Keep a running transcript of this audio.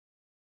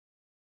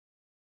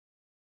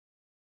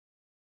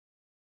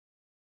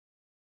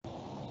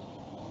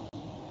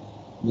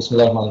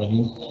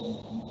Bismillahirrahmanirrahim.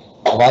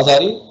 आवाज आ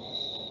रही?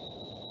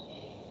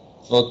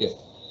 Okay.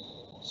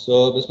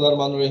 So,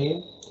 Bismillahirrahmanirrahim.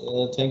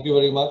 Thank you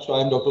very much.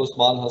 I am Dr.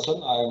 Usman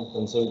Hassan. I am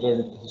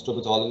consultant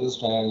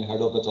histopathologist and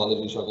head of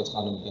pathology, Shaukat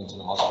Khanum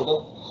Cancer Hospital.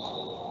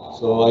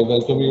 So, I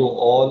welcome you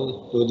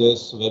all to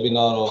this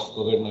webinar of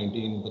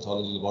COVID-19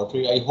 pathology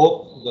laboratory. I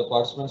hope the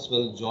participants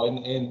will join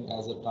in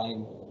as the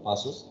time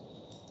passes.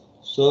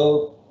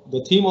 So, the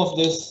theme of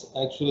this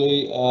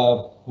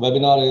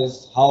webinar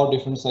is how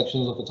different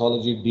sections of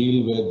pathology deal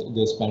with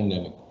this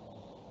pandemic.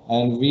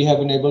 And we have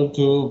been able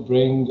to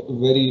bring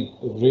very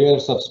rare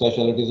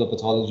subspecialties of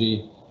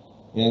pathology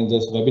in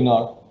this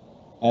webinar,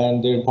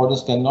 and their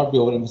importance cannot be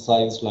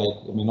overemphasized, like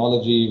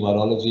immunology,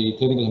 virology,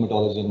 clinical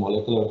hematology, and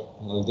molecular.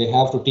 They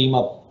have to team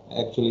up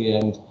actually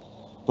and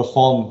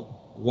perform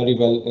very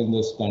well in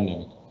this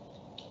pandemic.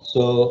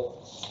 So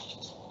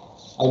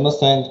I must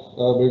thank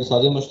Brigadier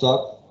Sergeant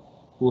Mushtaq,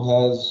 who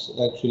has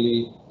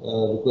actually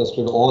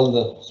requested all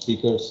the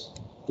speakers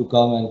to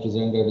come and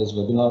present at this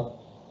webinar.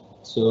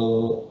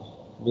 So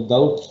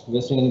without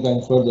wasting any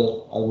time further,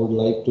 I would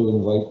like to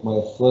invite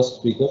my first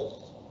speaker.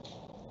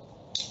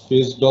 She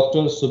is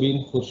Dr.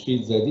 Subin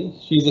Khurshid Zaidi.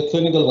 She is a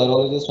clinical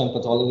virologist and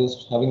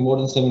pathologist, having more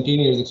than 17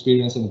 years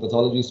experience in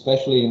pathology,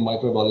 especially in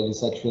microbiology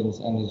sections,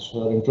 and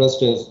her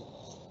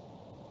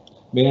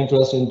main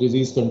interest in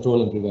disease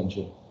control and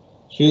prevention.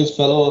 She is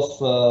fellow of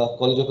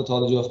College of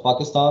Pathology of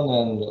Pakistan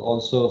and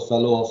also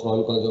fellow of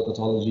Royal College of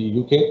Pathology,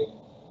 UK.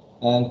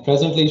 And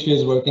presently she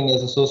is working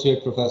as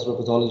Associate Professor of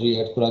Pathology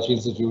at Karachi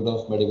Institute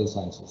of Medical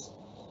Sciences.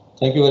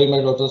 Thank you very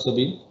much, Dr.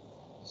 Sabeen.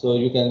 So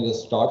you can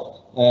just start.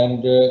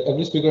 And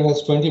every speaker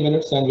has 20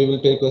 minutes and we will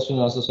take question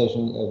and answer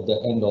session at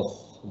the end of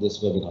this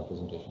webinar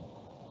presentation.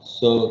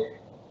 So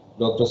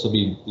Dr.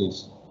 Sabeen,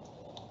 please.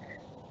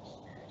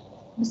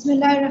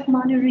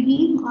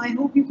 Bismillahirrahmanirrahim. I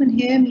hope you can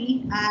hear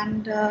me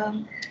and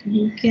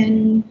you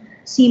can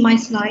see my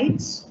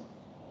slides.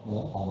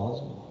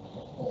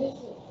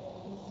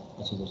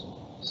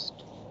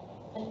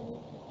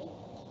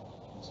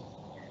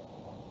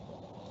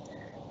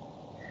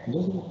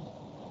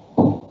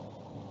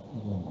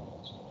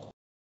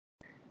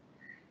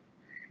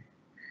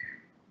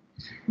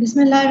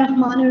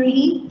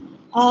 Bismillahirrahmanirrahim.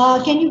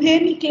 Can you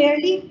hear me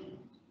clearly?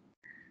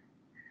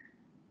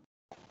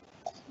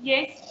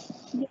 Yes.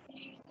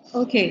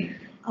 Okay.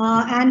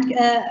 And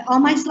are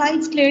my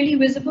slides clearly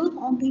visible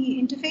on the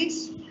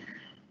interface?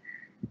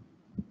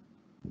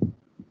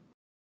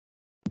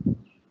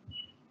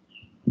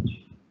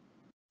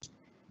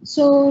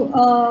 So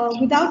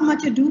without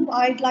much ado,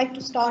 I'd like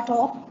to start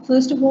off.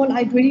 First of all,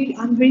 I'm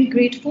very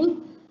grateful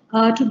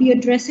to be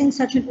addressing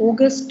such an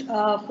august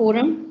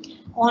forum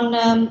on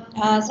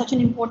such an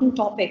important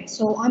topic.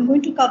 So I'm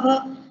going to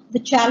cover the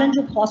challenge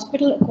of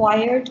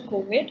hospital-acquired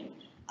COVID,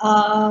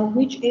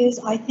 which is,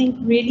 I think,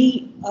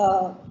 really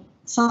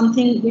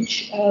something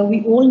which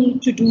we all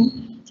need to do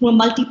through a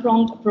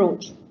multi-pronged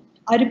approach.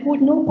 I report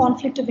no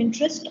conflict of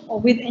interest or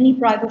with any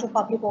private or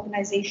public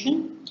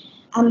organization.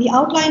 And the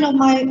outline of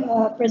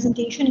my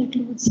presentation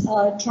includes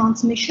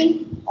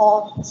transmission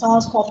of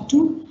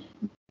SARS-CoV-2,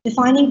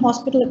 defining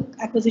hospital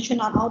acquisition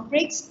and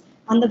outbreaks,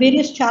 and the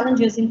various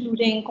challenges,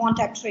 including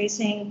contact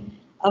tracing,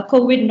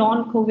 COVID,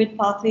 non-COVID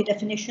pathway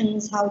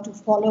definitions, how to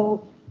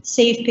follow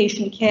safe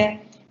patient care,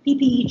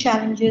 PPE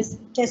challenges,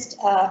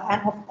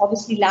 and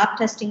obviously lab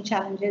testing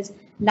challenges,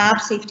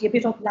 lab safety, a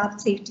bit of lab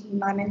safety,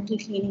 environmental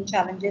cleaning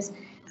challenges,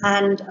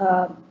 and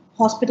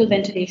hospital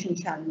ventilation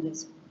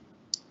challenges.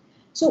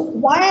 So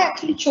why I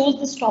actually chose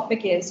this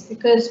topic is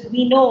because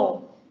we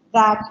know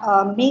that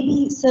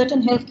maybe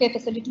certain healthcare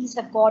facilities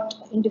have got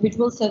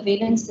individual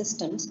surveillance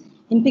systems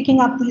in picking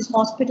up these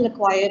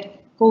hospital-acquired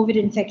COVID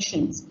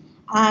infections.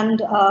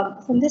 And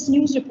from this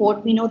news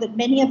report, we know that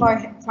many of our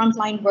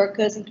frontline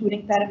workers,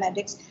 including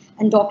paramedics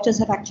and doctors,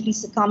 have actually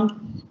succumbed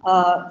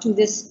to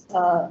this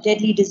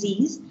deadly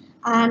disease.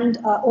 And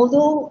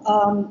although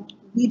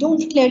we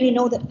don't clearly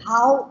know that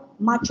how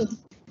much of the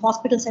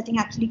hospital setting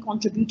actually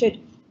contributed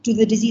to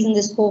the disease in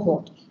this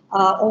cohort,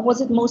 or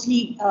was it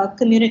mostly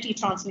community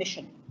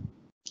transmission?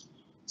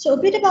 So a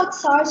bit about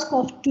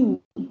SARS-CoV-2.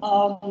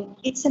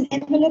 It's an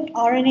enveloped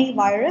RNA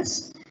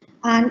virus,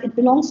 and it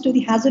belongs to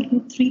the hazard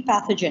group 3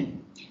 pathogen,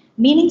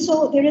 meaning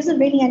so there isn't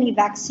really any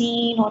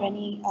vaccine or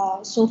any,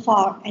 so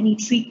far, any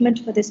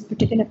treatment for this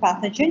particular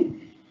pathogen.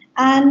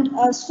 And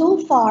so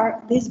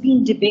far, there's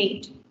been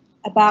debate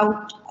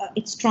about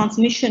its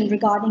transmission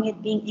regarding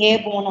it being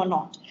airborne or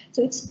not.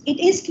 So it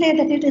is clear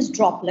that it is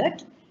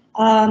droplet,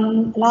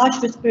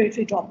 large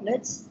respiratory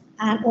droplets,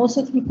 and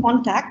also through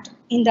contact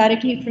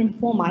indirectly from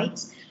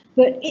fomites.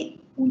 But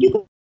you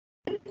could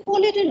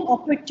call it an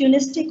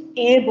opportunistic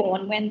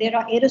airborne when there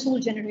are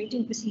aerosol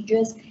generating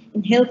procedures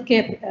in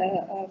healthcare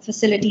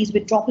facilities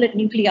with droplet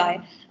nuclei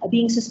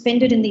being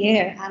suspended in the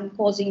air and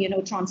causing,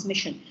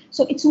 transmission.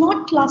 So it's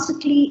not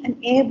classically an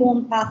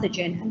airborne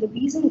pathogen, and the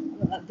reason,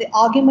 the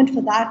argument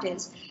for that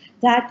is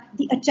that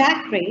the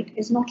attack rate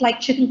is not like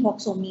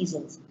chickenpox or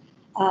measles.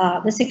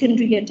 The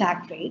secondary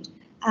attack rate.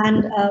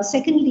 And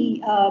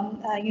secondly,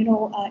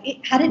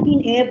 had it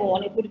been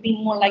airborne, it would have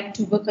been more like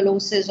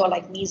tuberculosis or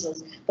like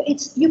measles. But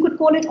you could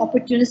call it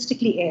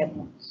opportunistically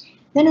airborne.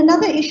 Then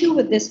another issue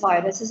with this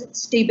virus is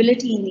its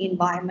stability in the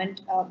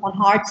environment, on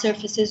hard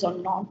surfaces,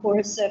 on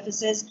non-porous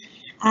surfaces,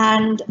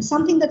 and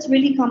something that's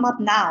really come up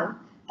now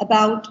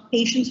about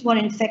patients who are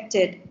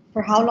infected,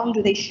 for how long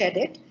do they shed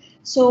it.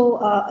 So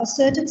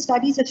certain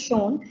studies have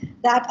shown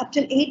that up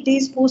till 8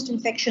 days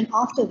post-infection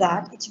after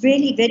that, it's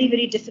really very,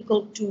 very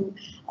difficult to,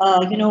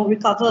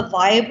 recover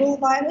viable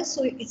virus.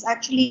 So it's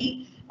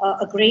actually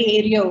a gray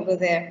area over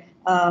there,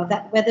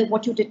 that whether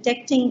what you're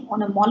detecting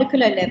on a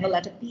molecular level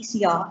at a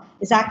PCR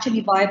is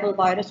actually viable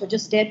virus or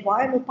just dead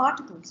viral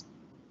particles.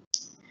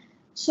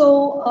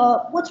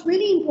 So what's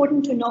really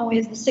important to know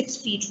is the 6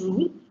 feet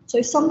rule. So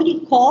if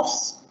somebody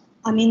coughs,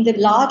 the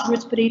large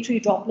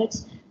respiratory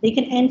droplets, they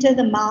can enter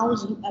the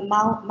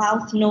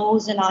mouth,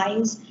 nose, and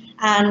eyes.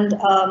 And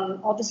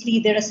obviously,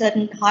 there are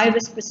certain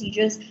high-risk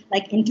procedures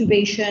like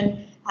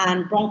intubation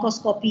and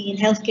bronchoscopy in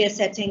healthcare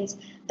settings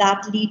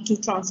that lead to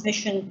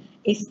transmission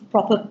if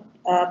proper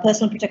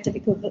personal protective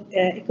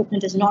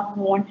equipment is not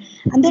worn.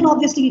 And then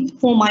obviously,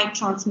 fomite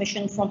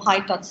transmission from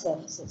high-touch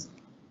surfaces.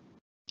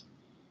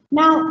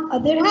 Now,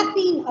 there have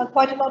been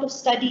quite a lot of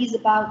studies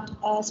about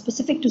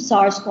specific to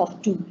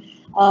SARS-CoV-2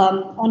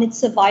 on its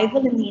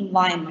survival in the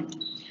environment.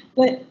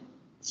 But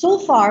so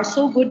far,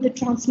 so good. The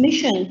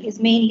transmission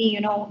is mainly,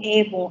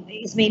 airborne,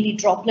 is mainly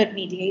droplet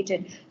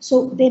mediated.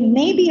 So there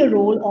may be a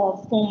role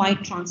of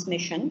fomite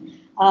transmission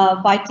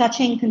by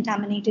touching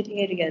contaminated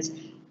areas.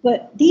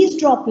 But these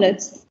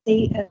droplets,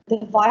 the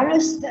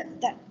virus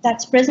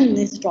that's present in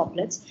these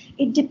droplets,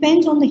 it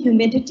depends on the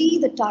humidity,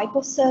 the type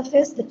of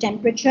surface, the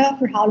temperature,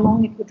 for how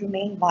long it would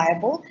remain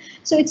viable.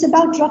 So it's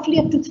about roughly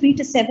up to 3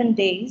 to 7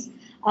 days.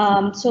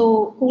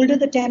 So colder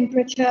the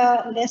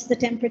temperature, less the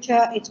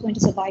temperature, it's going to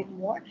survive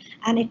more.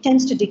 And it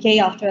tends to decay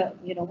after,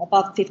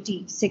 above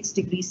 56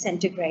 degrees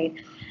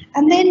centigrade.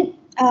 And then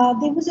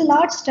there was a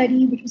large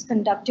study which was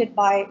conducted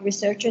by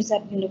researchers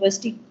at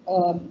University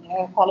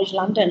College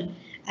London,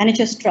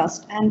 NHS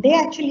Trust. And they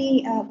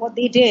actually, what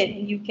they did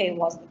in UK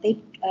was that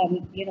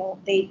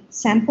they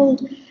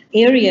sampled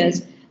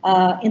areas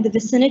in the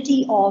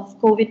vicinity of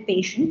COVID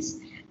patients.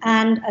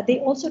 And they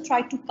also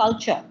tried to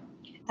culture.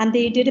 And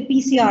they did a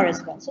PCR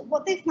as well. So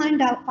what they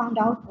found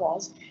out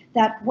was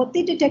that what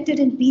they detected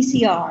in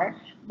PCR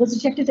was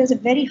detected as a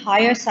very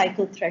higher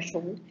cycle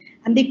threshold,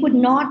 and they could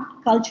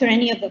not culture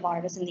any of the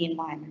virus in the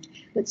environment.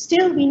 But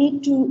still,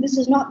 this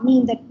does not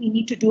mean that we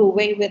need to do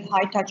away with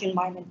high-touch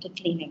environmental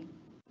cleaning.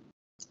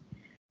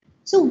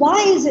 So why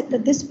is it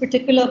that this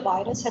particular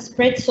virus has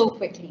spread so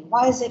quickly?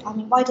 Why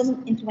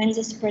doesn't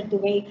influenza spread the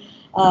way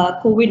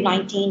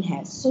COVID-19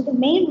 has? So the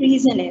main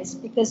reason is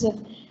because of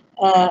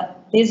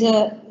there's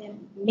a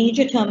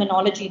major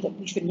terminology that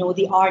we should know,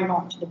 the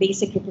R0, the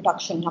basic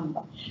reproduction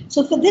number.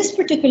 So for this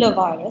particular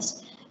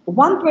virus,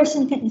 one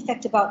person can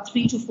infect about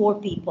 3 to 4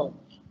 people,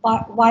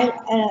 while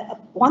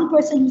one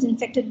person who's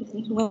infected with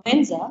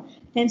influenza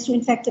tends to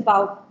infect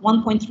about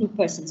 1.3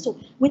 persons. So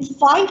with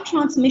 5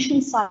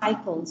 transmission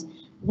cycles,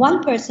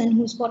 one person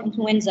who's got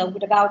influenza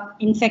would about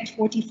infect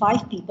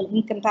 45 people.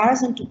 In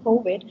comparison to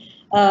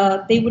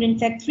COVID, they would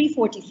infect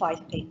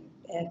 345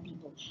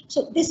 people.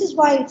 So this is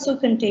why it's so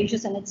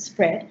contagious and it's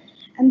spread.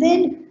 And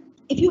then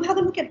if you have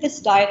a look at this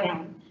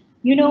diagram,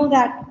 you know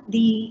that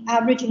the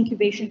average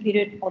incubation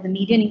period or the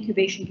median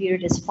incubation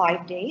period is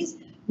 5 days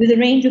with a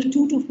range of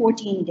 2 to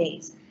 14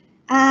 days.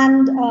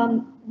 And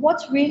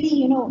what's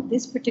really,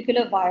 this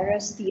particular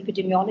virus, the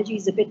epidemiology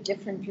is a bit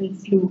different from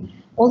flu.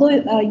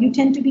 Although you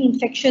tend to be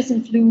infectious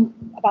in flu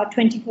about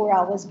 24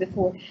 hours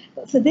before.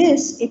 But for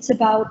this, it's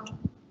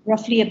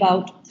roughly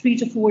about 3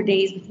 to 4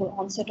 days before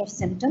onset of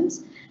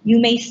symptoms. You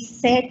may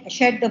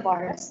shed the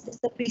virus, this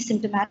is the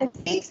pre-symptomatic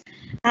phase,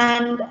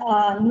 and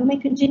you may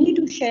continue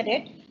to shed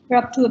it for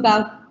up to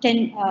about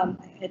 10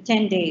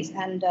 days.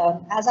 And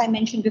as I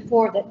mentioned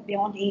before, that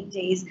beyond 8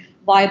 days,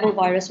 viable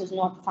virus was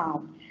not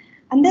found.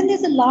 And then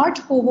there's a large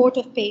cohort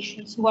of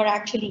patients who are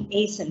actually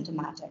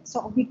asymptomatic.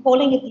 So we're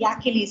calling it the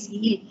Achilles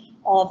heel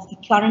of the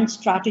current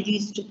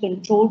strategies to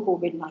control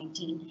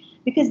COVID-19,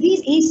 because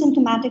these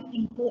asymptomatic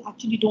people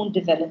actually don't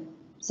develop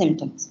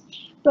symptoms.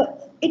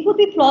 But it would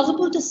be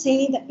plausible to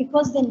say that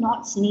because they're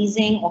not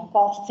sneezing or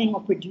coughing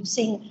or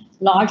producing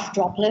large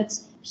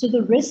droplets, so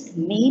the risk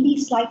may be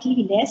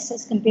slightly less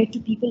as compared to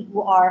people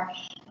who are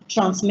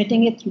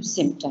transmitting it through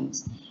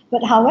symptoms.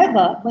 But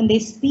however, when they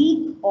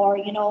speak or,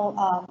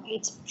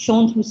 it's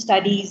shown through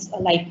studies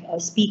like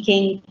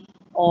speaking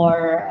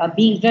or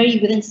being very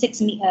within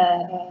 6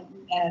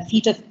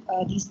 feet of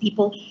these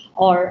people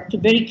or to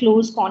very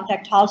close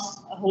contact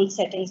household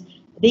settings,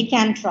 they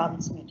can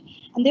transmit.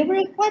 And there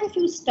were quite a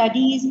few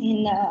studies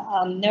in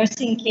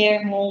nursing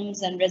care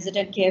homes and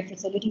resident care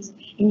facilities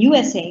in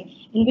USA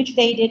in which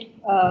they did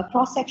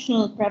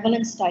cross-sectional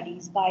prevalence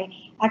studies by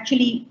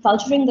actually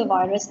culturing the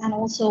virus and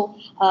also,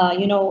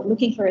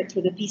 looking for it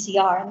through the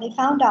PCR. And they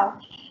found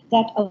out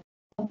that a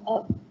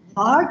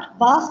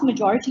vast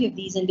majority of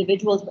these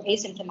individuals were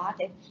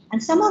asymptomatic,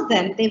 and some of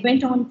them, they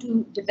went on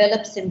to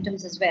develop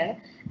symptoms as well,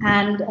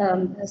 and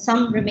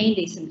some remained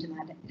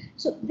asymptomatic.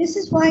 So this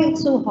is why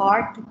it's so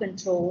hard to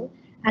control.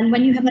 And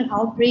when you have an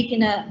outbreak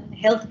in a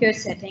healthcare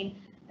setting,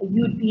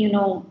 you'd be,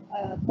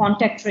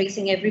 contact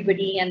tracing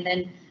everybody and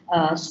then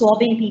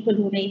swabbing people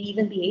who may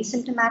even be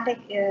asymptomatic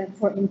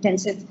for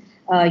intensive,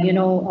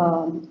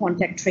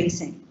 contact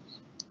tracing.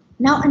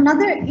 Now,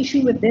 another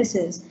issue with this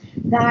is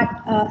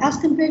that as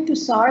compared to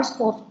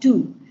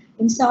SARS-CoV-2,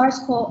 in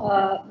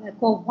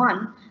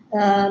SARS-CoV-1,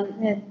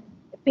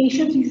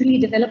 patients usually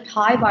developed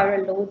high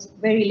viral loads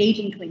very late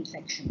into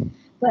infection.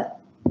 But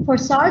for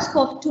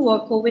SARS-CoV-2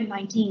 or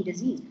COVID-19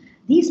 disease,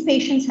 these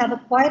patients have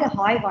quite a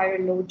high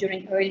viral load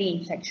during early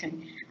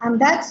infection.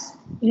 And that's,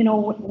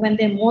 when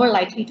they're more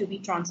likely to be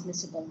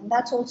transmissible. And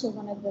that's also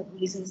one of the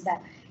reasons that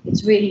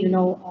it's really,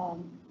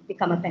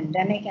 become a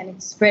pandemic and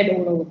it's spread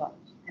all over.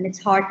 And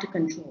it's hard to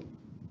control.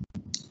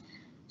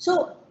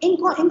 So in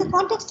the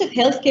context of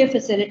healthcare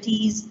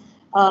facilities,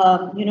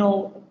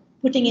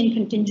 putting in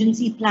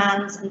contingency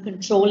plans and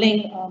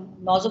controlling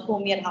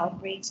nosocomial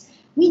outbreaks,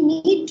 we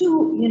need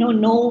to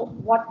know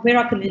where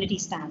our community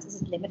stands.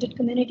 Is it limited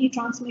community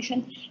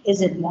transmission?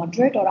 Is it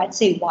moderate, or I'd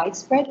say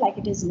widespread like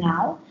it is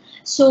now?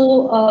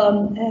 So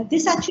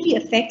this actually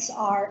affects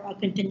our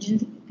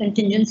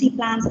contingency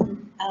plans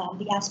and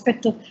the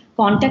aspect of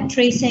contact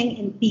tracing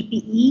in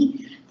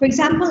PPE. For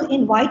example,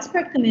 in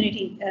widespread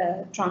community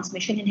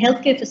transmission in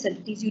healthcare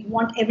facilities, you'd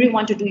want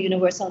everyone to do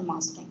universal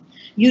masking.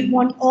 You'd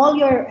want all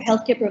your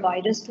healthcare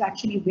providers to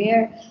actually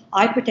wear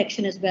eye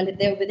protection as well if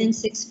they're within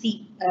 6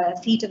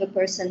 feet of a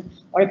person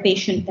or a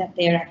patient that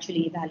they're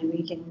actually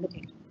evaluating and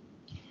looking at.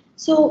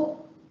 So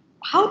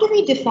how do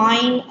we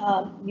define,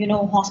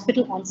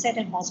 hospital onset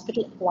and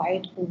hospital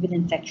acquired COVID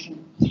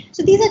infection?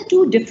 So these are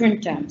two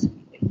different terms.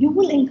 You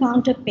will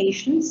encounter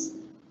patients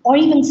or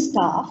even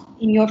staff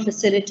in your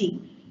facility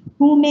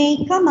who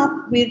may come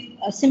up with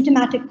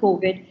symptomatic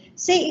COVID.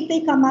 Say if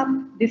they come up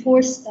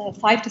before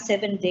 5 to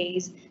 7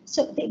 days,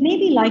 so it may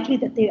be likely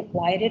that they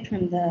acquired it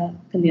from the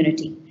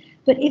community.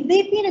 But if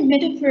they've been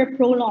admitted for a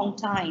prolonged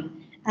time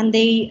and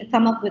they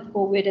come up with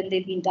COVID and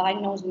they've been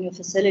diagnosed in your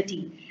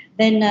facility,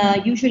 then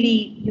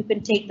usually you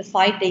can take the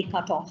 5-day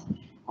cutoff.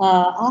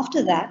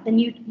 After that, then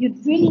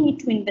you'd really need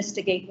to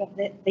investigate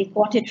whether they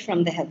got it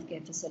from the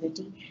healthcare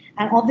facility.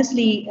 And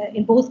obviously,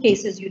 in both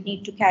cases, you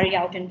need to carry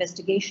out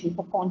investigation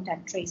for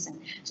contact tracing.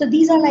 So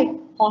these are like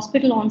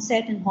hospital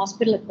onset and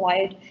hospital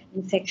acquired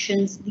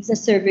infections. These are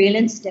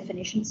surveillance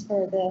definitions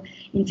for the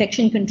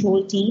infection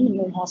control team in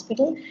your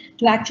hospital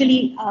to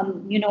actually,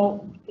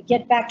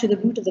 get back to the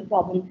root of the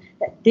problem.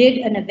 That did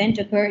an event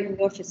occur in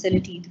your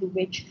facility through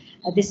which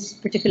this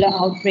particular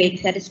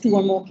outbreak, that is 2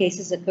 or more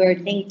cases occurred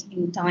linked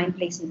in time,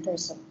 place, and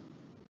person.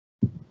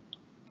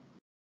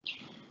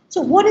 So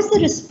what is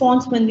the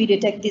response when we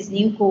detect these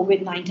new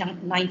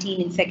COVID-19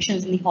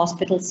 infections in the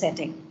hospital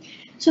setting?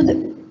 So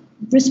the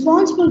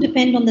response will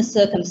depend on the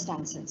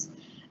circumstances.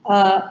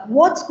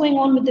 What's going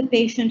on with the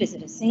patient? Is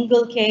it a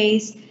single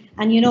case?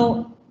 And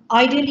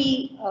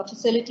ideally,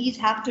 facilities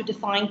have to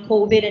define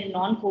COVID and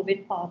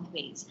non-COVID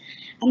pathways.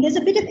 And there's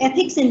a bit of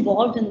ethics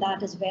involved in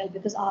that as well,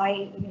 because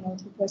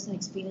through personal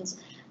experience,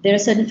 there are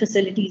certain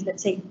facilities that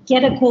say,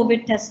 get a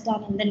COVID test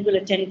done and then we'll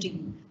attend to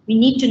you. We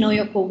need to know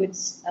your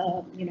COVID's,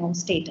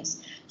 status.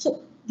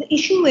 So the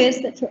issue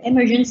is that for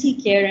emergency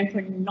care and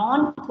for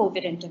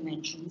non-COVID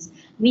interventions,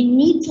 we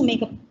need to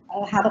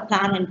have a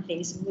plan in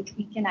place in which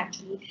we can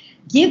actually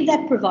give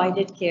that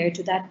provided care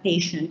to that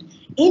patient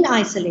in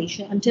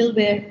isolation until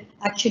we're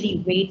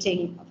actually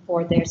waiting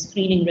for their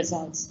screening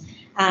results.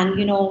 And,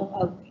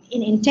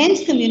 in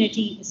intense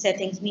community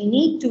settings, we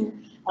need to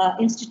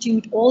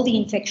institute all the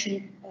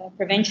infection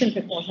prevention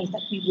precautions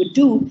that we would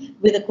do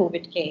with a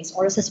COVID case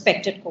or a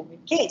suspected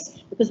COVID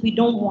case, because we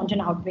don't want an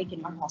outbreak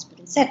in our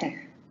hospital setting.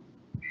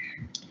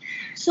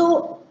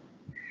 So,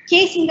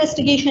 case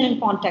investigation and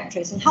contact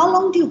tracing. How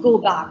long do you go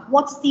back?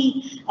 What's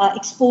the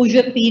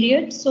exposure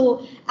period?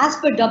 So as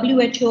per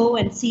WHO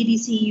and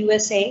CDC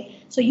USA,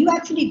 so you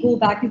actually go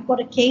back, you've got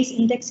a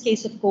index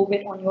case of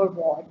COVID on your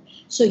ward.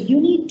 So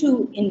you need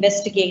to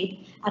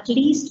investigate at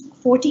least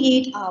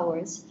 48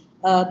 hours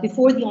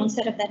before the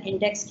onset of that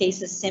index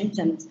case's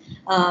symptoms,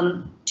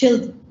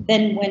 till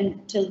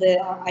they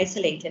are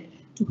isolated,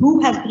 to who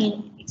has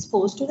been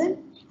exposed to them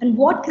and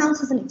what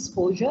counts as an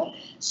exposure.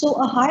 So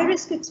a high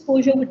risk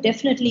exposure would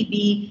definitely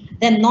be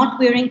them not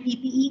wearing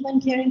PPE when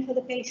caring for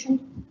the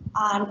patient,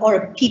 or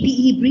a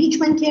PPE breach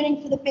when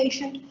caring for the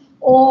patient,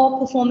 or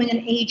performing an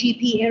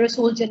AGP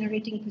aerosol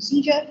generating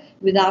procedure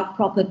without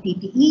proper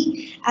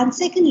PPE. And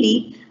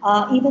secondly,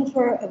 even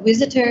for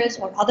visitors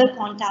or other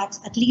contacts,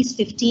 at least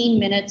 15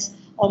 minutes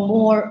or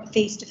more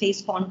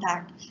face-to-face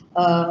contact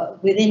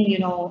within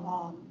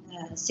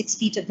 6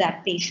 feet of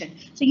that patient.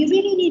 So you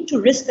really need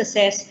to risk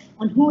assess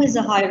on who is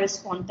a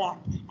high-risk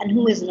contact and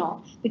who is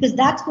not, because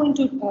that's going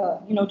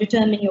to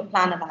determine your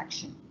plan of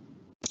action.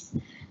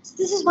 So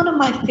this is one of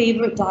my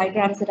favorite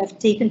diagrams that I've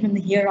taken from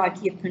the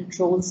hierarchy of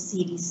controls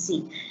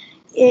CDC.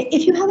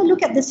 If you have a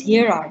look at this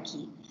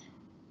hierarchy,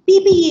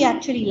 PPE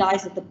actually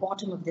lies at the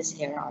bottom of this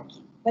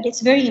hierarchy, but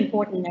it's very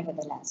important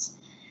nevertheless.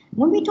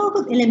 When we talk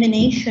of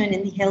elimination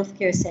in the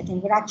healthcare setting,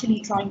 we're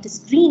actually trying to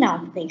screen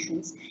out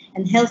patients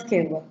and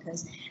healthcare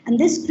workers. And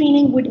this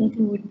screening would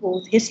include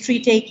both history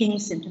taking,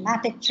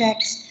 symptomatic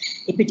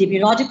checks,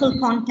 epidemiological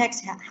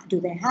context. Do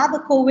they have a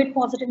COVID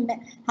positive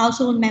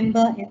household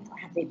member?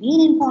 Have they been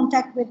in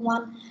contact with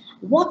one?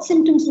 What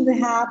symptoms do they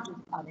have?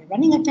 Are they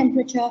running a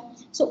temperature?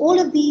 So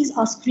all of these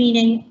are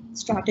screening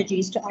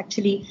strategies to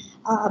actually,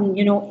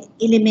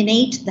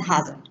 eliminate the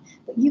hazard.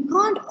 But you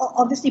can't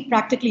obviously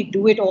practically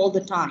do it all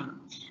the time.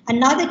 And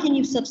neither can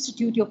you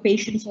substitute your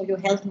patients or your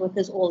health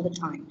workers all the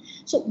time.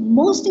 So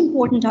most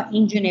important are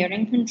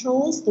engineering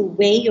controls, the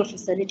way your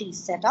facility is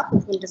set up,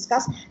 which we'll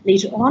discuss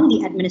later on,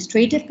 the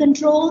administrative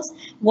controls,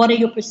 what are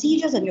your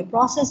procedures and your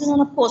processes,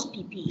 and of course,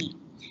 PPE.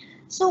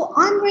 So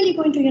I'm really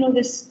going to,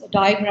 this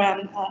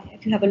diagram,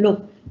 if you have a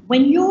look,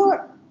 when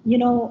you're,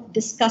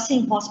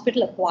 discussing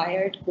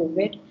hospital-acquired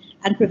COVID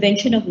and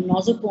prevention of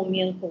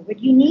nosocomial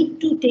COVID, you need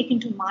to take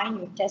into mind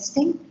your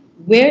testing,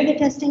 where the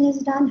testing is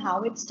done,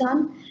 how it's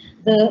done,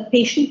 the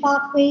patient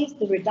pathways,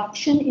 the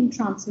reduction in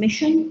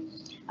transmission,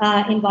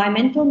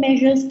 environmental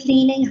measures,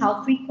 cleaning,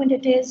 how frequent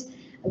it is,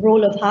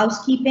 role of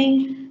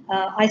housekeeping,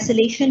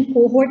 isolation,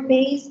 cohort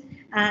base,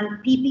 and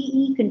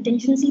PPE,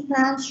 contingency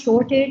plans,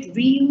 shortage,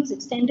 reuse,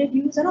 extended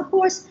use, and of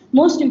course,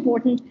 most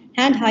important,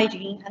 hand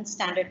hygiene and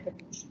standard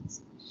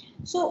precautions.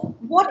 So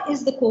what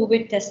is the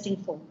COVID testing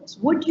focus?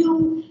 Would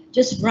you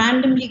just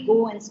randomly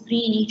go and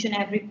screen each and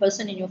every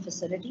person in your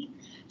facility?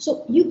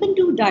 So you can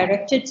do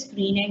directed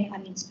screening. I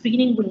mean,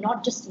 screening would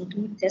not just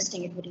include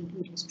testing, it would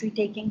include history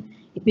taking,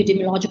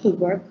 epidemiological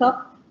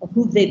workup of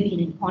who they've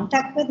been in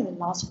contact with in the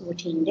last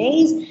 14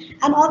 days.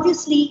 And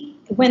obviously,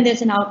 when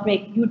there's an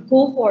outbreak, you'd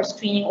go for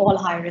screening all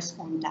high-risk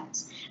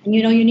contacts. And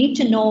you need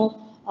to know,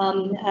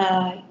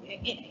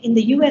 in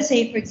the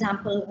USA, for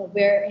example,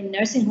 where in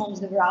nursing homes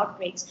there were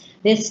outbreaks,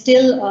 there's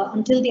still,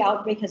 until the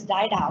outbreak has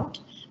died out,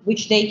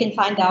 which they can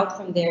find out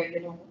from their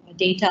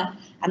data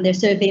and their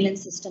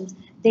surveillance systems,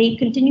 they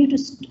continue to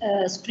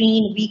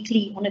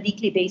screen on a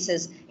weekly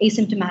basis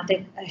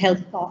asymptomatic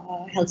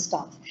health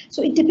staff.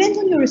 So it depends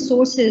on your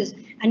resources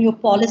and your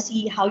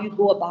policy, how you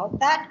go about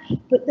that.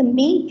 But the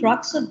main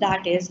crux of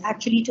that is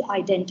actually to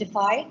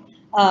identify,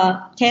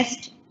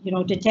 test,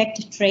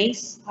 detect,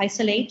 trace,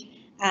 isolate,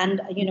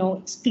 and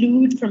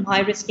exclude from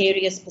high-risk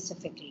areas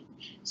specifically.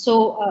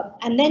 So,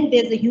 and then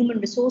there's the human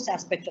resource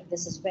aspect of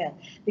this as well,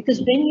 because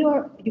when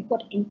you've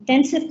got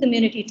intensive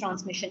community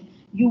transmission,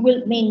 you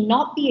may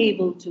not be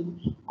able to,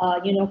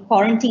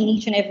 quarantine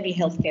each and every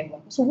healthcare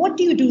worker. So what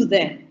do you do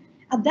then?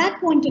 At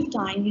that point of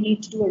time, you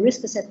need to do a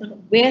risk assessment of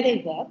where they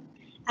work,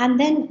 and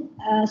then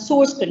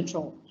source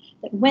control.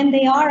 That when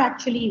they are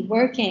actually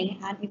working,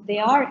 and if they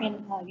are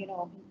in,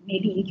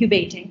 maybe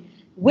incubating,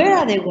 where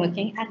are they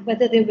working, and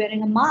whether they're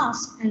wearing a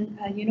mask, and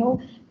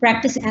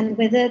practice, and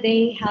whether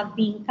they have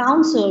been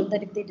counseled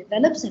that if they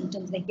develop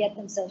symptoms, they get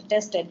themselves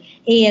tested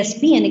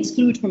ASP and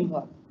exclude from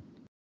work.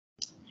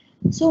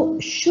 So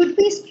should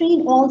we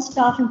screen all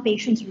staff and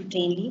patients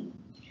routinely?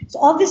 So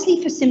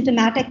obviously for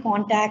symptomatic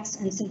contacts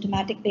and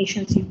symptomatic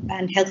patients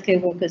and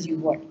healthcare workers you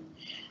would.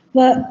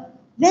 But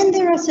then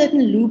there are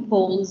certain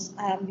loopholes,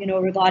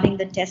 regarding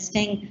the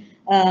testing.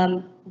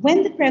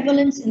 When the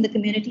prevalence in the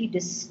community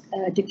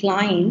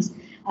declines,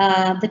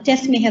 the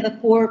test may have a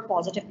poor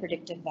positive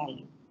predictive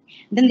value.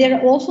 Then there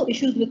are also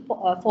issues with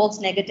false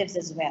negatives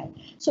as well.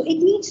 So it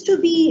needs to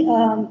be,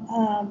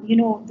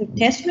 the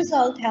test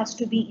result has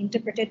to be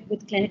interpreted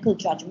with clinical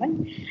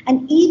judgment.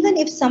 And even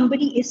if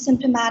somebody is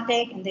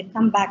symptomatic and they've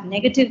come back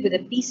negative with a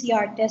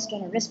PCR test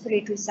on a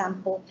respiratory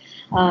sample,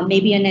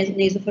 maybe a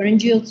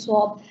nasopharyngeal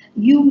swab,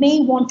 you may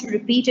want to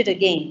repeat it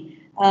again.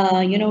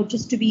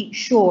 Just to be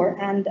sure,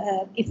 and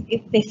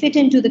if they fit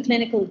into the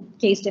clinical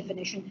case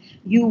definition,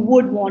 you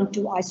would want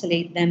to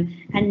isolate them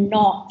and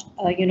not,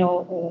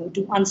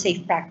 do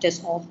unsafe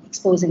practice of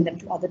exposing them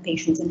to other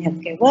patients and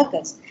healthcare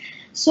workers.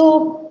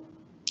 So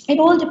it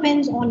all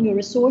depends on your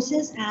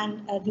resources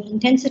and the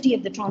intensity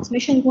of the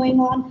transmission going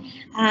on,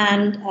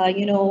 and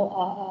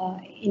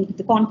in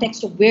the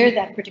context of where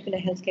that particular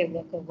healthcare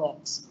worker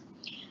works.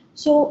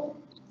 So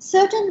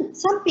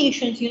some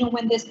patients,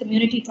 when there's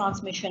community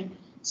transmission,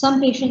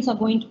 some patients are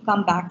going to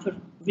come back for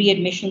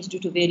readmissions due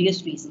to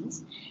various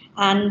reasons.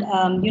 And,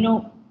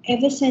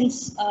 ever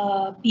since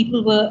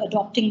people were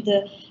adopting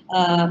the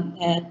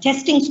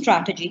testing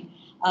strategy,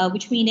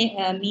 which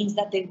means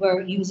that they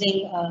were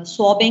using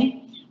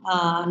swabbing,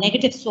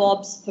 negative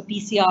swabs for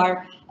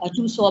PCR,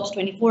 2 swabs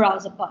 24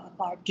 hours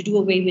apart to do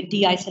away with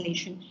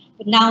de-isolation.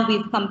 But now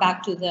we've come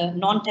back to the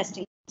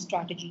non-testing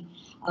strategy,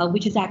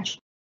 which is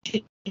actually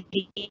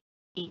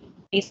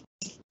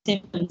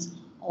symptoms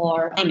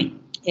or timing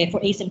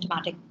for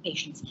asymptomatic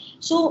patients.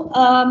 So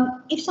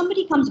if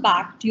somebody comes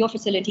back to your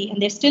facility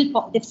and they've still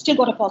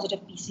got a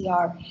positive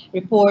PCR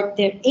report,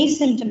 they're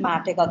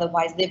asymptomatic,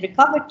 otherwise they've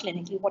recovered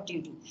clinically, what do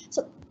you do?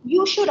 So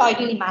you should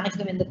ideally manage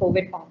them in the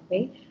COVID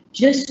pathway,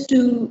 just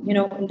to,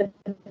 in the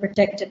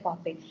protected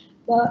pathway.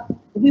 But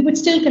we would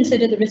still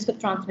consider the risk of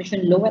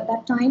transmission low at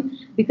that time,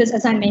 because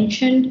as I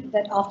mentioned,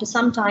 that after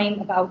some time,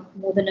 about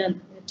more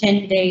than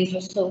 10 days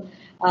or so,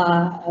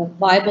 a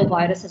viable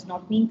virus has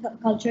not been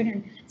cultured,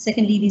 and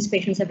secondly, these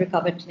patients have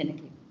recovered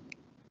clinically.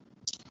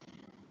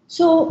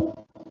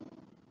 So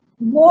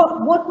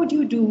what would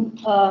you do?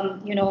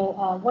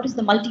 What is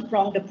the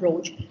multi-pronged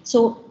approach?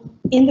 So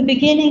in the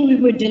beginning, we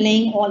were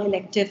delaying all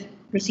elective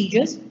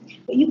procedures,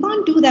 but you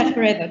can't do that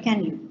forever,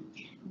 can you?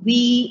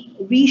 We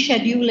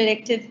reschedule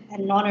elective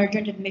and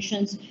non-urgent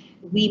admissions.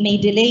 We may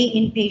delay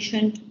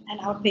inpatient and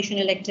outpatient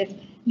elective,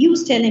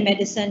 use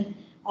telemedicine.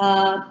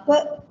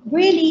 But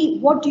really,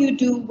 what do you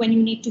do when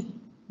you need to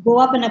go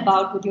up and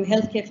about with your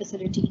healthcare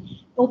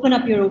facility, open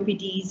up your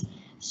OPDs?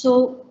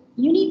 So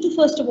you need to,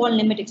 first of all,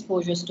 limit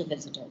exposures to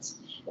visitors.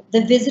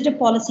 The visitor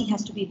policy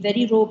has to be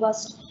very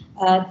robust.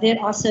 There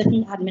are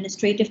certain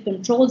administrative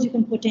controls you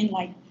can put in,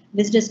 like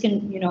visitors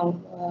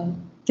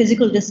can,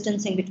 physical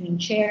distancing between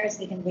chairs,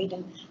 they can wait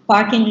in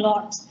parking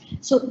lots.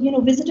 So,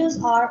 visitors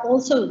are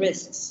also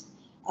risks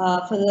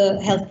for the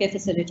healthcare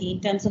facility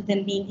in terms of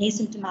them being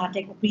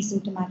asymptomatic or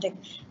pre-symptomatic,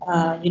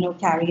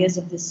 carriers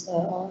of this,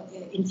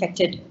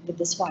 infected with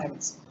this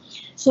virus.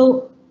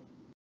 So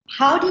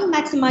how do you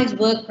maximize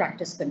work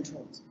practice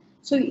controls?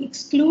 So you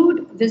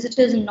exclude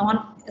visitors and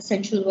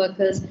non-essential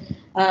workers,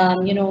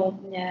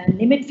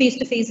 limit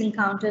face-to-face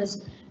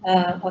encounters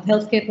of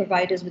healthcare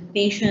providers with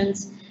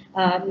patients,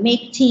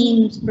 make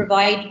teams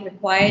provide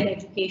required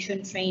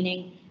education,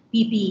 training,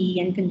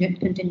 PPE, and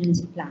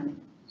contingency planning.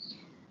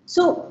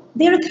 So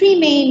there are three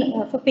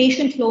main, for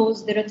patient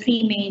flows, there are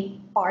three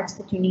main parts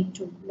that you need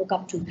to look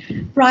up to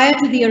prior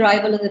to the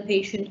arrival of the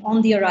patient,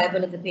 on the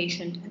arrival of the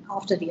patient, and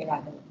after the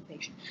arrival of the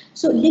patient.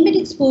 So limit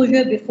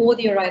exposure before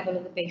the arrival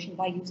of the patient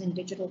by using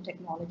digital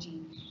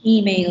technology,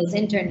 emails,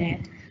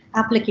 internet,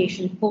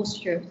 application,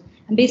 posters,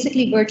 and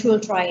basically virtual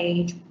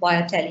triage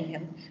via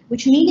telehealth,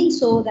 which meaning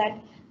so that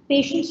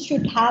patients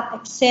should have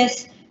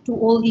access to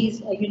all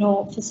these,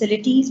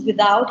 facilities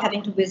without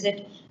having to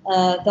visit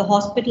the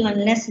hospital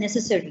unless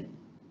necessary.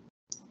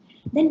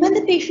 Then when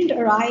the patient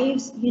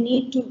arrives, you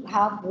need to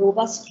have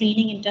robust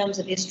screening in terms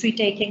of history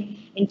taking,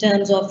 in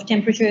terms of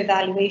temperature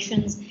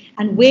evaluations,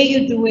 and where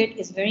you do it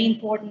is very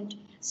important,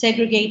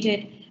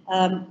 segregated.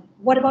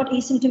 What about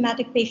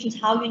asymptomatic patients,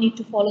 how you need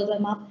to follow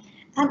them up?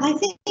 And I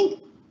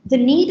think the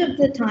need of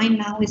the time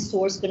now is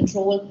source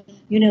control,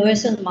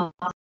 universal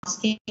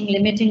masking,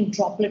 limiting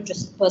droplet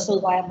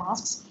dispersal via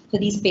masks for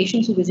these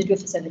patients who visit your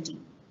facility.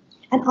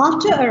 And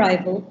after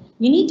arrival,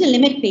 you need to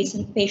limit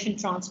patient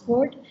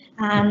transport.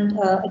 And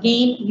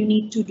again, you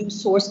need to do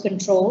source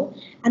control.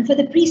 And for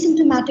the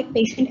pre-symptomatic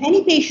patient,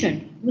 any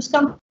patient who's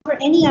come for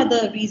any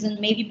other reason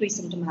may be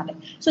pre-symptomatic.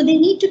 So they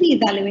need to be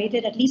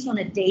evaluated at least on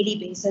a daily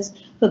basis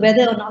for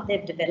whether or not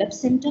they've developed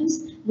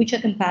symptoms which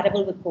are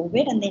compatible with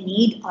COVID, and they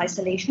need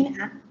isolation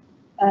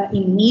and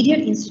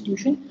immediate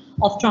institution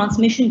of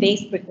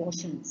transmission-based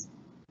precautions.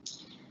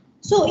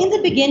 So in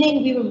the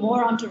beginning, we were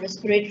more onto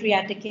respiratory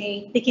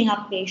etiquette, picking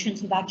up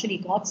patients who've actually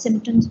got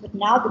symptoms, but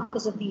now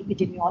because of the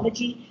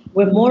epidemiology,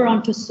 we're more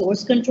onto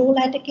source control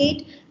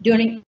etiquette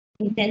during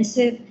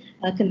intensive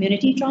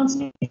community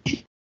transmission,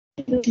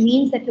 which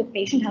means that your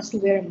patient has to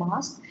wear a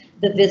mask,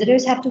 the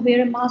visitors have to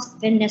wear a mask,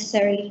 then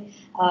necessarily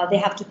they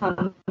have to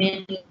come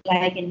in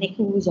like in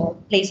NICUs or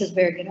places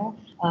where,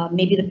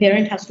 maybe the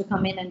parent has to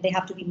come in and they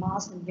have to be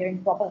masked and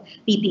wearing proper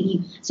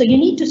PPE. So you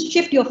need to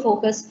shift your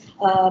focus,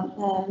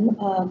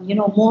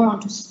 more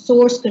onto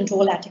source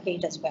control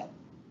etiquette as well.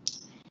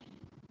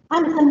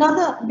 And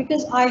another,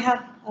 because I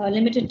have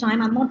limited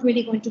time, I'm not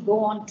really going to go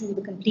on to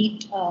the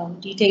complete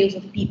details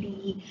of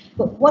PPE,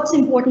 but what's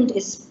important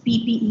is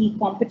PPE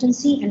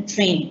competency and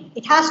training.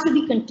 It has to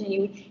be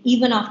continued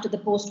even after the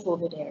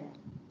post-COVID era.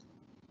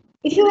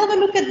 If you have a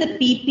look at the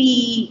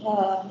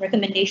PPE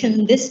recommendations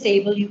in this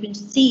table, you can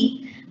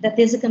see that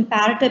there's a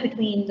comparator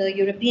between the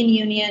European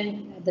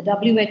Union, the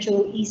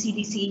WHO,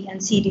 ECDC,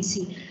 and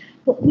CDC.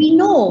 But we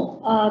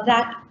know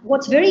that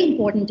what's very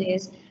important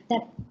is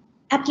that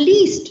at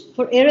least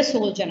for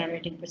aerosol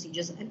generating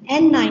procedures, an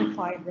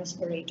N95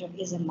 respirator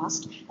is a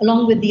must,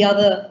 along with the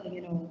other,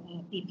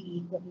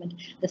 PPE equipment,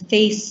 the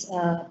face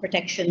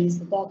protections,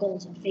 the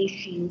goggles and face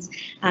shields,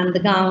 and the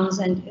gowns.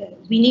 And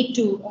we need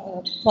to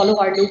follow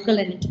our local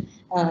and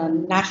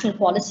national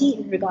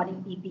policy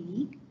regarding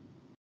PPE.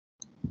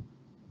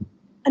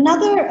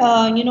 Another,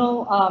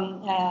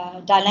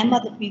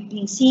 dilemma that we've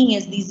been seeing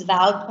is these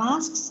valve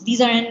masks.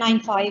 These are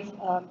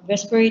N95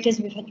 respirators,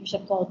 which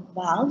are called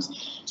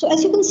valves. So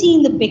as you can see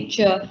in the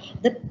picture,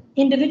 the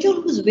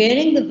individual who's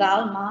wearing the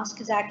valve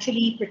mask is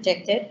actually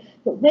protected.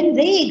 But when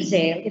they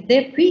exhale, if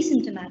they're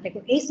pre-symptomatic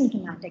or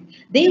asymptomatic,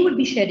 they would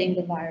be shedding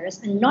the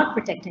virus and not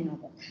protecting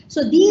others.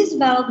 So these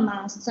valve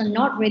masks are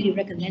not really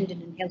recommended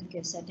in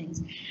healthcare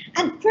settings.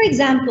 And for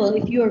example,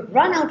 if you're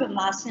run out of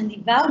masks and the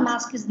valve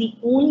mask is the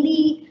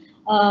only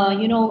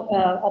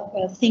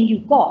thing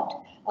you've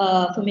got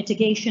for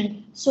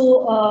mitigation.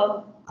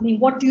 So,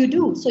 what do you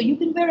do? So you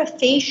can wear a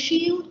face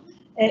shield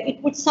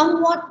it would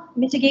somewhat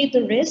mitigate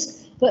the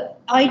risk,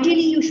 but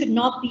ideally you should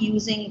not be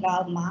using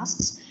valve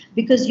masks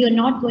because you're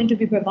not going to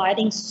be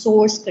providing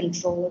source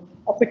control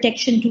or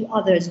protection to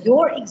others.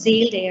 Your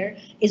exhaled air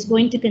is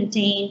going to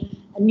contain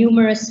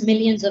numerous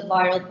millions of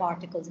viral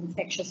particles,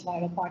 infectious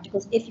viral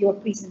particles, if you're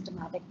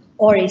pre-symptomatic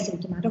or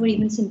asymptomatic or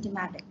even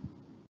symptomatic.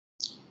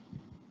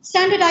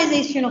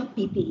 Standardization of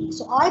PPE.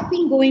 So I've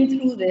been going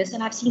through this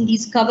and I've seen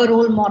these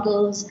coverall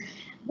models.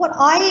 What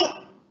I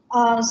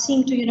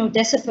seem to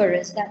decipher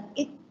is that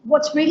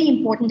what's really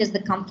important is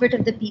the comfort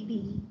of the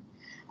PPE.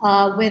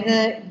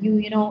 Whether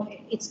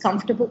it's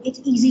comfortable, it's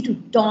easy to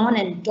don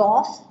and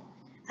doff,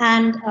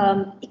 and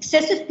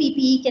excessive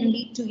PPE can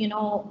lead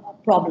to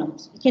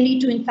problems. It can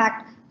lead to, in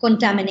fact,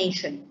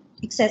 contamination.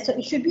 So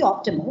it should be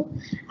optimal.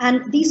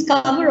 And these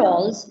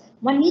coveralls,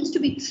 one needs to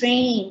be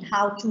trained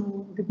how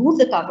to remove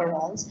the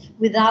coveralls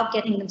without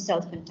getting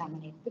themselves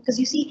contaminated. Because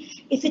you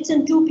see, if it's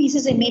in two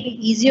pieces, it may be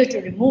easier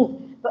to remove.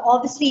 But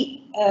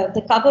obviously,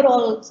 the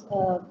coveralls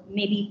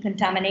may be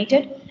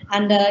contaminated,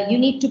 and you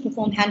need to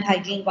perform hand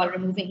hygiene while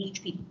removing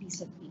each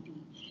piece of PPE.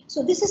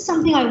 So this is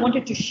something I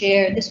wanted to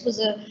share. This was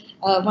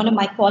one of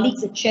my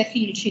colleagues at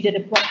Sheffield. She did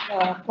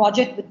a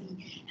project with the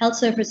Health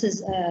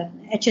Services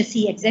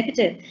HSE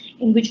executive,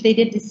 in which they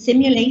did this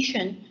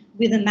simulation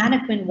with a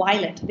mannequin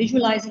violet,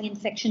 visualizing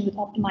infection with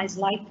optimized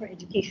light for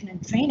education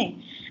and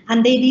training.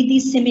 And they did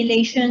these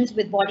simulations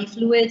with body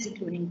fluids,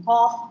 including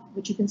cough,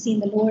 which you can see in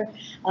the lower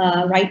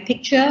right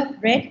picture,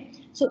 red.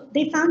 So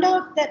they found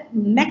out that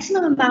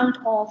maximum amount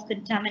of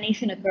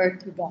contamination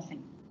occurred through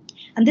doffing.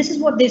 And this is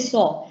what they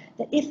saw,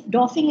 that if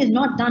doffing is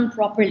not done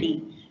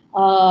properly,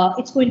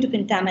 it's going to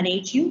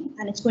contaminate you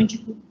and it's going to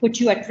put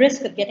you at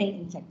risk of getting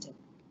infected.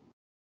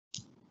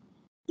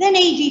 Then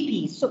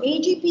AGPs. So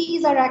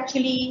AGPs are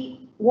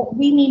actually, what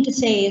we mean to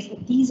say is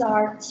that these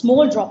are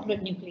small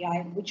droplet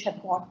nuclei which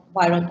have got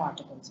viral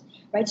particles,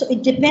 right? So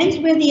it depends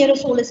where the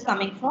aerosol is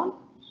coming from.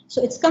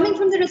 So it's coming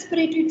from the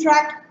respiratory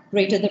tract,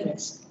 greater the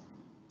risk.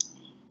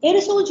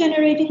 Aerosol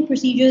generating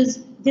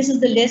procedures, this is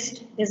the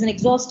list. There's an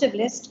exhaustive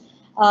list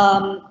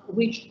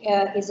which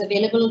is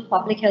available,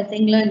 Public Health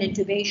England,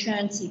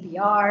 intubation,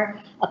 CPR,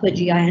 upper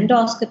GI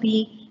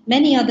endoscopy,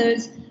 many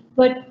others.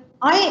 But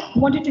I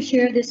wanted to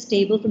share this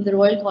table from the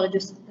Royal College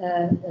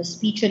of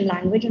Speech and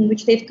Language, in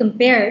which they've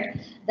compared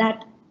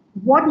that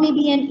what may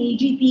be an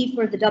AGP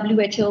for the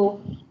WHO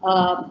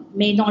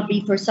may not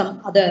be for some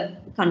other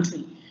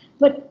country.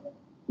 But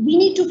we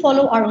need to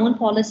follow our own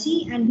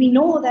policy, and we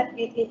know that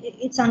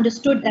it's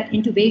understood that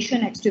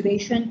intubation,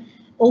 extubation,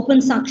 open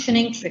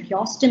suctioning,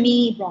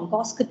 tracheostomy,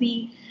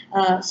 bronchoscopy,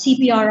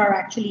 CPR are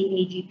actually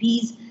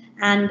AGPs,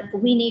 and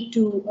we need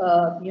to,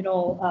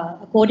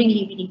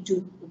 accordingly, we need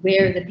to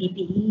wear the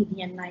PPE,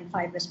 the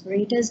N95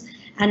 respirators,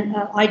 and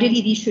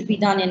ideally these should be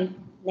done in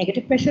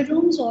negative pressure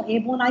rooms or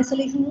airborne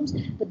isolation rooms,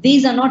 but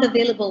these are not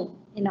available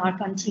in our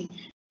country.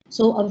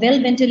 So a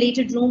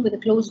well-ventilated room with a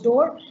closed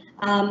door,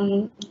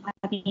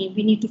 I mean,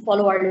 we need to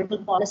follow our local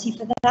policy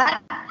for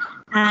that.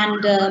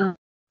 And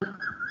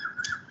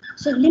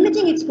so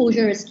limiting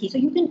exposure is key. So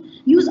you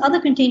can use other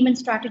containment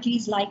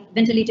strategies like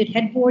ventilated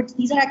headboards.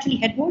 These are actually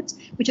headboards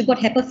which have got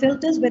HEPA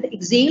filters where the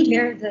exhaled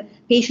air, the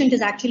patient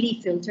is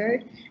actually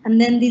filtered. And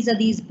then these are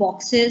these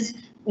boxes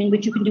in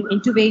which you can do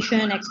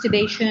intubation,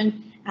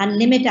 extubation, and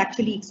limit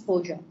actually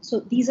exposure. So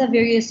these are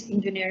various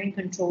engineering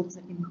controls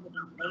that can be put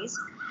in place.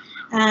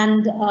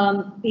 And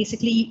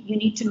basically, you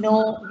need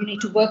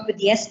to work with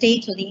the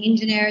estates or the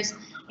engineers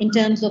in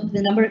terms of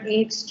the number of air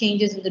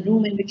exchanges in the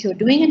room in which you're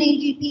doing an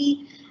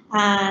AGP.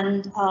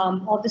 And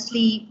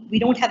obviously, we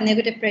don't have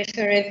negative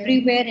pressure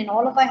everywhere in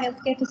all of our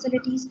healthcare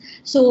facilities.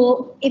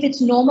 So if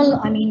it's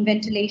normal, I mean,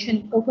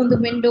 ventilation, open the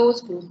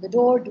windows, close the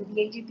door, do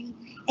the AGP,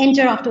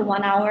 enter after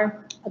 1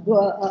 hour,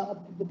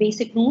 the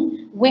basic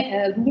room when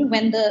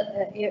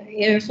the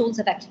aerosols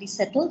have actually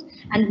settled,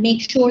 and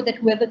make sure that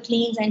whoever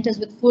cleans enters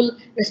with full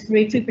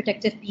respiratory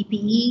protective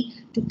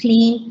PPE to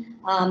clean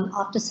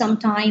after some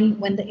time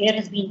when the air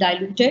has been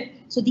diluted.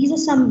 So these are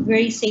some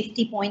very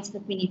safety points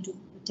that we need to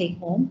take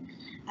home.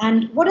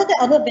 And what are the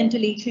other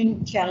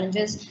ventilation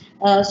challenges?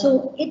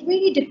 So it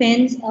really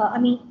depends. I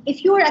mean,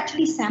 if you are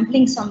actually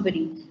sampling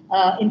somebody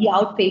in the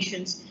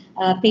outpatients,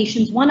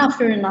 patients one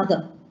after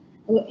another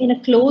in a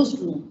closed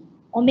room,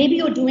 or maybe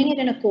you're doing it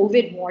in a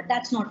COVID ward,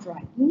 that's not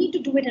right. You need to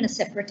do it in a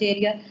separate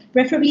area,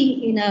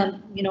 preferably in a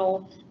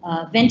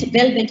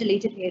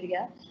well-ventilated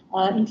area.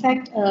 In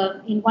fact,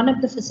 in one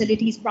of the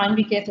facilities,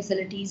 primary care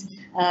facilities,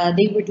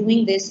 they were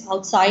doing this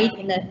outside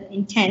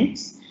in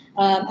tents.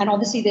 And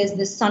obviously there's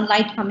this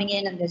sunlight coming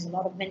in and there's a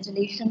lot of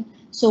ventilation.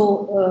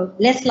 So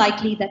less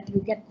likely that you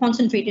get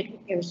concentrated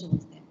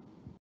aerosols there.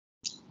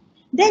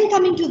 Then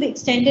coming to the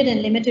extended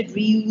and limited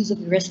reuse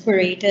of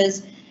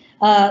respirators.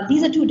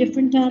 These are two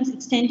different terms.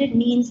 Extended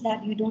means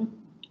that you don't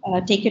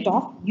take it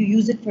off. You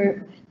use it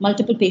for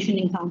multiple patient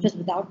encounters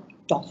without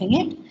doffing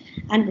it.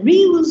 And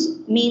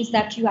reuse means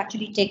that you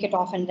actually take it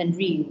off and then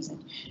reuse it.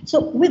 So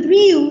with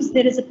reuse,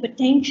 there is a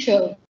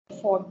potential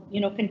for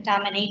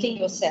contaminating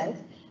yourself.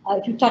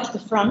 If you touch the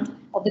front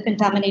of the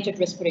contaminated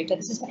respirator,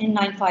 this is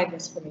N95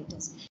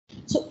 respirators.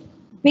 So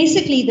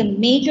Basically, the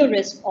major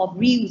risk of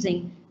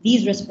reusing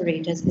these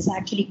respirators is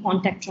actually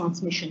contact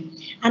transmission.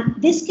 And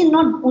this can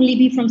not only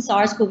be from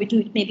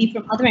SARS-CoV-2, it may be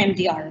from other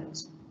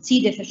MDRs,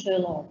 C.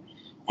 difficile or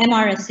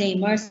MRSA,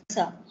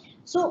 MRSA.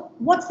 So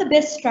what's the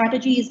best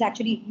strategy is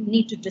actually you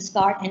need to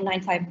discard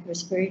N95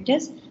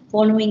 respirators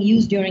following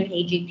use during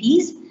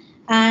AJPs.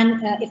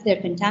 And if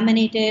they're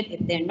contaminated, if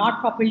they're not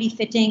properly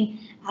fitting,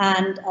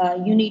 and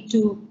you need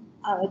to,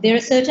 there are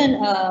certain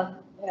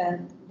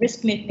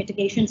risk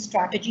mitigation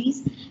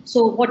strategies.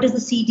 So what does the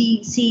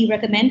CDC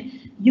recommend?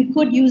 You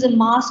could use a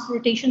mask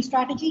rotation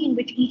strategy in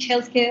which each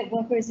healthcare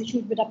worker is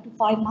issued with up to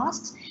 5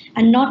 masks,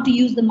 and not to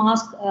use the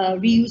mask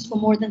reused for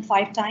more than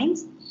 5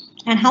 times.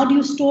 And how do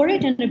you store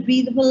it? In a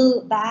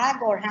breathable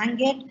bag or hang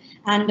it,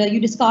 and you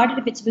discard it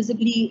if it's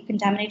visibly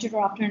contaminated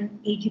or after an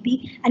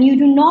AGP. And you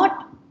do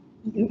not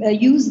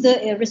use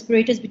the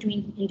respirators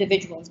between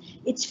individuals.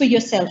 It's for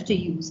yourself to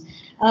use.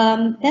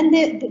 Then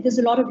there's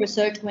a lot of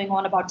research going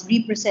on about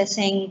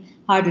reprocessing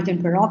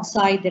hydrogen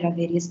peroxide. There are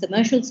various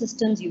commercial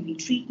systems,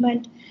 UV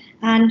treatment,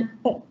 and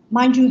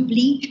mind you,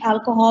 bleach,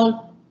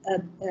 alcohol,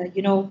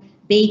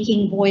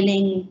 baking,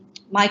 boiling,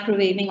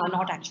 microwaving are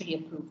not actually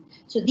approved.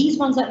 So these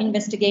ones are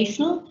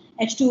investigational.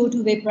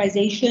 H2O2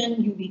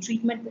 vaporization, UV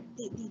treatment,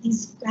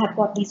 these have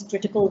got these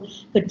critical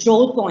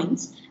control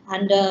points,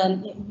 and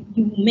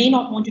you may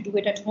not want to do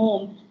it at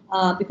home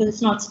because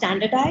it's not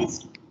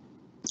standardized.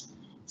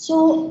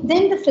 So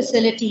then the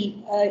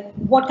facility,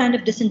 what kind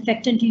of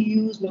disinfectant you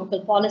use,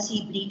 local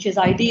policy, bleach is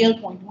ideal,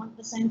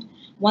 0.1%,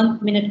 1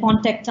 minute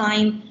contact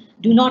time,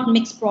 do not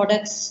mix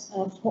products,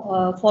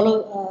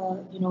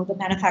 follow the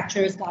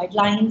manufacturer's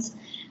guidelines,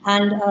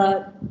 and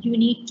you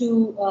need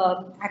to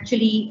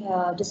actually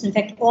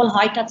disinfect all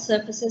high-touch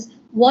surfaces.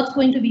 What's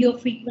going to be your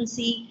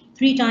frequency?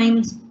 3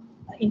 times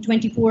in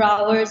 24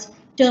 hours,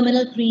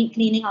 terminal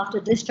cleaning after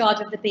discharge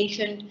of the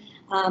patient,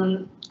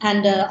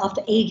 and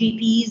after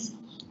AGPs,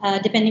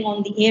 depending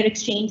on the air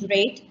exchange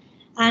rate.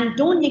 And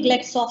don't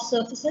neglect soft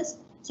surfaces.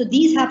 So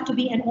these have to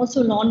be, and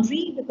also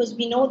laundry, because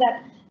we know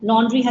that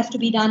laundry has to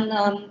be done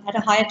at a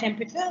higher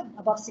temperature,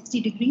 above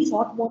 60 degrees,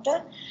 hot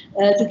water,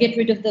 to get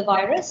rid of the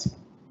virus.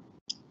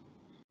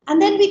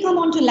 And then we come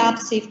on to lab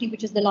safety,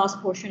 which is the last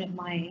portion of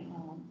my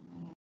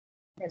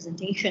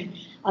presentation,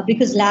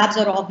 because labs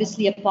are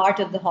obviously a part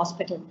of the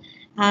hospital.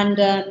 And,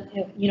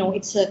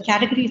 it's a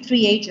category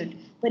 3 agent,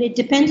 but it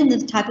depends on the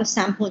type of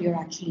sample you're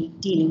actually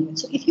dealing with.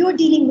 So if you're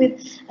dealing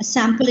with a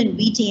sample in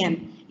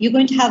VTM, you're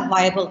going to have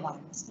viable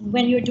virus. And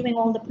when you're doing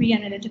all the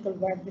pre-analytical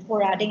work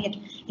before adding it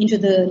into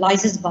the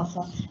lysis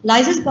buffer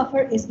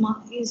is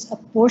a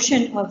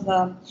portion of,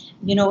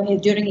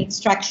 during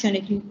extraction,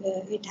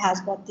 it has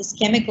got this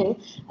chemical,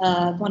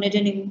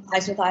 guanidinium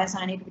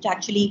isothiocyanate, which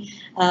actually,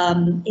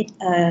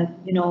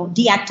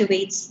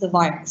 deactivates the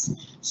virus.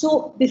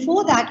 So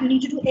before that, you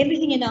need to do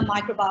everything in a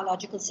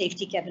microbiological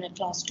safety cabinet,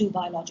 class 2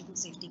 biological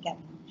safety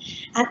cabinet.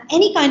 And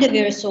any kind of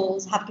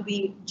aerosols have to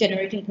be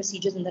generating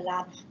procedures in the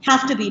lab,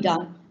 have to be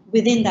done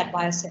within that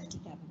biosafety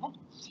cabinet.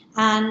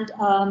 And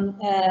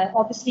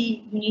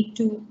obviously, you need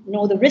to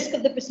know the risk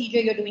of the procedure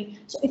you're doing.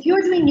 So if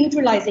you're doing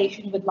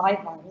neutralization with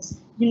live virus,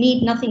 you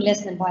need nothing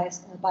less than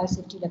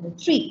biosafety level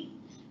 3.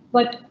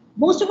 But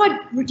most of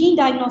our routine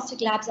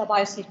diagnostic labs are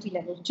biosafety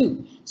level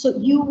 2. So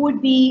you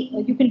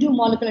can do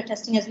molecular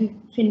testing, as we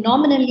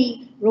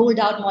phenomenally rolled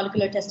out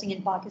molecular testing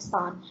in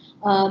Pakistan,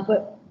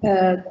 but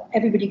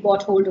everybody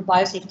got hold of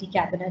biosafety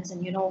cabinets,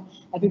 and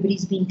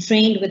everybody's been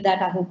trained with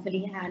that,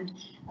 hopefully. And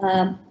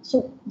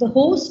so the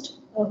host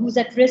who's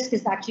at risk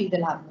is actually the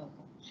lab worker.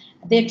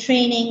 Their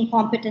training,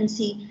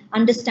 competency,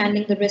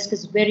 understanding the risk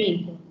is very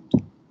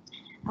important.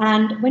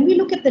 And when we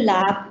look at the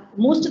lab,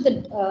 most of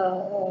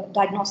the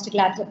diagnostic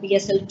labs are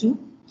BSL2,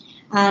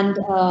 and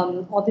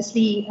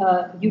obviously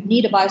you'd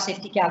need a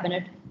biosafety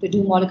cabinet to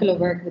do molecular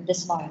work with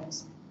this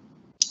virus.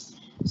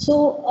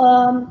 So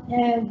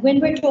when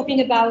we're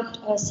talking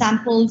about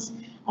samples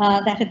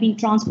that have been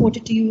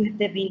transported to you,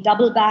 they've been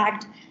double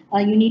bagged,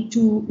 you need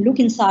to look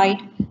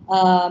inside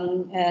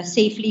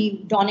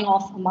safely, donning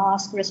off a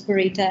mask,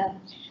 respirator.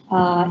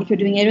 If you're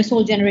doing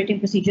aerosol generating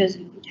procedures,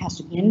 it has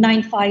to be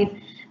N95,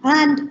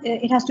 and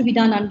it has to be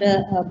done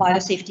under a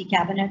biosafety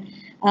cabinet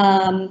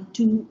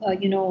to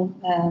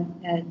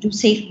do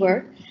safe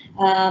work.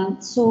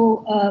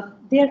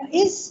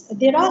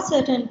 There are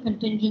certain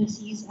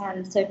contingencies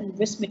and certain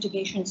risk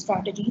mitigation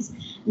strategies,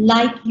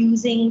 like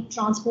using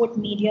transport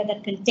media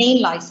that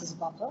contain lysis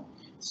buffer.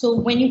 So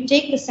when you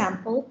take the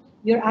sample,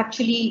 you're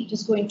actually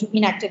just going to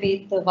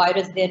inactivate the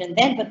virus there and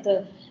then, but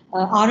the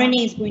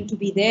RNA is going to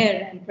be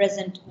there and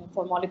present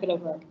for molecular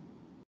work.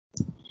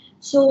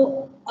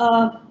 So,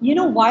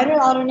 viral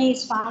RNA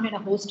is found in a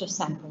host of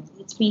samples.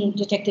 It's been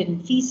detected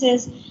in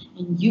feces,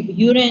 in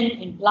urine,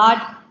 in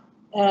blood,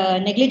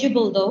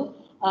 negligible though,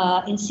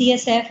 in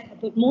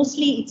CSF, but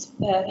mostly it's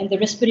in the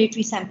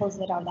respiratory samples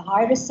that are the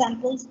high-risk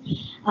samples.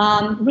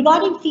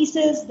 Regarding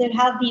feces, there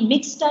have been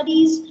mixed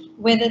studies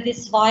whether this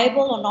is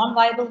viable or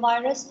non-viable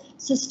virus.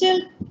 So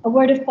still a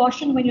word of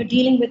caution when you're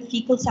dealing with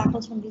fecal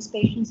samples from these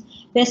patients,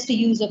 best to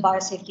use a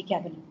biosafety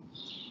cabinet.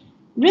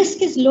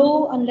 Risk is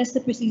low unless the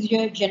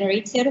procedure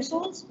generates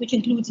aerosols, which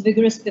includes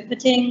vigorous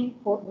pipetting,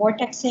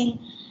 vortexing.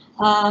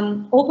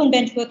 Open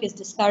bench work is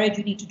discouraged.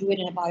 You need to do it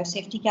in a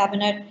biosafety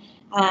cabinet.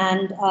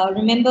 And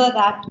remember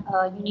that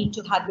you need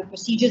to have your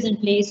procedures in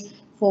place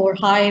for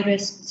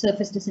high-risk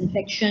surface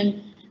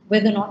disinfection,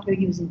 whether or not you're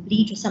using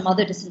bleach or some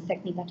other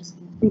disinfectant that is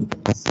approved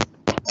for this.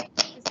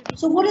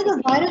 So what are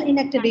the viral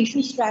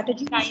inactivation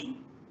strategies?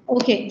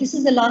 Okay, this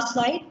is the last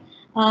slide.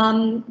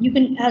 You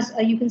can, as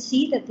you can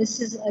see, that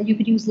this is you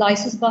could use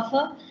lysis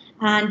buffer,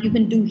 and you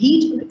can do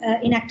heat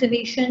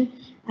inactivation.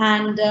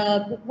 And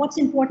what's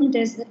important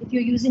is that if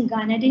you're using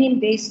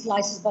guanidinium-based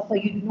lysis buffer,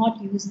 you do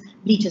not use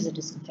bleach as a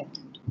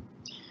disinfectant.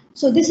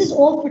 So this is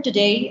all for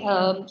today.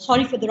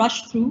 Sorry for the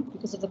rush through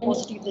because of the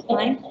paucity of the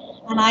time,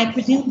 and I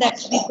presume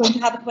that we're going to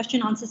have a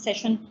question-answer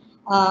session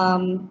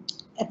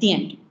at the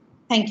end.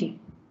 Thank you.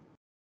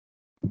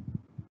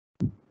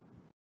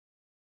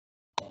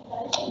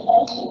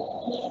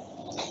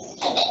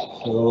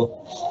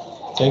 So,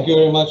 thank you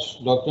very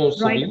much, Dr.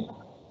 Sabine,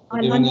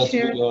 for giving us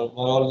unshare. your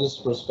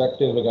virologist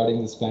perspective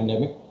regarding this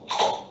pandemic.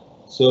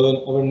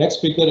 So, our next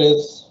speaker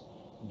is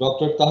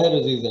Dr. Tahir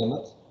Aziz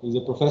Ahmed. He's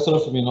a professor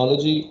of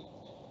immunology.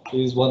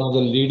 He's one of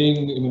the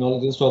leading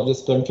immunologists of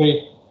this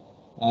country,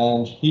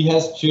 and he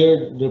has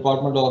chaired the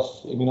Department of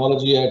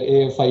Immunology at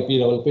AFIP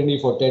Rawalpindi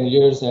for 10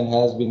 years and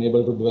has been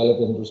able to develop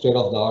into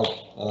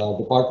state-of-the-art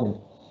department.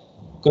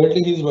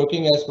 Currently, he's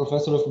working as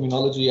professor of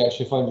immunology at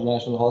Shifa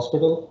International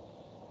Hospital,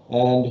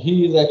 and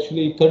he is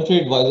actually country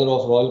advisor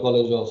of Royal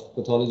College of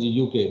Pathology,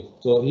 UK.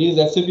 So he is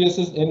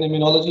FCPS in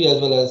immunology as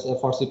well as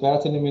FRC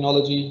Path in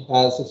immunology,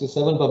 has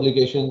 67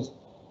 publications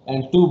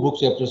and 2 book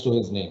chapters to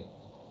his name.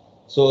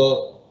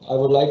 So I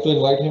would like to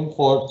invite him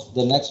for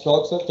the next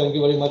talk, sir. Thank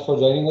you very much for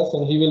joining us,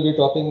 and he will be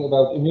talking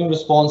about immune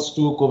response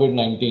to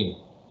COVID-19.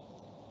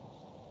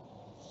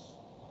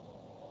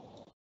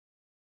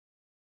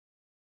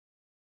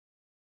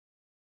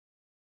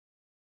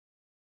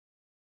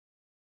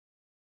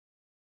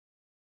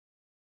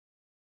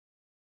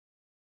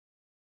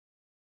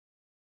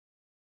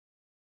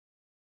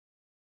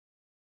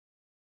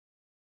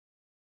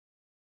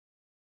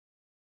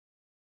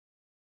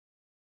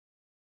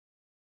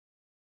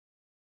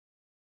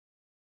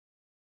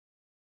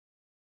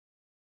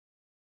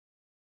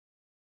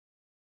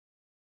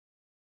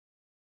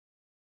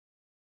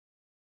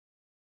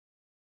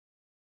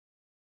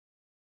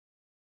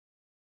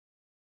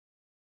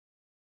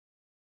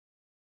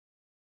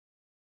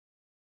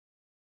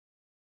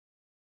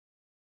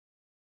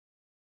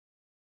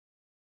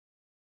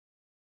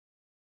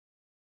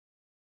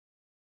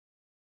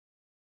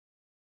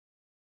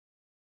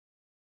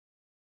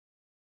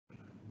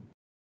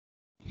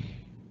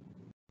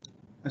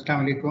 अस्सलाम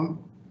वालेकुम।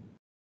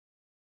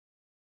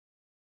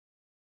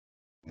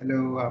 Hello,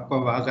 आपको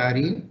आवाज आ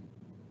रही है?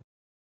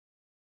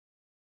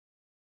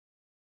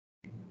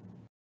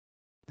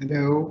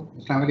 Hello,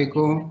 अस्सलाम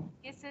वालेकुम।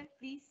 Yes, sir.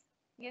 Please.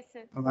 Yes,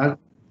 sir.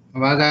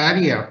 आवाज आ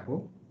रही है आपको?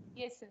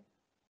 Yes, sir.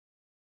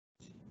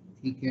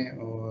 ठीक है।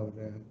 और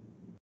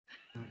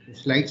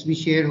स्लाइड्स भी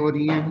शेयर हो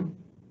रही हैं?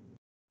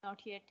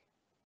 Not yet.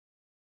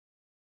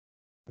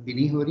 अभी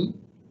नहीं हो रही?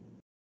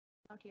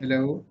 Not yet.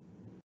 Hello.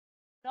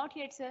 Not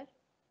yet, sir.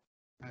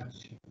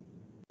 अच्छा,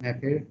 मैं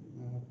फिर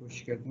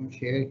कोशिश करता हूँ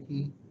शेयर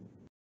की।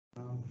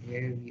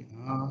 Here we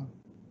are.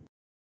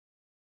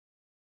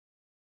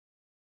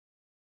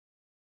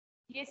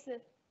 Yes, sir.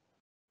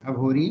 अब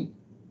हो रही?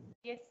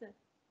 Yes, sir.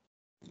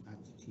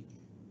 अच्छा, ठीक है।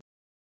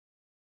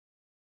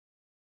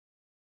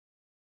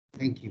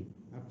 Thank you.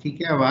 अब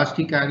ठीक है, आवाज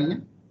ठीक आ रही है?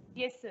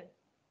 Yes, sir.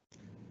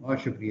 बहुत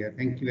शुक्रिया,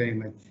 thank you very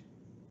much.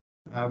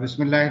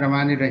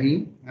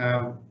 Bismillahirrahmanirrahim.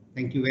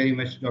 Thank you very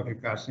much, Dr.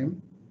 Qasim.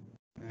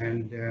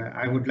 And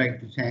I would like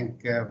to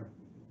thank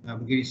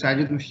Giri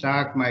Sajid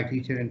Mushtaq, my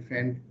teacher and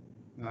friend,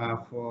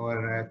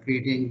 for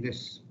creating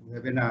this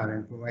webinar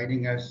and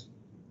providing us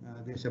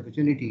this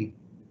opportunity,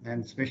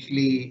 and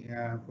especially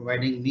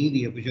providing me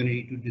the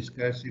opportunity to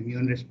discuss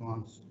immune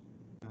response,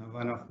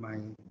 one of my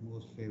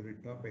most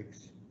favorite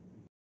topics.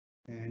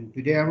 And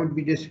today I would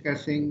be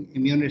discussing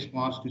immune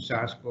response to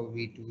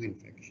SARS-CoV-2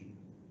 infection.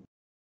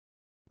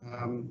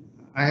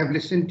 I have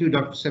listened to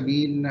Dr.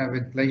 Sabine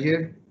with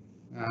pleasure.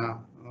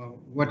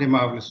 What a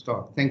marvelous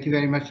talk. Thank you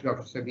very much,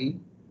 Dr.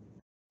 Sabine.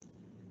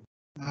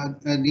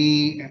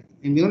 The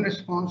immune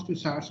response to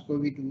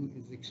SARS-CoV-2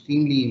 is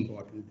extremely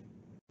important.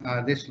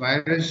 This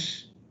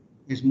virus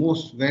is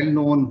most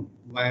well-known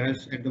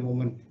virus at the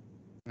moment,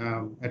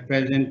 at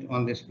present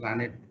on this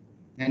planet.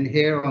 And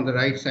here on the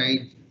right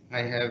side,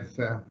 I have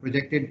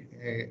projected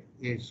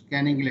a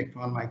scanning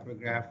electron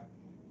micrograph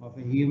of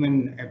a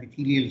human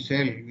epithelial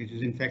cell which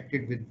is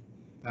infected with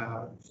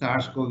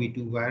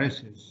SARS-CoV-2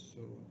 viruses.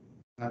 So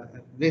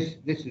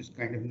this is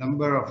kind of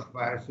number of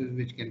viruses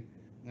which can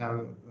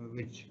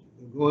which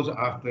goes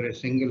after a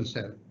single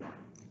cell.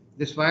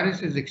 This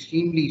virus is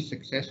extremely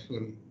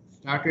successful.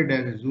 Started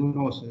as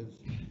zoonosis,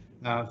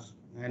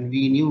 and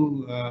we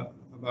knew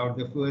about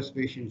the first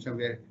patient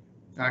somewhere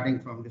starting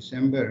from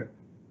December.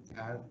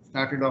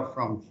 Started off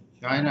from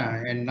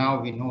China, and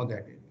now we know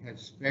that it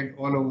has spread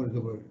all over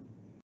the world.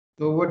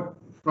 So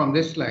from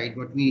this slide,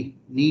 what we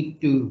need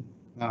to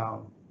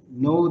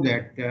know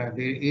that there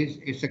is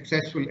a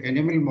successful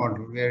animal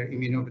model where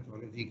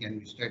immunopathology can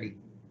be studied.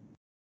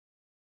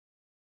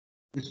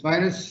 This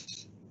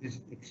virus is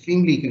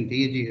extremely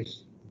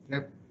contagious.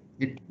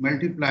 It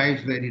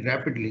multiplies very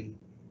rapidly.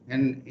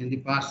 And in the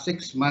past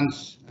 6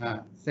 months,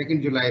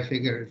 2nd July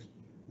figures,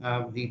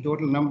 the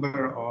total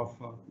number of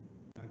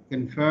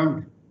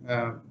confirmed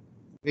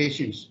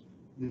patients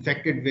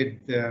infected with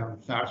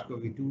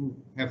SARS-CoV-2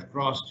 have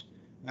crossed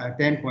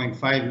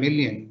 10.5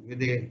 million with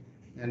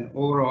an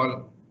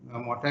overall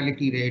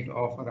mortality rate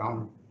of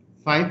around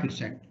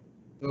 5%.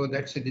 So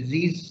that's a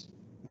disease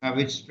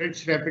which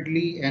spreads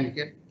rapidly and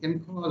can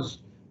cause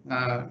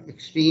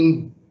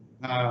extreme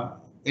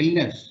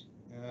illness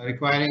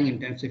requiring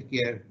intensive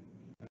care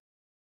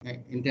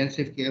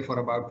for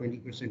about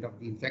 20% of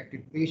the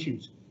infected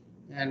patients,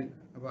 and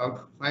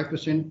about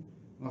 5%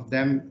 of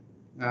them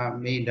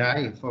may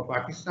die. For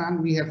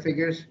Pakistan, we have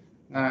figures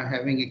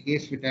having a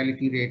case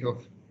fatality rate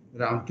of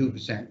around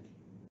 2%.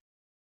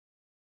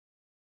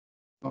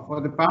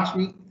 For the past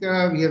week,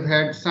 we have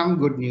had some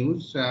good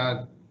news.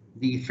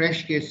 The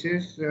fresh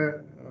cases,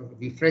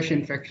 the fresh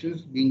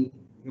infections being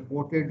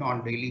reported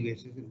on daily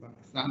basis in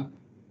Pakistan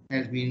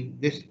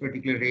this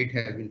particular rate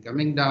has been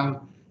coming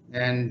down,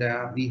 and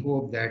we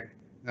hope that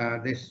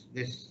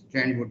this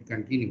trend would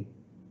continue.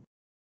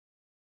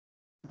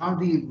 Now,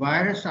 the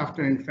virus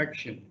after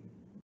infection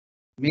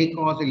may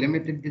cause a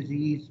limited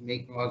disease, may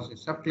cause a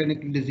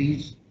subclinical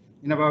disease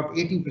in about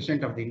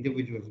 80% of the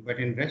individuals, but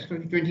in rest of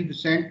the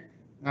 20%,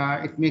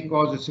 it may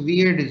cause a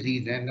severe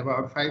disease and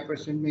about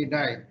 5% may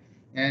die.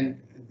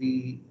 And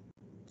the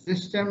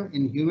system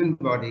in human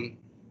body,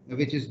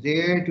 which is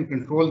there to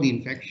control the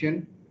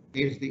infection,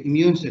 is the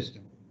immune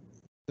system.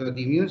 So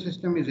the immune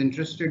system is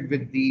entrusted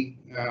with the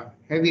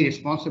heavy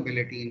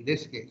responsibility in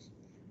this case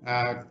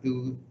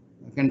to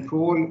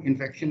control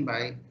infection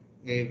by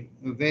a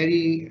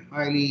very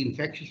highly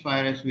infectious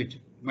virus which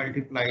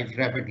multiplies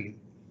rapidly.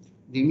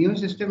 The immune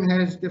system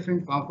has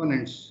different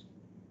components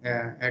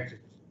at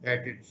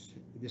its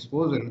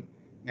disposal,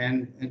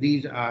 and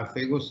these are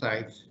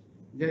phagocytes.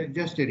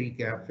 Just a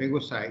recap: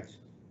 phagocytes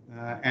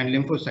and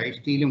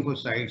lymphocytes, T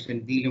lymphocytes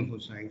and B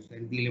lymphocytes,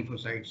 and B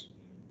lymphocytes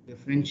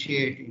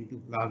differentiate into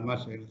plasma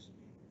cells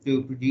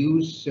to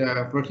produce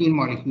protein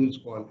molecules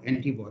called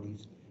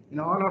antibodies. And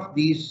all of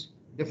these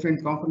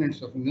different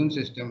components of immune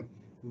system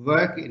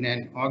work in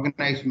an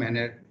organized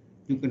manner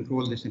to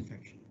control this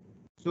infection.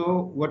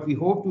 So what we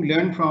hope to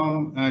learn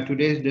from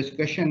today's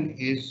discussion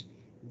is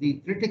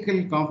the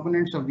critical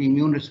components of the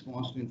immune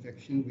response to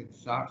infection with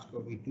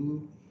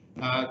SARS-CoV-2.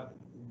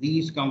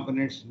 These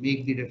components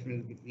make the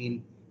difference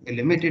between a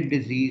limited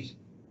disease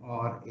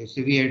or a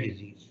severe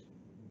disease.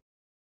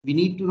 We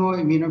need to know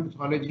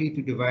immunopathology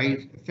to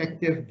devise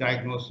effective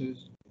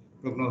diagnosis,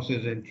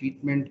 prognosis, and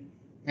treatment.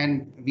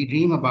 And we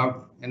dream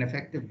about an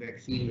effective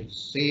vaccine which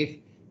is safe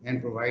and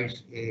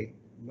provides a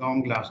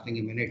long-lasting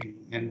immunity.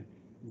 And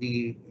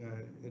the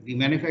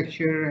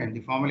manufacture and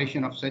the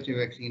formulation of such a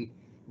vaccine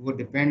would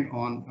depend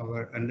on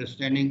our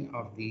understanding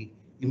of the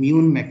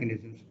immune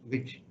mechanisms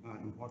which are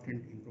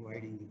important in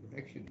providing the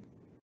protection.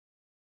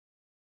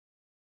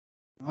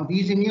 Now,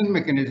 these immune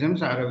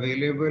mechanisms are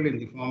available in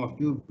the form of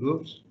two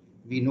groups.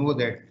 We know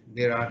that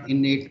there are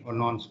innate or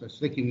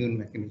non-specific immune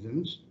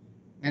mechanisms,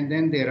 and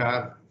then there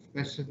are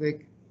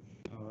specific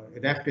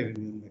adaptive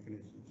immune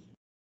mechanisms.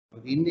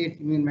 The innate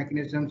immune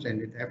mechanisms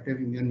and adaptive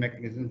immune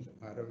mechanisms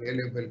are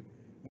available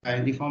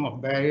in the form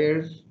of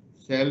barriers,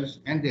 cells,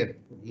 and their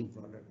protein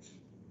products.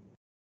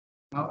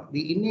 Now,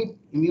 the innate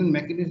immune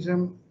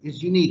mechanism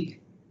is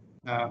unique.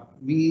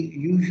 We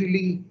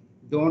usually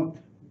don't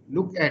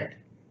look at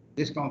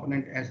this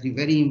component as the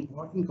very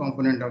important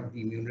component of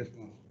the immune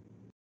response,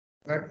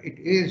 but it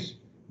is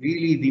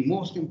really the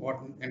most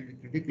important and the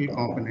critical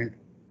component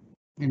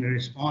in a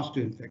response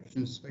to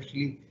infections,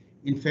 especially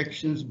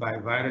infections by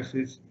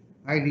viruses,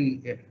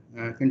 highly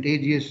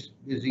contagious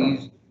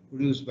disease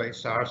produced by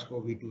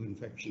SARS-CoV-2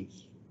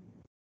 infections.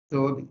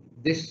 So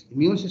this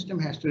immune system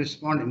has to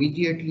respond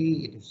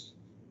immediately. It is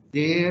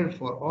there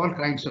for all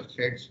kinds of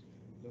threats.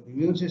 So the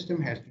immune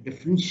system has to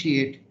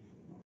differentiate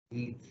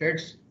the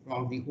threats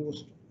from the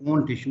host's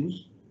own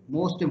tissues.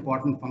 Most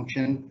important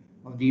function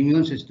of the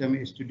immune system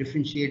is to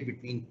differentiate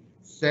between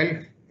self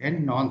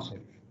and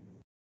non-self.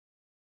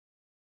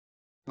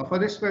 Now, for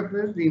this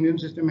purpose, the immune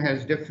system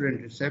has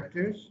different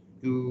receptors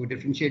to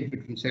differentiate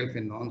between self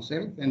and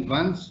non-self. And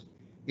once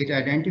it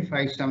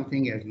identifies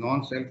something as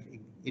non-self,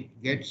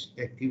 it gets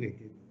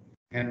activated.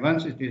 And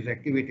once it is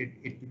activated,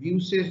 it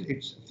produces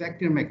its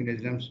effective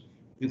mechanisms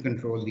to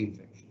control the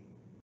infection.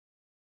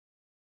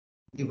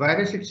 The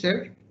virus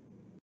itself,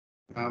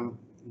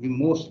 the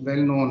most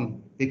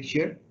well-known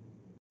picture,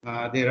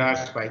 there are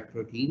spike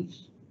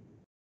proteins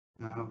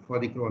for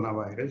the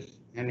coronavirus,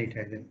 and it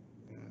has an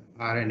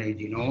RNA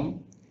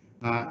genome,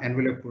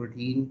 envelope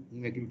protein,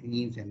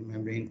 hemagglutinin, and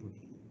membrane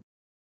protein.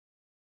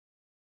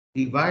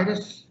 The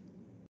virus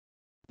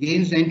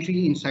gains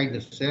entry inside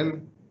the cell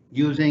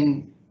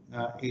using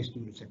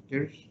ACE2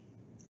 receptors.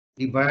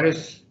 The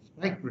virus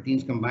spike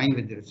proteins combine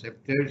with the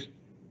receptors,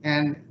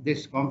 and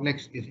this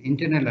complex is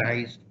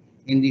internalized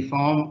in the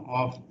form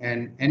of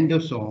an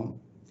endosome,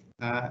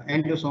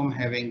 endosome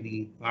having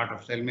the part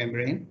of cell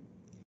membrane.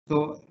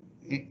 So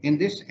in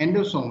this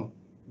endosome,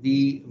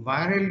 the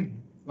viral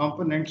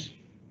components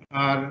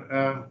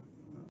are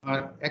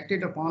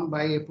acted upon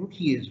by a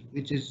protease,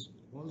 which is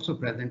also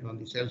present on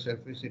the cell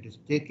surface. It is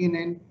taken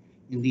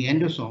in the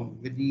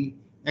endosome. With the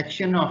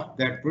action of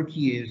that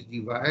protease, the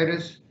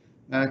virus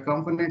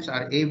components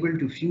are able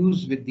to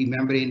fuse with the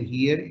membrane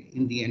here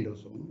in the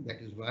endosome.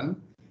 That is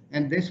one.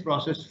 And this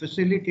process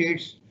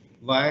facilitates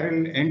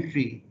viral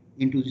entry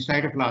into the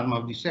cytoplasm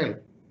of the cell.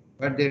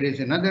 But there is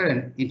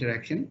another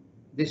interaction.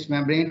 This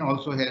membrane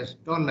also has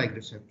toll-like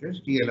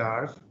receptors,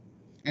 TLRs,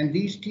 and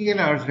these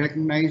TLRs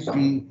recognize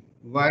the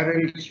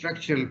viral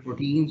structural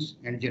proteins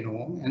and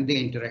genome, and they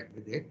interact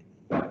with it.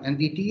 And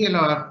the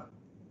TLR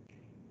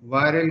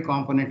viral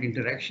component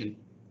interaction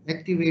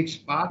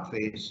activates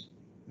pathways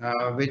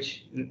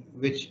which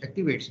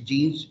activates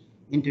genes,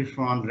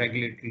 interferon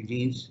regulatory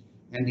genes,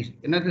 and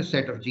another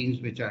set of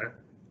genes which are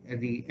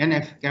the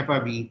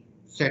NF-kappa B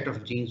set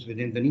of genes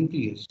within the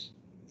nucleus.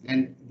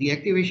 And the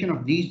activation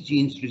of these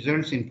genes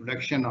results in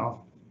production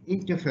of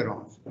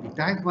interferons, the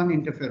type 1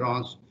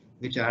 interferons,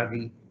 which are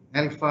the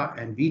alpha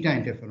and beta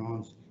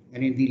interferons.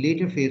 And in the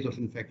later phase of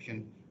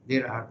infection,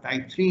 there are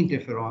type 3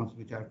 interferons,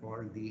 which are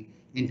called the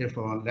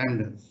interferon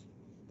lambdas.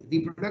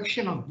 The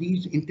production of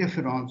these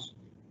interferons,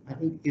 I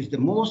think, is the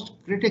most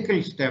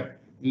critical step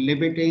in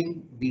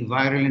limiting the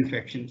viral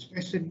infection,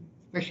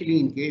 especially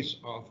in case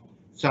of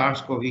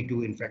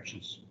SARS-CoV-2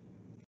 infections.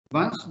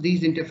 Once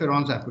these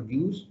interferons are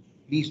produced,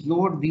 please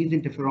note these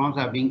interferons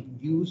are being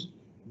produced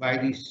by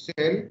the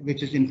cell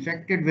which is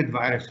infected with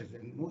viruses.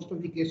 In most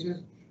of the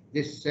cases,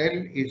 this cell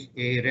is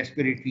a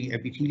respiratory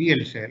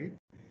epithelial cell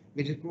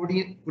which is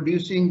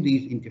producing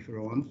these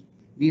interferons.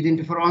 These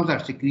interferons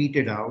are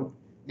secreted out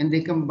and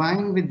they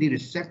combine with the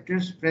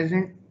receptors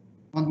present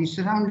on the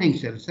surrounding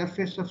cells,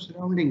 surface of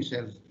surrounding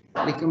cells.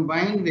 They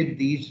combine with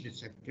these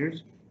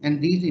receptors, and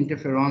these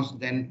interferons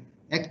then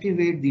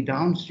activate the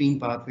downstream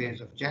pathways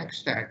of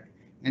JAK-STAT,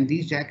 and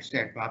these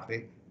JAK-STAT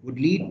pathway would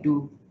lead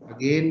to,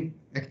 again,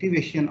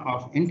 activation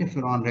of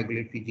interferon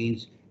regulatory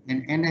genes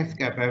and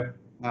NF-kappa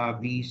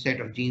B set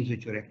of genes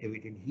which were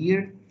activated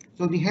here.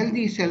 So the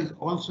healthy cells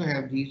also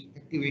have these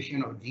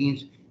activation of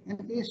genes, and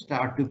they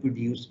start to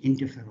produce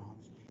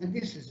interferons. And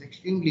this is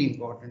extremely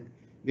important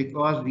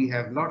because we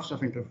have lots of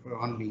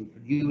interferon being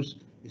produced.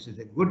 This is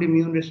a good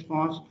immune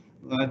response.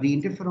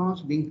 The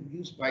interferons being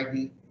produced by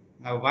the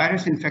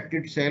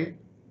virus-infected cell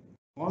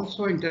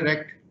also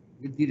interact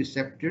with the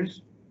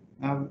receptors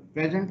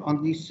present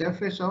on the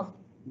surface of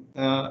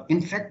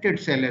infected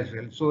cell as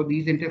well. So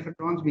these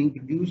interferons being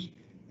produced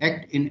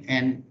act in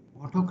an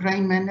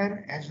autocrine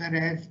manner as well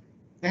as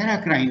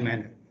paracrine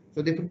manner.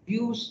 So they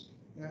produce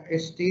a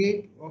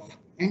state of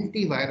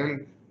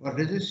antiviral or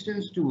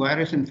resistance to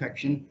virus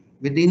infection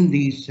within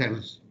these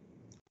cells.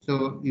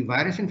 So the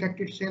virus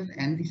infected cells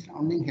and the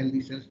surrounding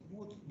healthy cells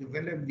both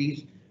develop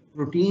these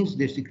proteins.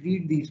 They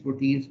secrete these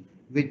proteins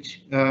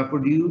which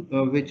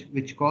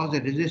which cause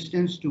a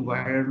resistance to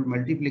viral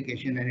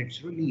multiplication and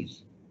its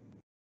release.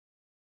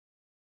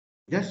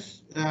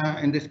 Just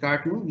in this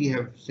cartoon, we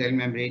have cell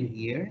membrane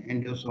here,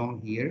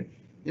 endosome here,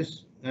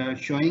 just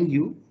showing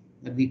you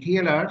that the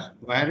TLRs,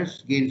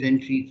 virus gains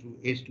entry through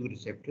ACE2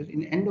 receptors.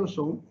 In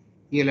endosome,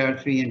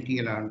 TLR3 and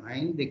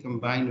TLR9, they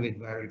combine with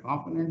viral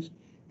components,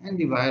 and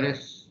the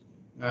virus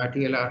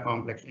TLR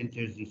complex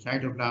enters the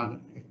cytoplasm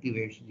and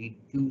activates the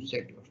 2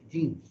 set of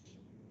genes.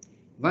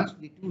 Once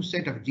the 2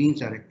 set of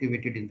genes are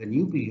activated in the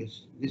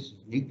nucleus, this is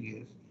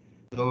nucleus,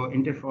 so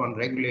interferon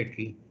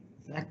regulatory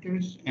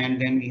factors, and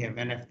then we have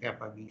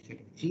NF-kappa B set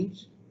of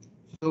genes.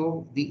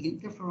 So the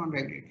interferon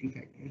regulatory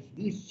factors,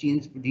 these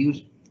genes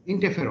produce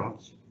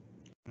interferons.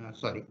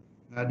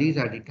 These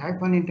are the type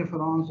 1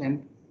 interferons,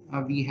 and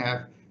we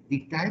have the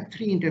type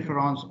 3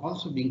 interferons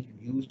also being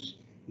produced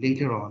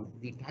later on.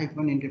 The type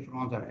 1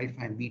 interferons are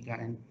alpha and beta,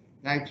 and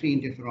type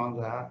 3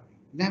 interferons are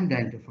lambda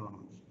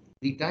interferons.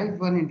 The type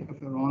 1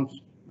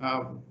 interferons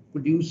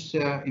produce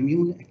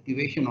immune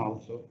activation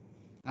also,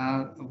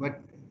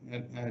 but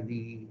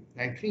the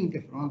type 3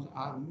 interferons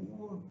are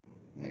more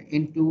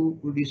into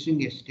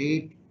producing a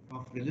state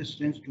of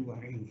resistance to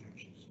viral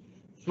infections.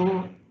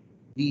 So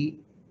the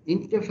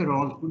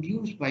interferons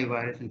produced by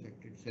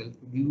virus-infected cells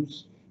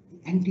produce the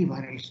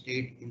antiviral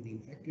state in the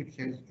infected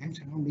cells and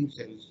surrounding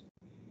cells.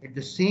 At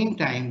the same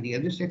time, the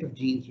other set of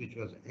genes which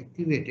was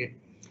activated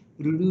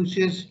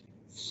produces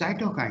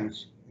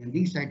cytokines, and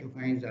these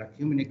cytokines are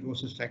human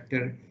necrosis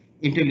factor,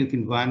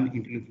 interleukin-1,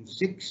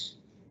 interleukin-6,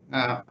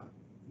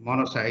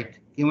 monocyte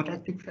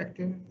chemotactic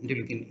factor,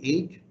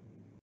 interleukin-8,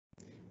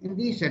 and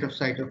these set of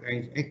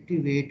cytokines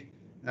activate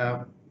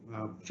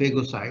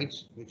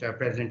phagocytes, which are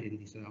present in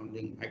the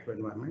surrounding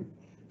microenvironment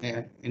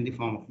in the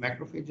form of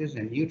macrophages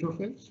and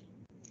neutrophils.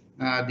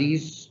 While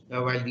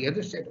the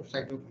other set of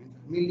cytokines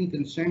are mainly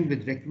concerned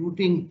with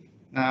recruiting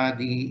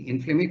the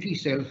inflammatory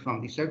cells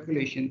from the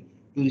circulation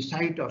to the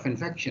site of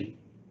infection.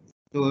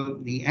 So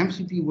the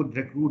MCP would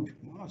recruit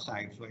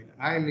monocytes, while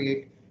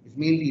IL-8 is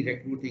mainly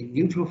recruiting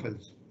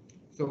neutrophils.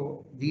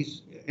 So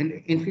these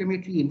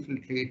inflammatory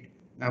infiltrate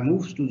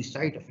moves to the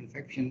site of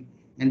infection,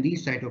 and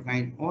these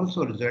cytokines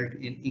also result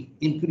in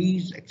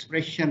increased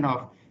expression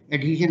of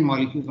adhesion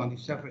molecules on the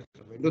surface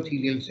of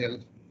endothelial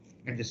cells.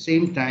 At the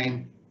same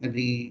time,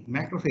 the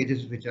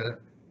macrophages, which are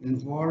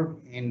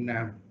involved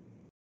in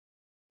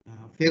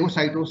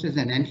phagocytosis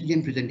and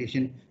antigen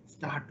presentation,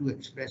 start to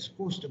express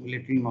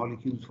co-stimulatory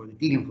molecules for the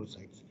T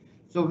lymphocytes.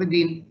 So with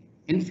the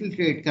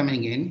infiltrate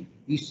coming in,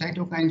 these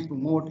cytokines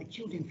promote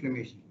acute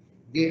inflammation.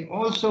 They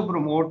also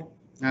promote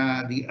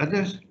the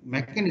other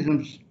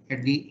mechanisms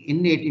at the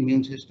innate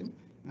immune system.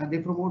 They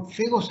promote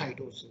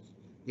phagocytosis.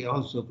 They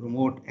also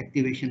promote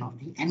activation of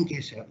the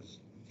NK cells.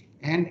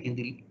 And in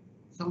the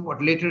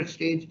somewhat later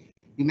stage,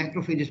 the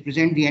macrophages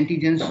present the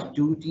antigens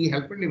to T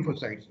helper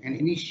lymphocytes and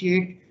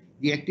initiate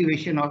the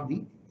activation of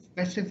the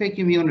specific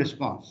immune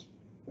response.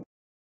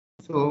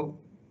 So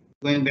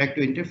going back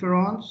to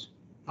interferons,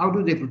 how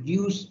do they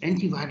produce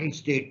antiviral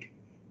state?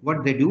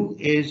 What they do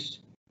is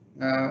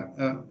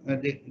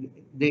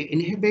they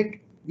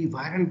inhibit the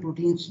viral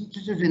protein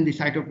synthesis in the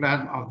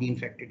cytoplasm of the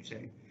infected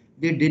cell.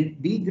 They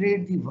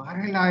degrade the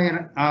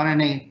viral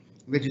RNA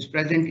which is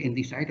present in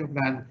the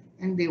cytoplasm,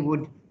 and they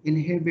would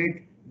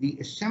inhibit the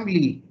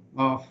assembly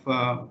of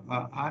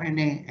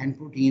RNA and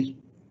proteins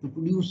to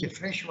produce a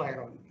fresh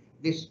viral.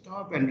 They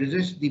stop and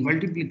resist the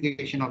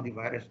multiplication of the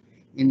virus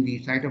in the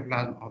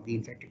cytoplasm of the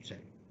infected cell.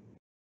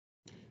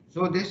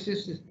 So this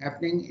is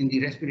happening in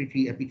the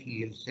respiratory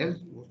epithelial cells.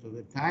 Most of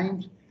the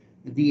times,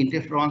 the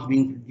interferons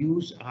being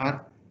produced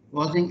are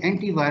causing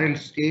antiviral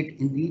state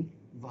in the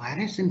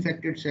virus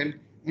infected cell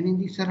and in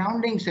the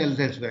surrounding cells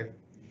as well.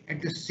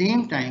 At the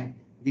same time,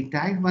 the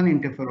type 1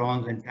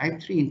 interferons and type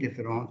 3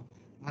 interferons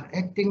are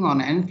acting on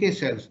NK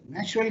cells,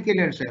 natural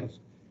killer cells,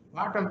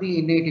 part of the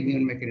innate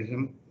immune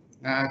mechanism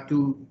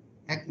to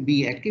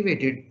be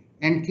activated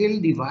and kill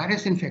the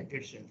virus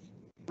infected cells.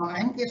 Now,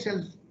 NK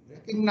cells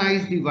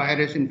recognize the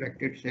virus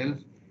infected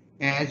cells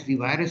as the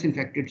virus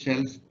infected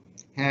cells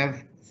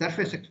have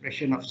surface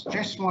expression of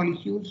stress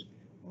molecules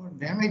or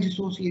damage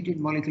associated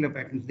molecular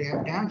patterns. They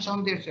have damps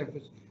on their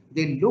surface.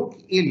 They look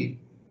ill.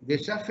 Their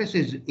surface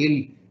is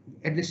ill.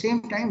 At the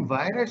same time,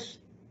 virus,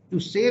 to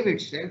save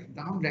itself,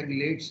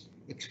 down-regulates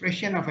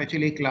expression of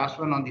HLA class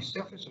 1 on the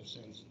surface of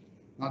cells.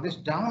 Now, this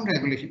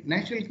down-regulation,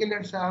 natural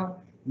killers are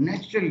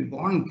natural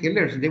born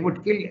killers. They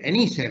would kill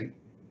any cell,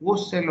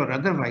 host cell or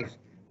otherwise,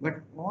 but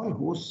all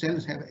host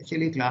cells have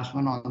HLA class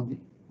 1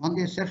 on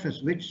their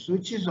surface, which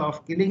switches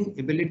off killing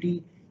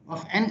ability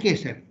of NK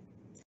cell.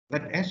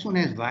 But as soon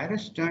as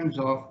virus turns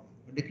off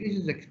or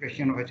decreases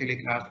expression of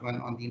HLA class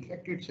 1 on the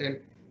infected cell,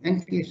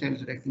 NK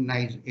cells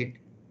recognize it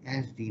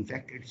as the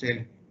infected cell,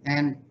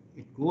 and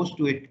it goes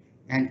to it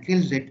and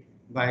kills it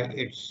by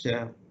its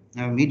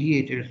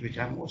mediators, which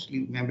are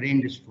mostly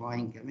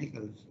membrane-destroying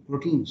chemicals,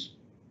 proteins.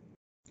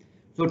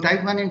 So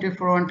type 1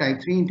 interferon,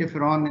 type 3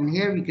 interferon, and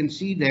here we can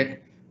see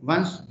that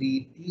once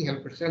the T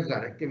helper cells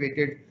are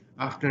activated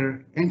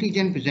after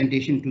antigen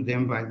presentation to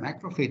them by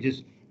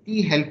macrophages,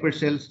 T helper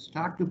cells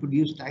start to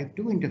produce type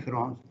 2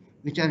 interferons,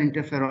 which are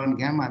interferon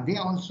gamma. They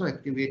also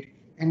activate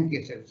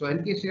NK cells. So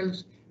NK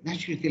cells,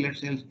 natural killer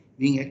cells,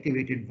 being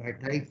activated by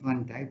type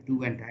 1, type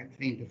 2, and type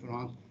 3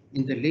 interferons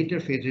in the later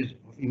phases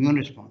of immune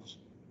response.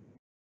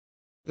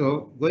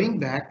 So going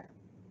back,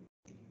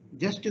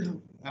 just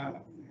to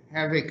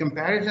have a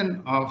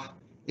comparison of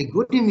a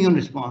good immune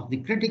response, the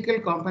critical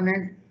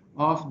component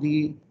of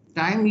the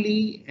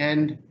timely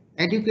and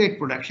adequate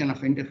production of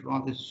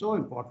interferons is so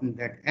important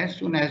that as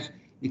soon as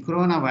the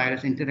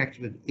coronavirus interacts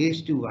with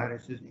ACE2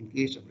 viruses in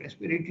case of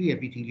respiratory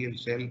epithelial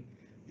cell,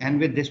 and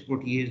with this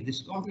protease,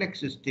 this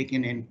complex is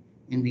taken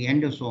in the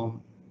endosome,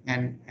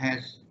 and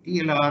as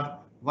TLR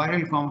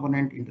viral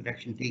component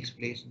interaction takes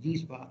place,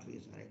 these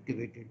pathways are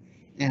activated,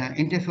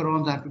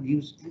 interferons are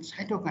produced, and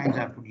cytokines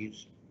are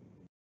produced.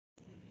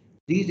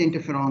 These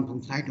interferons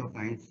and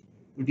cytokines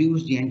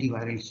produce the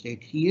antiviral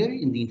state here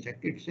in the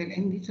infected cell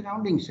and the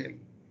surrounding cell.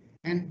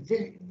 And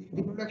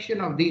the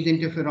production of these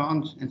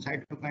interferons and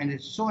cytokines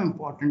is so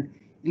important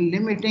in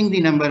limiting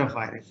the number of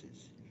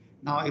viruses.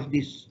 Now, if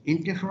this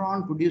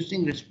interferon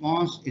producing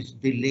response is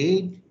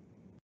delayed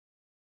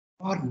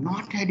or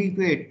not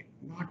adequate,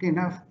 not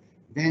enough,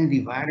 then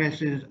the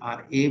viruses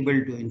are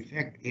able to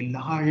infect a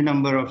large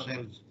number of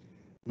cells,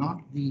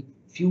 not the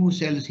few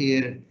cells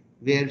here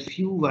where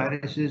few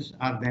viruses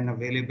are then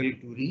available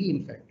to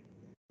reinfect.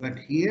 But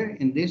here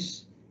in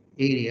this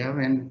area,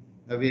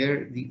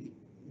 where the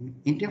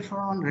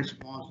interferon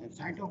response and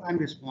cytokine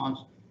response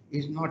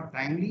is not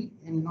timely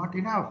and not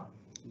enough,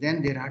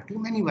 then there are too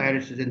many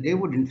viruses and they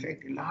would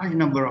infect a large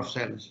number of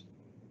cells.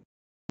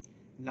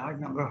 A large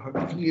number of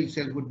epithelial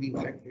cells would be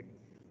infected.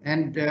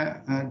 And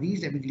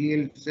these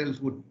epithelial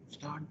cells would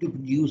start to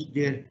produce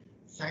their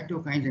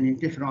cytokines and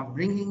interferons,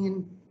 bringing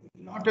in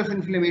a lot of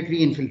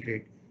inflammatory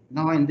infiltrate.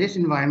 Now, in this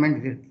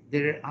environment,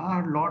 there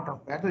are a lot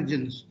of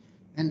pathogens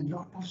and a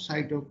lot of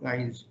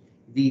cytokines.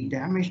 The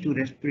damage to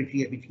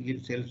respiratory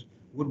epithelial cells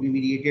would be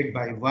mediated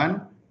by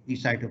one,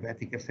 the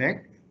cytopathic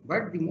effect.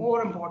 But the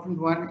more important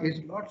one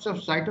is lots of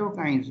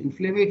cytokines,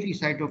 inflammatory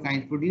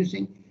cytokines,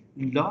 producing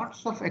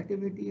lots of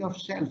activity of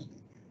cells,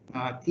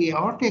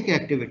 chaotic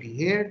activity.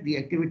 Here, the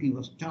activity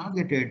was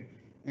targeted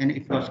and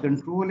it was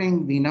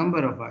controlling the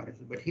number of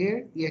viruses. But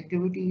here, the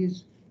activity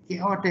is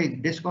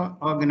chaotic,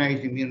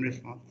 disorganized immune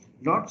response,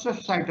 lots of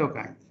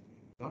cytokines,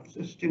 lots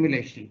of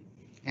stimulation.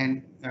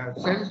 And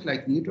cells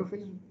like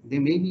neutrophils, they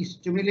may be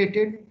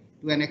stimulated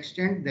to an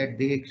extent that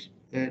they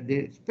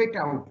spit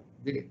out,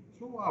 they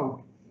throw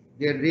out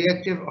their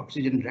reactive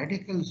oxygen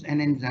radicals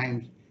and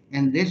enzymes.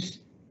 And this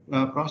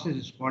process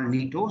is called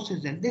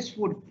netosis, and this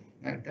would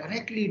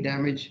directly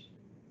damage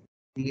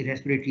the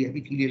respiratory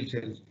epithelial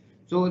cells.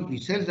 So the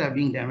cells are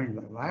being damaged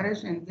by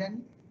virus, and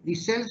then the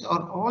cells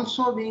are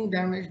also being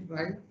damaged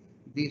by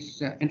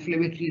this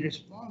inflammatory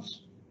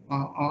response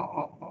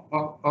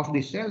of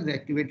the cells, the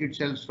activated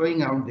cells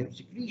throwing out their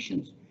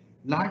secretions.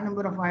 Large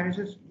number of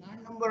viruses,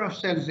 large number of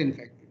cells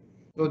infected.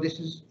 So this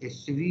is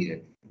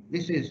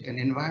an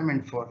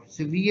environment for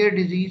severe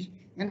disease,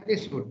 and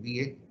this would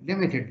be a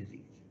limited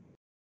disease.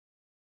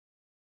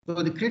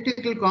 So the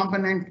critical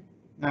component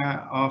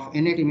of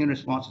innate immune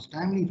response is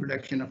timely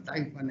production of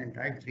type 1 and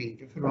type 3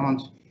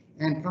 interferons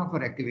and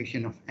proper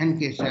activation of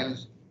NK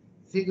cells,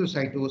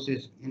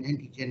 phagocytosis, and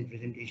antigen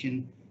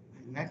presentation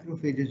by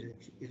macrophages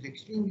is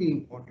extremely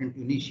important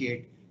to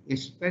initiate a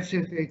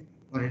specific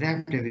or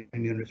adaptive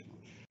immune response.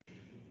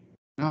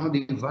 Now,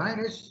 the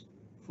virus,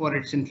 for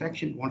its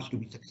infection, wants to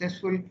be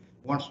successful,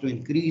 wants to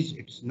increase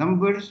its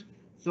numbers,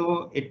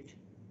 so it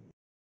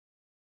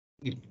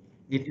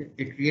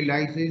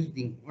realizes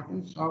the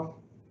importance of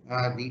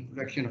the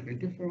production of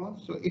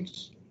interferons. So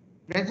its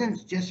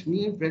presence, just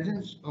mere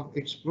presence of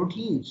its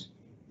proteins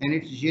and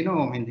its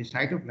genome in the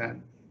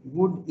cytoplasm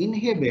would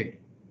inhibit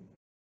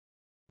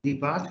the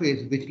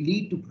pathways which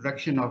lead to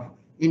production of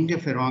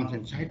interferons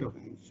and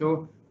cytokines.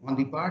 So on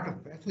the part of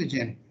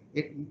pathogen,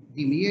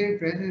 the mere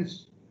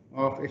presence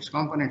of its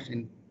components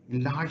in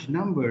large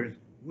numbers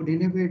would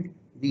inhibit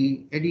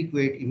the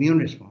adequate immune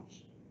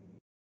response.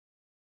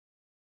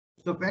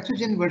 So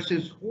pathogen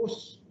versus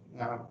host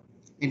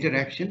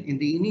interaction in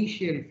the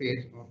initial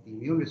phase of the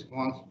immune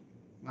response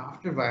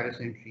after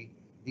virus entry,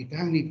 the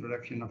timely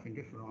production of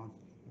interferons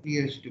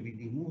appears to be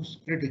the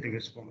most critical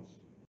response.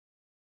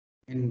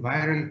 In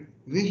viral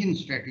evasion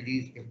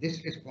strategies, if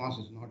this response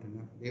is not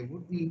enough, there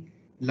would be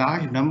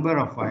large number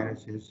of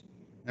viruses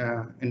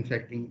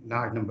infecting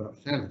large number of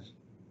cells.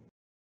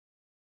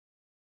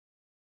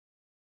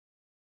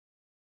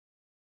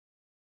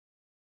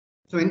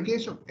 So in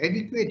case of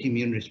adequate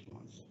immune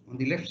response, on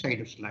the left side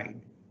of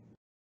slide,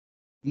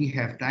 we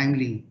have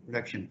timely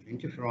production of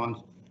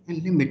interferons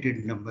and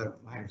limited number of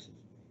viruses.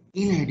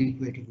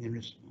 Inadequate immune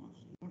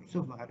response, lots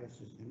of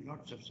viruses and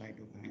lots of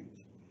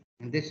cytokines.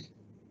 And this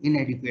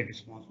inadequate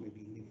response may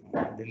be in the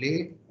form of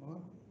delayed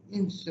or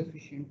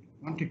insufficient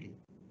quantity.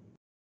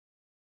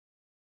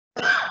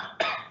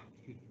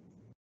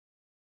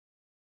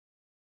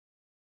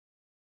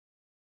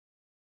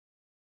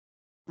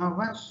 Now,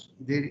 once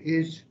there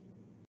is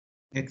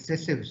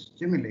excessive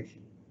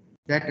stimulation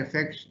that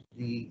affects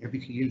the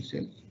epithelial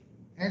cells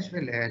as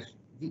well as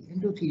the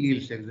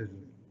endothelial cells as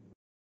well,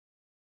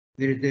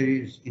 where there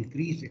is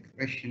increased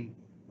expression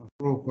of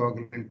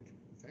procoagulant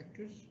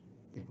factors,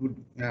 it would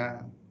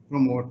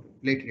promote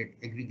platelet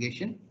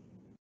aggregation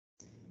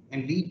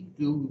and lead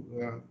to,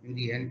 in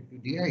the end, to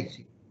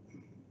DIC.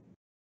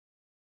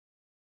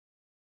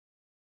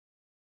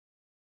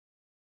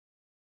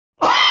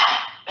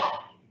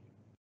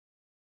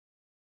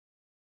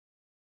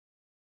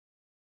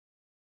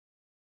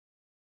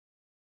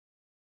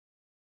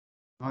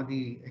 Now,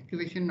 the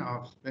activation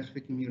of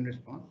specific immune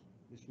response,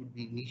 this would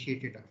be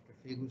initiated after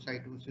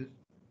phagocytosis,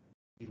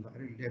 the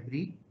viral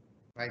debris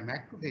by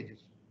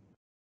macrophages,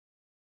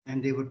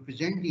 and they would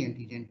present the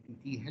antigen to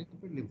T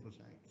helper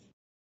lymphocytes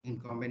in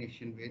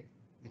combination with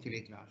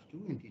HLA class II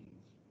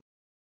antigens.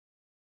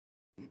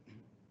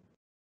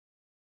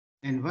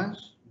 And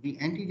once the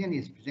antigen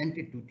is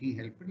presented to T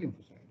helper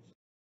lymphocytes,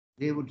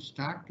 they would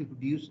start to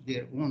produce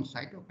their own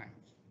cytokines.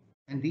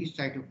 And these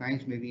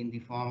cytokines may be in the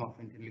form of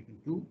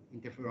interleukin-2,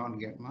 interferon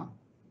gamma,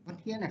 or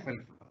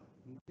TNF-alpha.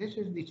 This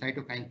is the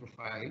cytokine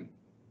profile.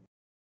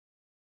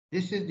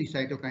 This is the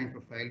cytokine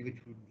profile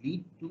which would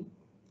lead to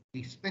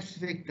the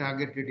specific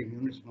targeted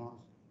immune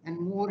response and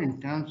more in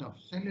terms of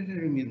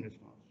cellular immune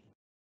response.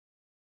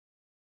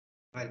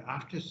 While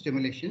after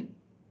stimulation,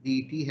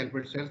 the T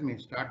helper cells may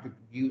start to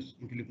produce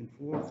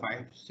interleukin-4,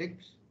 5,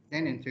 6,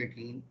 10, and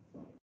 13.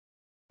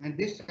 And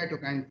this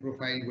cytokine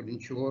profile would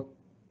ensure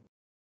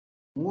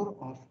more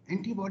of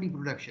antibody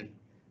production,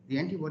 the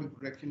antibody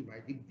production by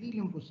the B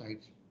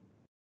lymphocytes.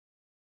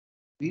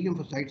 B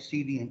lymphocytes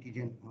see the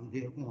antigen on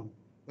their own,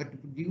 but to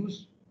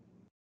produce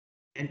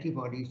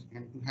antibodies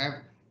and to have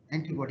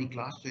antibody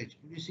class, so it's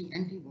producing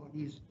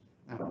antibodies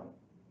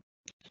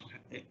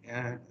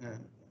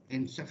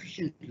in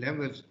sufficient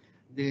levels.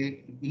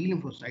 The B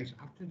lymphocytes,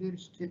 after their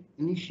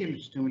initial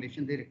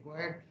stimulation, they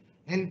require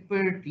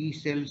helper T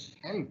cells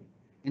help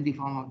in the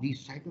form of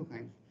these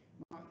cytokines.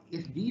 Now,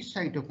 if these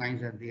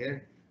cytokines are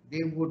there,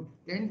 they would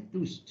tend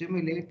to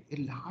stimulate a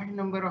large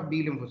number of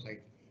B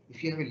lymphocytes.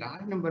 If you have a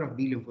large number of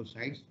B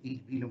lymphocytes,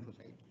 each B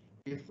lymphocyte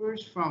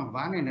differs from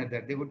one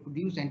another. They would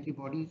produce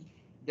antibodies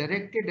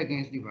directed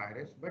against the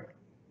virus, but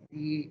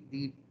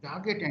the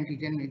target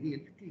antigen may be a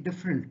little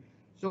different.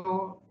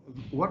 So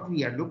what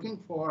we are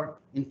looking for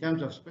in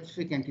terms of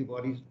specific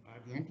antibodies are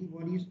the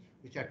antibodies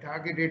which are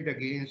targeted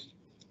against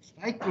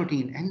spike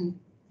protein and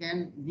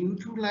can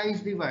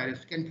neutralize the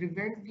virus, can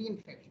prevent the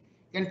infection,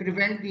 can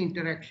prevent the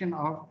interaction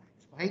of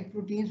spike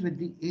proteins with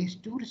the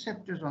ACE2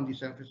 receptors on the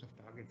surface of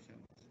target cells.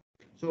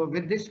 So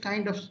with this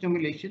kind of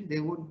stimulation,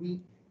 there would be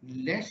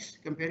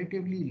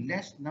comparatively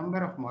less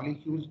number of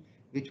molecules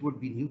which would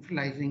be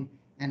neutralizing,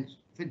 and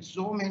with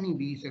so many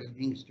B cells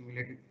being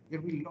stimulated, there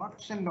will be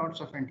lots and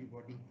lots of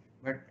antibody,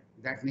 but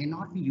that may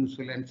not be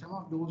useful, and some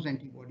of those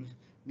antibodies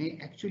may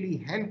actually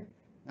help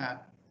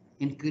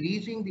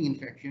increasing the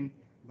infection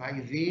by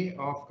way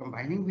of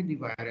combining with the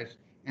virus,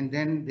 and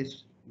then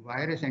this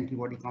virus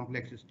antibody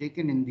complex is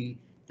taken in the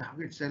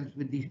target cells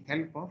with the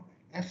help of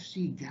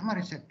Fc gamma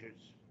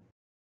receptors.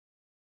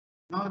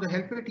 Now, the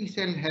helper T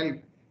cell help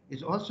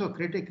is also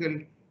critical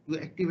to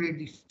activate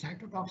the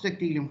cytotoxic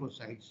T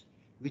lymphocytes,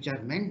 which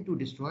are meant to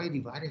destroy the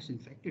virus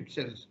infected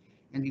cells.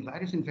 And the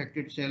virus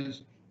infected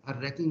cells are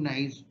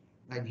recognized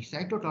by the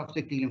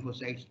cytotoxic T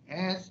lymphocytes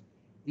as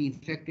the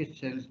infected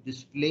cells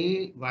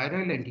display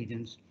viral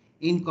antigens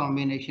in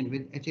combination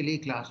with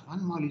HLA class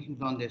 1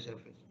 molecules on their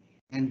surface.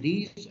 And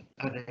these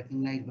are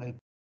recognized by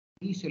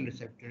T cell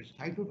receptors,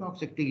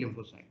 cytotoxic T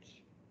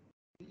lymphocytes.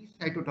 These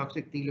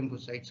cytotoxic T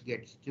lymphocytes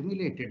get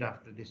stimulated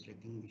after this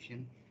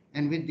recognition,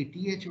 and with the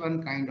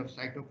Th1 kind of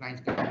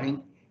cytokines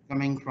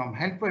coming from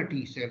helper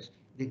T cells,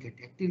 they get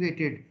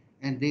activated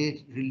and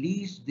they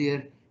release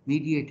their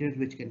mediators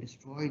which can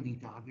destroy the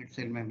target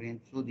cell membrane.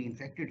 So the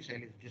infected cell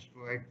is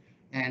destroyed,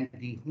 and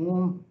the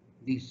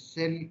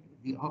cell,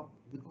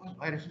 because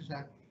viruses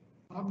are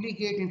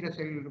obligate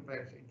intracellular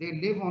parasites, they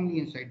live only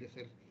inside the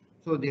cell.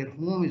 So their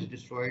home is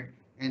destroyed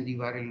and the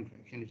viral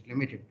infection is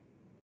limited.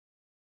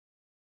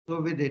 So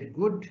with a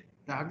good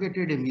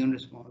targeted immune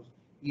response,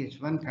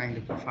 Th1 kind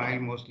of profile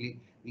mostly,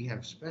 we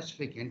have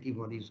specific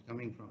antibodies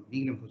coming from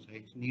B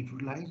lymphocytes,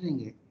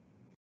 neutralizing it,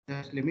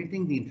 thus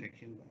limiting the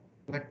infection.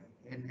 But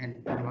in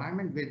an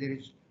environment where there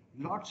is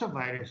lots of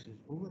viruses,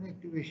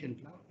 overactivation,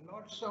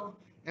 lots of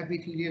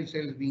epithelial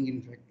cells being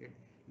infected,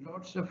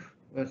 lots of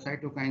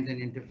cytokines and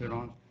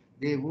interferons,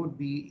 there would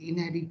be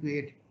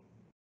inadequate,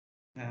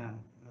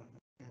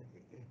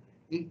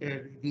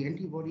 the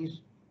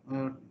antibodies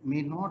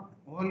may not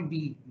all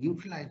be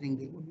neutralizing.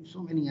 There would be so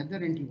many other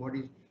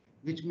antibodies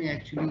which may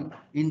actually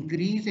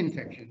increase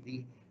infection.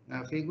 The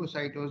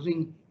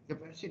phagocytosing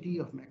capacity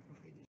of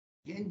macrophages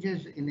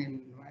changes in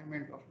an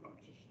environment of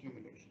lots of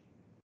stimulation.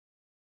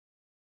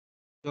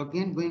 So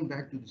again, going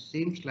back to the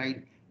same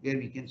slide where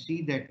we can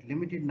see that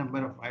limited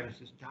number of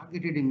viruses,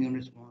 targeted immune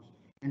response,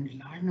 and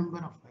large number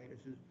of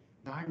viruses,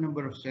 large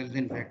number of cells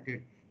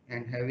infected,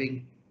 and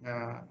having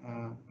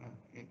a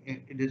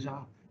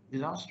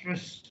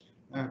disastrous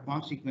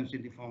consequence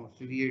in the form of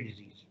severe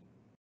disease.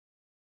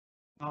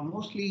 Now,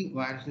 mostly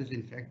viruses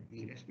infect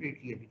the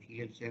respiratory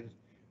epithelial cells,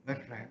 but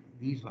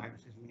these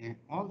viruses may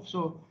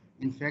also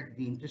infect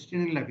the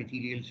intestinal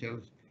epithelial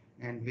cells,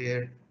 and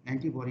where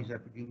antibodies are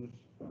produced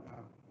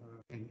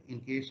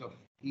in case of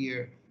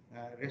here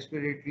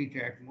respiratory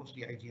tract,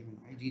 mostly IgM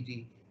and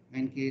IgG.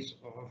 In case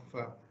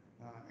of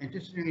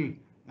intestinal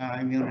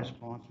immune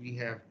response, we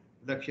have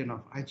production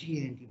of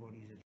IgA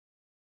antibodies.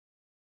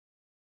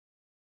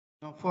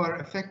 Now, for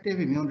effective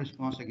immune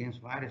response against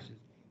viruses,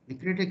 the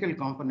critical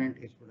component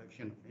is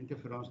production of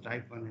interferons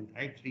type 1 and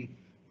type 3,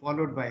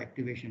 followed by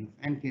activation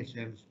of NK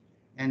cells,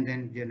 and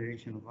then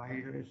generation of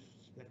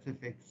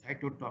virus-specific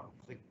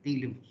cytotoxic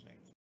T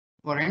lymphocytes.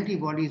 For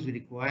antibodies, we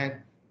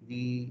require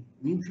the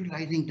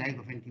neutralizing type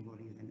of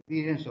antibodies, and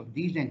appearance of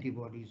these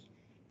antibodies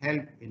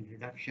help in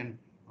reduction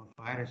of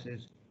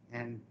viruses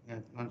and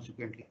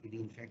consequently the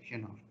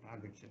infection of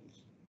target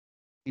cells.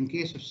 In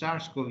case of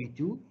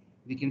SARS-CoV-2,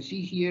 we can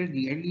see here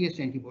the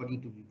earliest antibody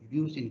to be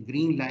produced in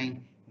green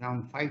line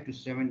around 5 to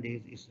 7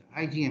 days is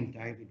the IgM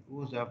type. It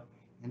goes up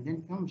and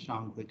then comes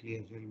down quickly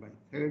as well by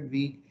third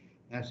week.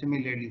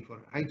 Similarly for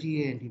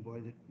IgA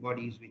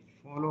antibodies which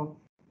follow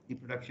the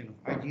production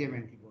of IgM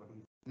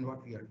antibodies. And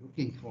what we are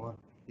looking for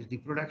is the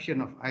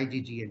production of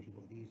IgG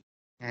antibodies.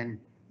 And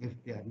if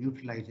they are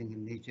neutralizing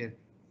in nature,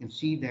 you can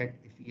see that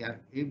if we are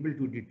able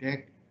to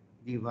detect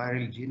the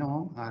viral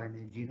genome,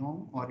 RNA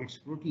genome, or its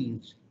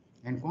proteins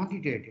and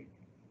quantitate it,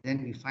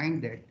 then we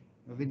find that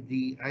with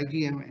the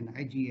IgM and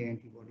IgA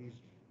antibodies,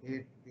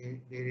 there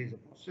is a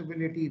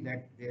possibility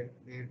that there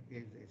is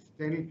a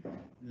still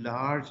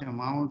large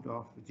amount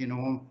of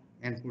genome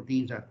and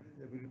proteins are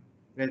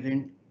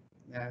present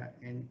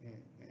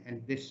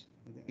and this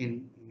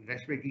in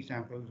respiratory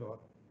samples,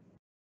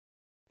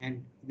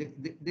 and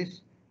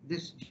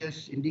this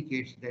just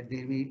indicates that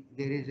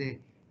there is a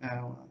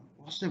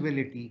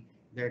possibility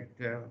that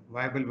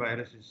viable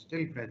virus is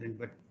still present,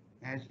 but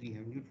as we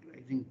have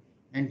neutralizing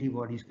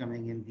antibodies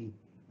coming in, the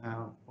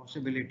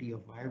possibility of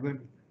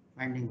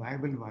finding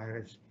viable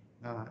virus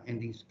in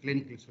these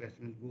clinical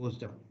specimens goes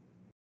down.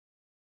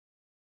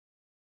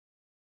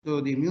 So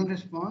the immune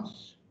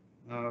response,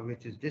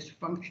 which is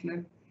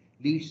dysfunctional,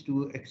 leads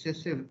to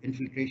excessive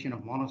infiltration of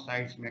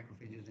monocytes,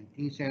 macrophages, and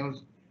T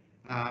cells.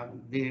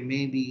 There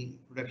may be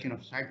production of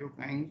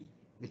cytokines,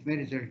 which may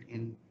result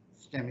in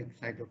systemic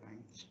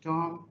cytokine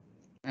storm,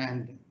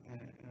 and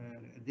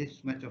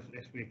this much of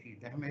respiratory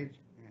damage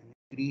and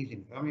increase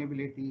in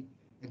permeability,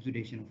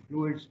 exudation of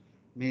fluids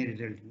may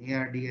result in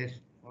ARDS,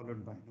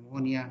 followed by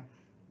pneumonia,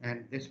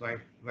 and this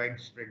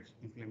widespread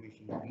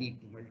inflammation will lead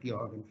to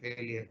multi-organ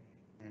failure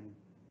and,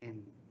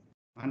 in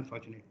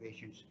unfortunate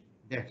patients,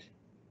 death.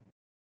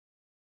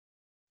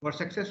 For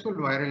successful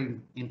viral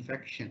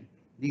infection,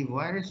 the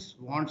virus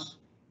wants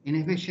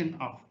inhibition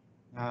of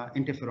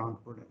interferon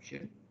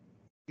production.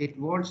 It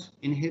wants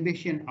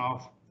inhibition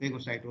of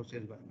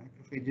phagocytosis by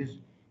macrophages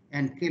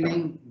and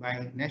killing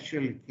by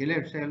natural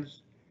killer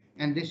cells.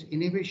 And this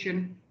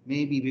inhibition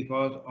may be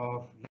because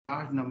of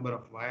large number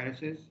of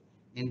viruses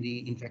in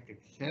the infected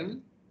cell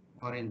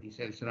or in the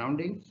cell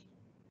surroundings.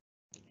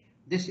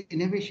 This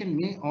inhibition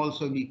may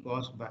also be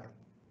caused by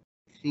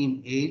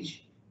extreme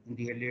age. In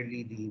the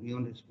elderly, the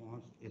immune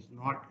response is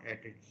not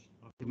at its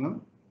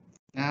optimum.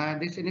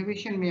 This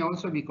inhibition may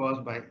also be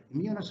caused by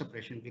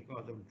immunosuppression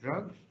because of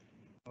drugs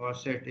or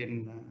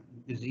certain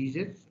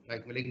diseases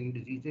like malignant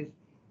diseases,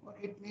 or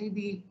it may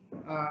be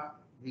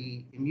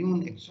the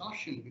immune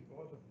exhaustion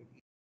because of the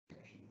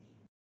infections.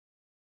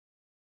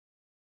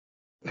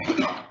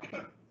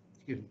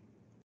 Excuse me.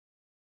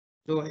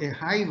 So a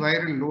high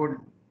viral load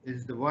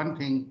is the one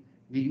thing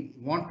we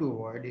want to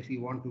avoid if we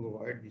want to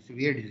avoid the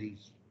severe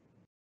disease.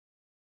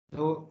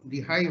 So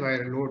the high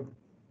viral load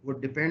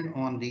would depend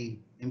on the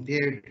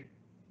impaired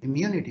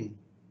immunity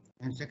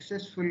and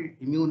successful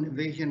immune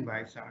evasion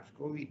by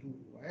SARS-CoV-2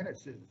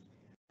 viruses.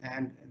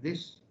 And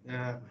this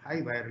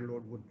high viral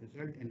load would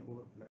result in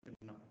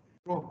overproduction of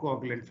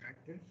procoagulant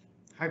factors,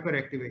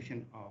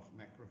 hyperactivation of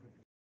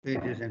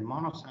macrophages and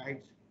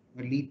monocytes,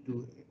 will lead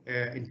to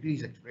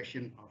increased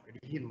expression of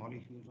adhesion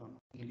molecules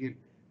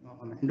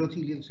on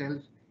endothelial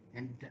cells,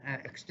 and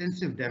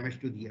extensive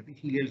damage to the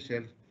epithelial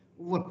cells,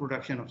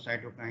 overproduction of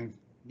cytokines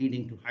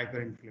leading to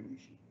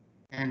hyperinflammation.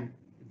 And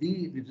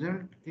the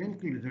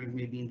clinical result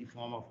may be in the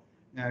form of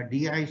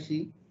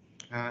DIC,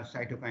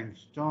 cytokine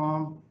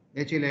storm,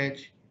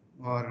 HLH,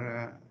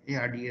 or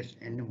ARDS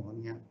and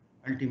pneumonia,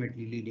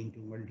 ultimately leading to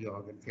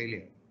multi-organ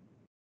failure.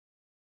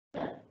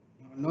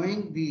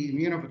 Knowing the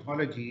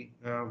immunopathology,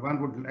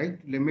 one would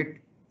like to limit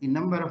the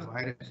number of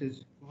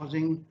viruses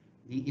causing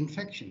the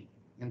infection.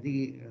 And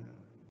the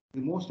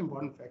most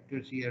important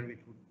factors here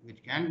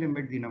which can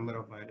limit the number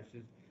of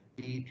viruses,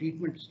 the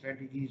treatment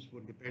strategies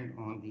would depend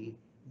on the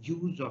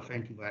use of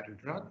antiviral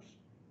drugs,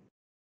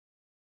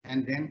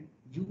 and then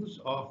use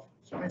of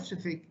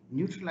specific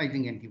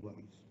neutralizing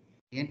antibodies,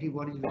 the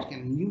antibodies which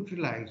can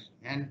neutralize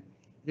and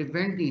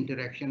prevent the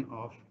interaction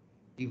of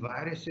the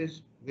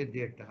viruses with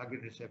their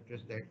target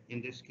receptors, that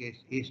in this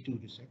case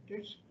ACE2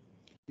 receptors.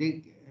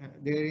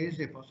 There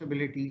is a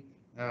possibility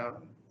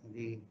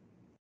the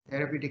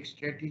therapeutic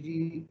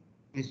strategy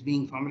is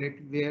being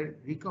formulated where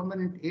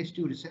recombinant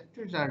ACE2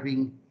 receptors are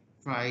being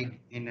tried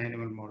in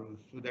animal models,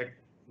 so that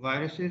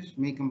viruses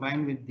may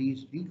combine with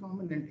these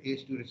recombinant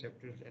ACE2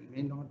 receptors and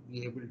may not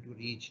be able to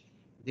reach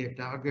their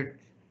target,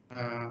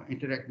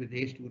 interact with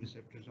ACE2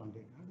 receptors on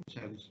their target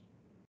cells.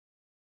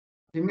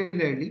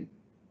 Similarly,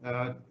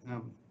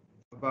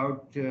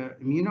 about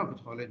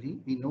immunopathology,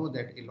 we know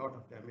that a lot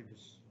of damage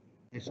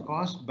is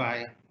caused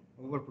by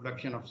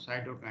overproduction of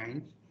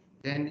cytokines.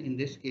 Then in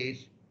this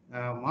case,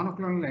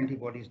 monoclonal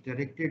antibodies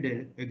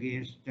directed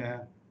against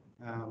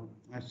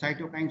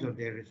cytokines or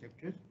their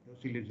receptors,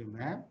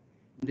 tocilizumab.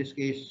 In this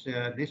case,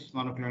 this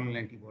monoclonal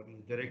antibody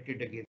is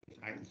directed against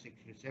IL-6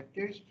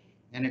 receptors,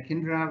 and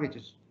anakinra, which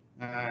is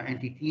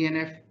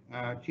anti-TNF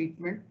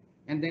treatment.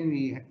 And then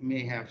we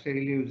may have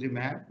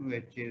cerulizumab,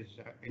 which is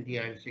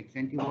anti-IL-6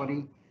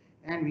 antibody,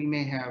 and we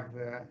may have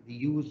the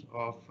use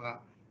of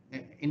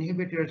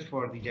inhibitors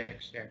for the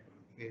JAK-STAT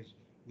pathways,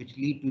 which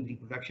lead to the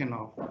production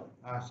of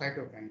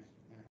cytokines.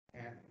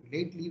 And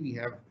lately, we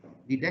have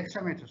the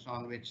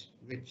dexamethasone,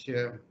 which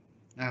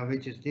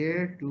is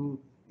there to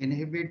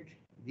inhibit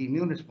the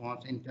immune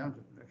response in terms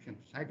of production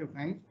of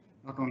cytokines.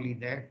 Not only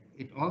that,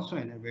 it also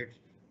inhibits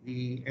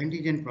the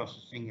antigen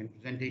processing and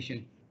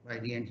presentation by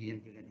the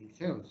antigen-presenting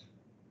cells.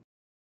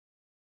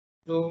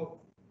 So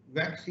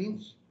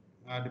vaccines,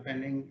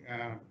 depending,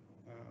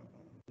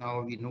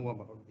 now we know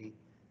about the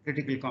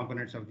critical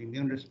components of the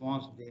immune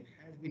response. There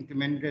has been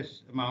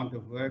tremendous amount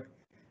of work.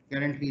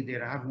 Currently,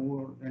 there are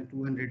more than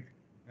 200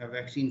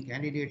 vaccine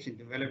candidates in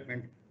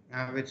development,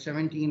 with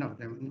 17 of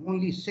them. In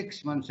only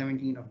 6 months,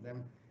 17 of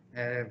them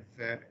have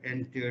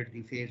entered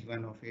the phase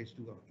 1 or phase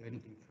 2 of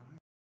clinical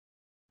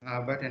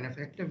trial. But an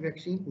effective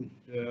vaccine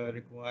would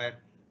require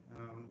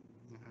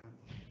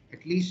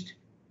at least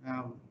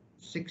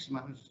 6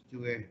 months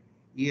to a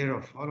year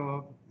of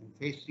follow-up and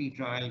phase 3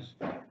 trials,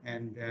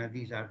 and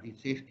these are the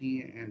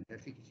safety and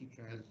efficacy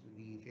trials,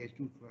 the phase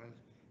 2 trials,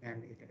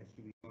 and it has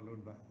to be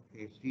followed by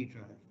phase 3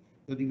 trials.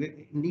 So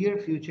the near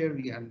future,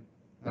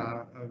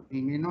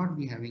 we may not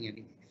be having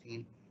any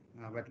vaccine,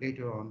 but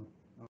later on,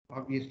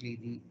 obviously,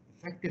 the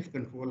effective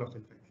control of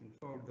infection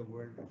throughout the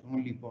world is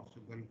only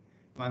possible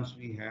once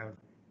we have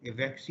a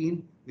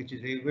vaccine which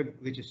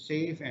is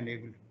safe and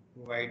able to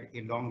provide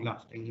a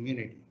long-lasting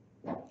immunity.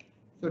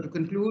 So to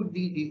conclude,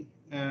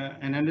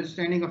 an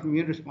understanding of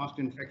immune response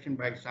to infection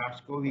by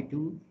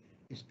SARS-CoV-2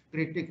 is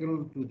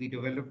critical to the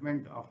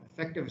development of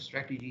effective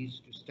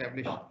strategies to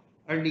establish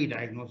early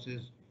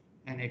diagnosis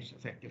and its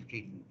effective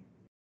treatment.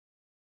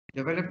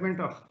 Development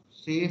of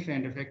safe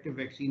and effective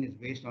vaccine is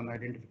based on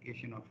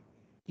identification of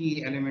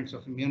key elements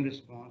of immune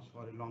response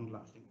for a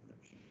long-lasting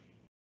protection.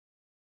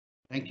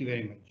 Thank you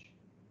very much.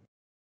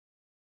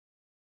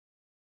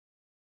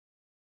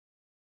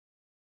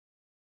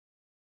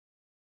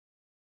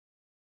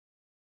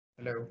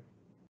 Hello.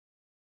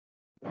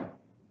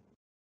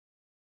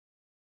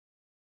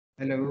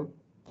 Hello.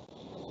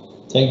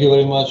 Thank you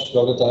very much,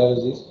 Dr. Tahir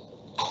Aziz.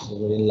 A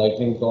very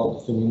enlightening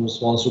talk of immune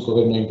response to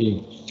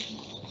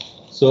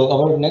COVID-19. So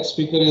our next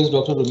speaker is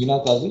Dr.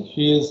 Rumina Qazi.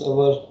 She is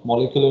our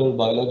molecular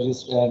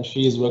biologist and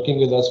she is working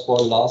with us for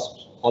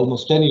last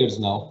almost 10 years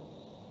now.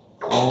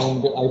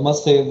 And I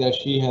must say that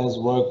she has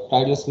worked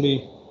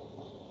tirelessly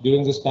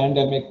during this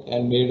pandemic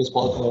and make this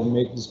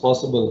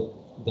possible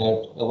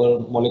that our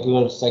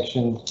molecular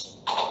section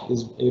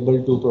is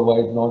able to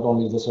provide not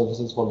only the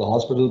services for the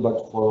hospital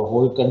but for a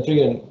whole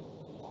country and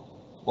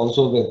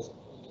also with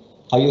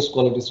highest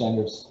quality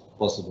standards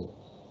possible.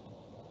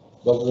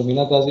 Dr.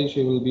 Rumina Qazi,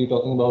 she will be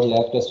talking about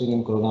lab testing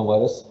in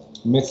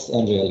coronavirus, myths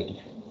and reality.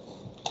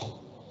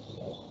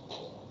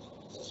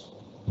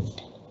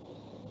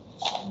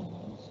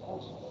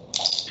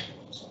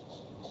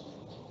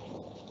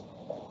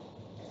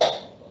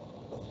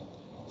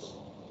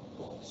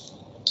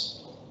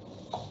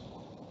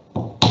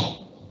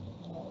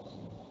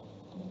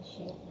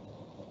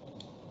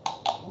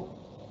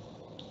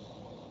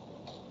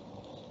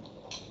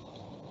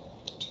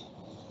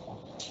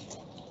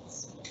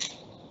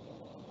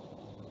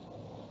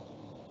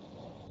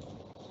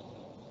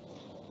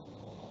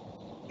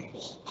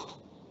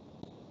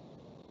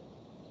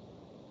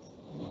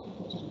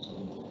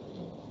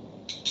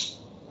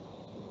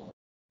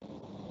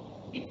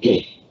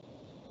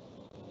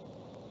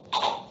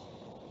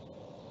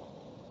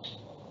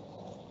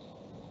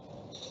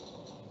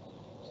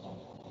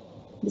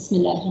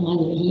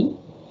 Bismillahirrahmanirrahim.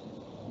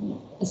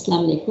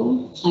 Assalamu alaikum.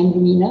 I'm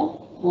Rumina.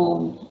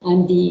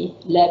 I'm the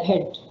lab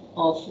head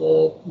of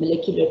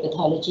molecular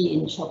pathology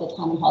in Shaukat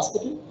Khanum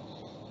Hospital.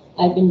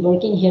 I've been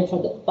working here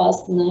for the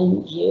past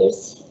 9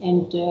 years,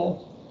 and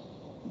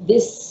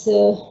this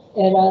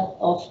era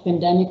of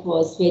pandemic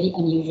was very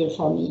unusual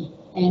for me,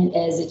 and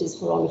as it is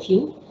for all of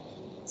you.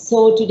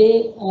 So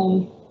today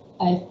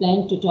I have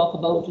planned to talk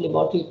about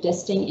laboratory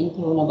testing in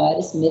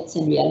coronavirus, myths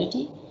and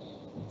reality.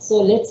 So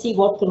let's see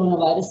what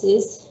coronavirus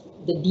is.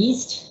 The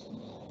beast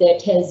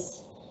that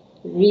has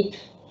wreaked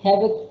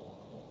havoc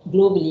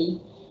globally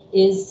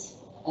is,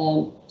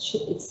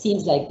 it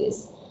seems like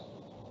this.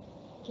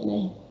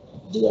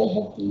 Do I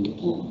have the,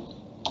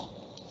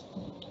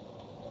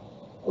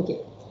 okay.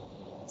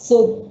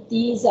 So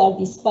these are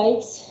the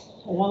spikes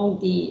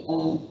around the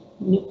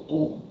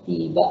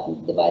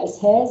virus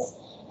has,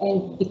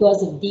 and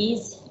because of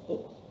these,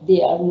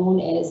 they are known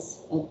as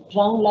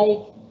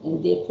crown-like,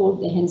 and therefore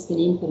hence the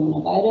name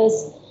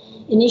coronavirus.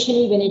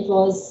 Initially, when it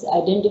was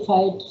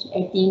identified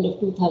at the end of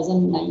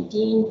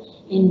 2019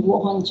 in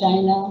Wuhan,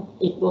 China,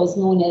 it was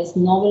known as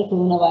novel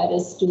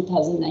coronavirus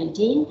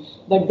 2019,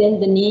 but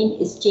then the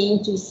name is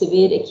changed to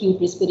severe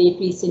acute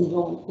respiratory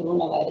syndrome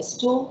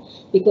coronavirus 2,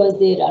 because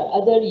there are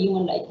other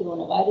human-like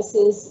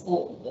coronaviruses,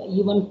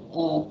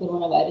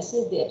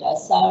 that are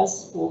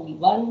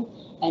SARS-CoV-1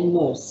 and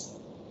MERS.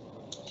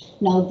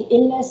 Now, the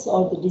illness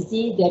or the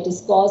disease that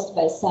is caused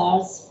by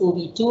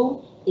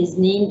SARS-CoV-2 is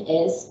named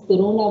as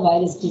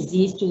coronavirus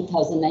disease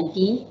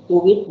 2019,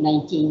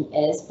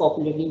 COVID-19, as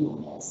popularly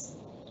known as.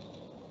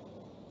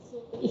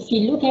 So if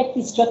you look at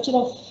the structure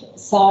of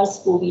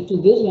SARS-CoV-2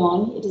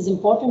 virion, it is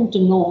important to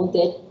know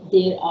that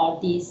there are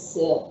these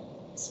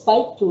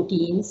spike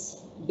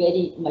proteins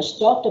very much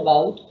talked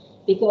about,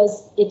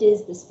 because it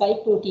is the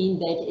spike protein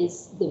that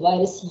is the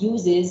virus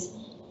uses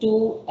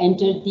to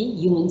enter the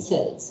human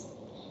cells.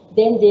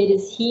 Then there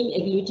is heme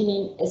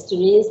agglutinin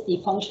esterase. The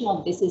function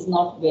of this is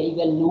not very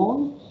well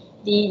known.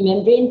 The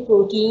membrane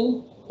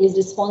protein is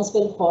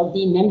responsible for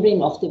the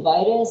membrane of the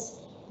virus.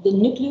 The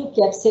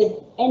nucleocapsid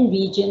end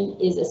region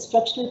is a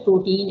structural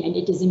protein, and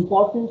it is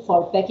important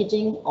for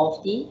packaging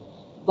of the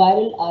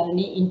viral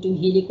RNA into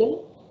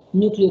helical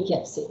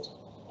nucleocapsid.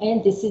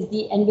 And this is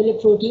the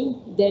envelope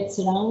protein that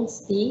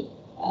surrounds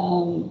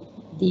and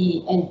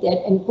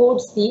that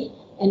encodes the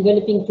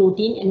enveloping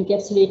protein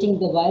encapsulating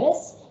the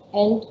virus.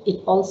 And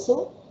it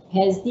also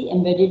has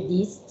embedded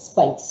these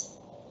spikes.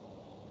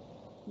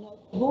 Now,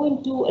 to go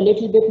into a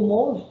little bit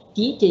more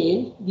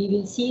detail, we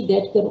will see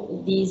that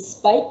these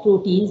spike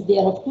proteins, they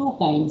are of two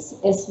kinds,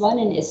 S1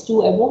 and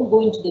S2. I won't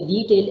go into the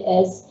detail,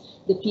 as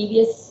the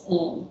previous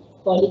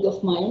colleague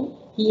of mine,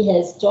 he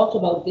has talked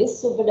about this.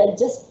 So, but I'll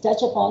just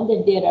touch upon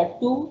that there are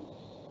two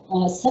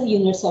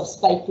subunits of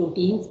spike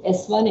proteins,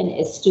 S1 and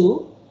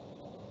S2.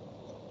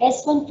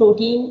 S1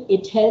 protein,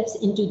 it helps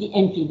into the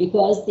entry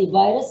because the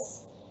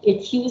virus,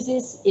 it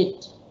fuses,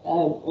 it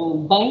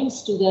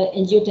binds to the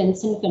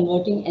angiotensin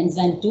converting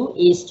enzyme 2,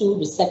 ACE2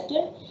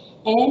 receptor,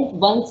 and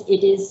once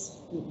it is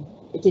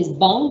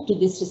bound to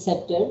this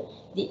receptor,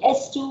 the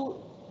S2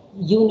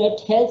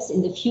 unit helps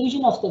in the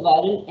fusion of the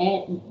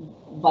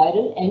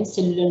viral and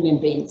cellular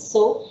membranes.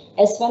 So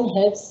S1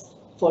 helps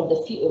for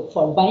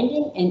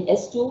binding, and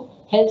S2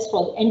 helps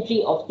for the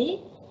entry of the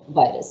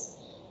virus.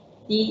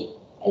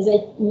 As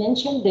I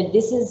mentioned, that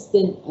this is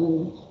the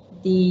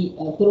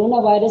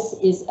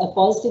coronavirus is a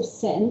positive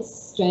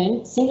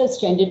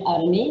single-stranded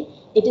RNA.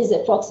 It is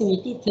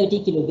approximately 30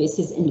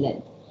 kilobases in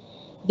length.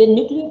 The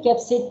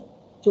nucleocapsid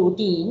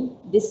protein,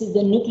 this is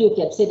the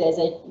nucleocapsid, as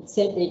I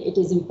said, it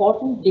is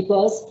important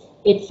because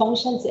it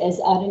functions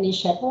as RNA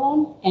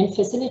chaperone and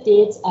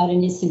facilitates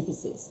RNA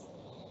synthesis.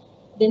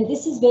 Then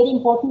this is very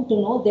important to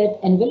know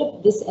that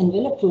this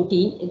envelope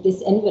protein,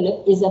 this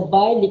envelope is a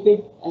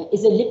lipid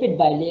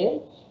bilayer,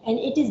 and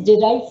it is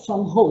derived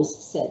from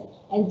host cell,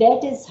 and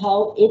that is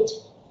how it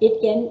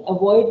can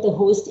avoid the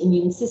host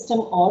immune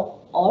system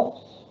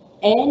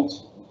and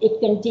it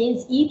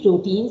contains E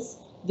proteins,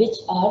 which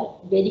are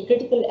very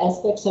critical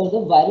aspects of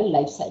the viral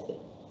life cycle.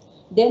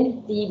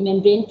 Then the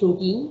membrane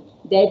protein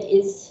that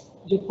is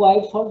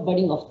required for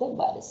budding of the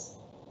virus.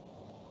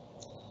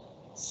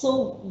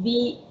 So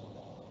we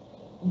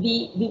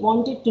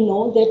wanted to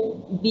know that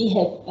we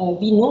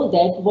know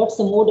that what's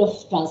the mode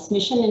of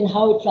transmission and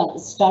how it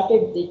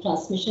started the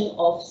transmission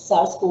of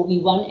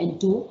SARS-CoV-1 and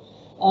 2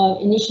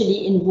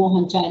 initially in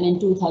Wuhan, China in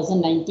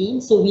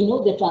 2019. So we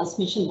know the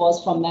transmission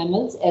was from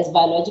mammals as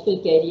biological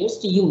carriers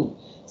to human.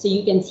 So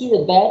you can see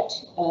the bat,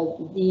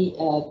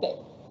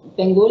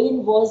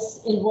 pangolin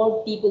was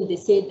involved. People, they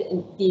say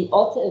the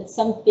author,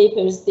 some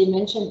papers, they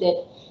mentioned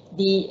that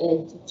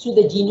through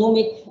the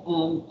genomic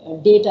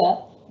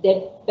data,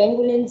 that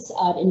pangolins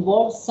are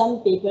involved.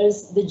 Some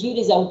papers, the jury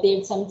is out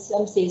there. Some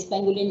says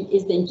pangolin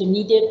is the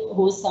intermediate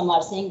host. Some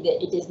are saying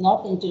that it is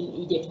not the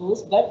intermediate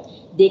host, but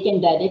they can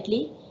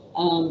directly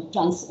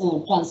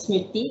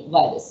transmit the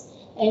virus.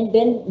 And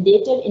then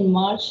later in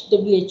March,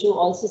 WHO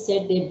also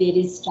said that there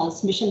is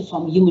transmission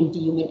from human to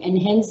human, and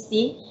hence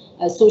the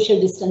social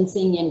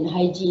distancing and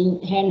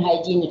hygiene, hand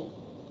hygiene,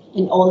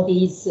 and all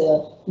these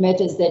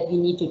matters that we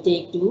need to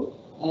take to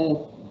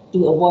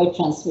avoid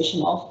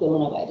transmission of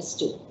coronavirus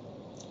too.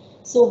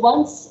 So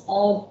once,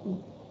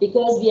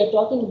 because we are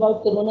talking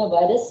about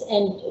coronavirus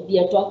and we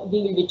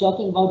will be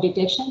talking about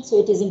detection, so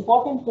it is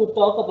important to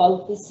talk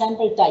about the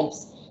sample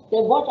types.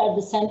 Then what are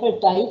the sample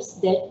types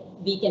that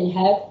we can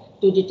have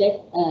to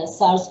detect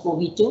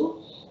SARS-CoV-2?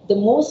 The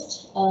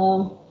most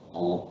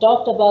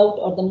talked about,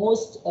 or the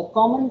most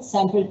common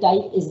sample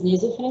type, is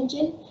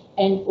nasopharyngeal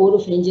and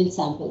oropharyngeal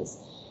samples.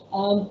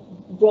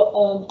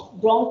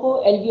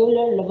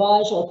 Bronchoalveolar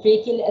lavage or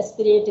tracheal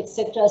aspirate,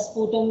 etc.,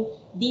 sputum,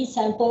 these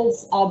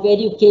samples are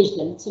very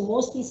occasional. So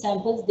mostly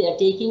samples, they are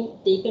taken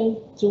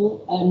through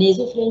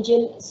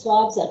nasopharyngeal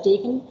swabs are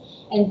taken,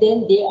 and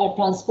then they are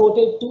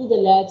transported to the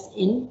labs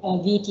in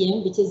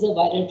VTM, which is a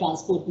viral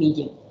transport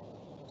medium.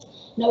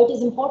 Now it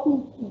is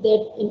important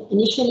that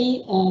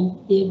initially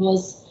there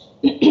was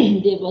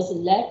a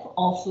lack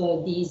of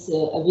these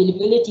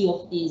availability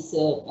of these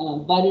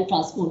viral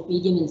transport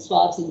medium and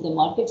swabs in the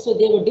market. So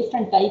there were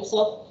different types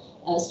of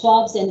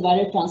swabs and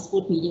viral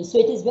transport mediums. So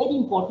it is very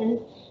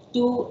important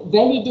to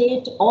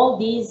validate all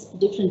these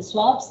different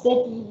swabs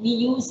that we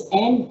use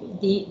and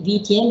the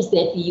VTMs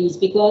that we use,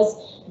 because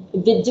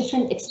with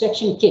different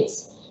extraction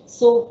kits.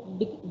 So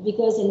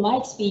because in my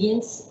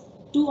experience,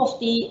 two of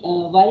the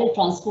viral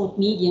transport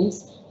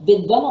mediums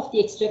with one of the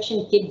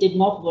extraction kit did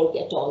not work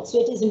at all.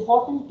 So it is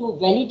important to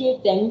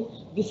validate them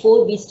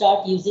before we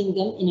start using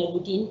them in a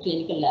routine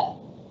clinical lab.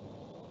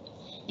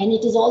 And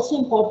it is also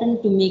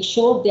important to make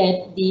sure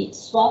that the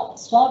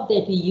swab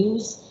that we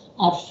use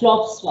are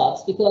flop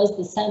swabs, because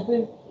the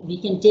sample, we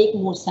can take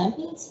more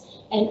samples,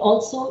 and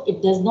also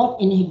it does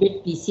not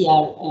inhibit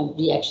PCR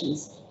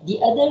reactions.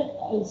 The other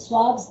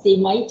swabs, they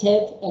might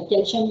have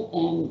calcium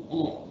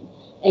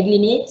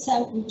agglutinate,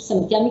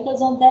 some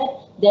chemicals on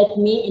that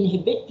may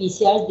inhibit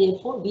PCRs.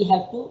 Therefore, we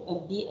have to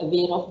be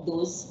aware of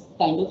those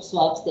kind of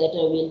swabs that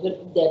are available,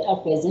 that are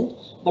present,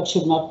 but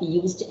should not be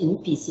used in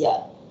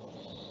PCR.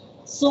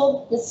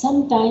 So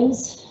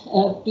sometimes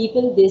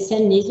people, they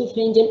send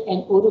nasopharyngeal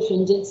and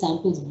oropharyngeal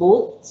samples.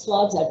 Both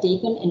swabs are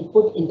taken and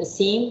put in the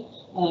same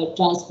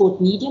transport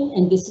medium,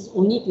 and this is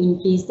only to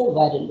increase the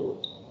viral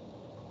load.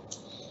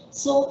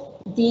 So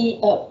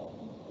the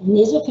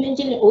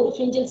nasopharyngeal and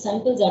oropharyngeal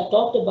samples are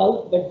talked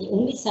about, but the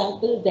only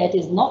sample that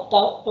is not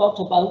talked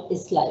about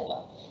is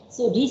saliva.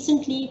 So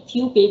recently,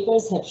 few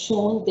papers have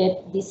shown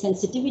that the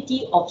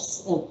sensitivity of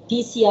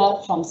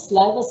PCR from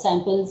saliva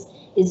samples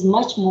is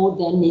much more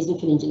than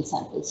nasopharyngeal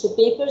samples. So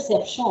papers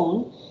have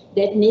shown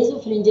that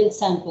nasopharyngeal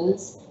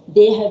samples,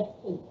 they have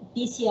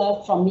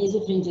PCR from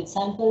nasopharyngeal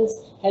samples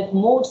have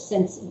more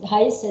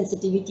high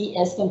sensitivity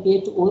as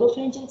compared to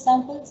oropharyngeal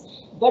samples,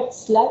 but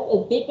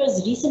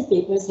recent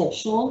papers have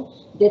shown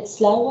that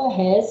saliva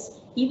has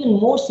even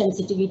more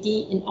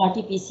sensitivity in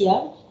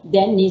RT-PCR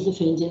than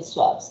nasopharyngeal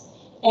swabs.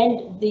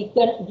 And the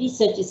current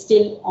research is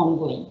still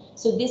ongoing.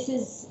 So this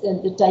is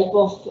the type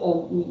of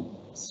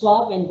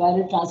swab and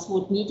viral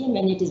transport medium,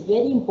 and it is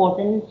very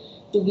important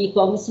to be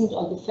cognizant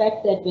of the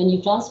fact that when you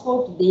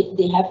transport,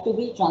 they have to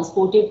be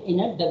transported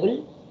in a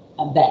double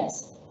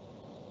bags.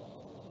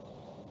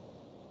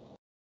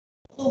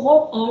 So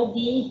what are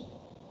the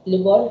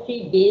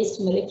laboratory-based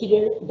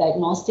molecular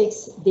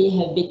diagnostics? They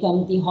have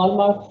become the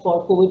hallmark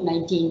for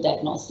COVID-19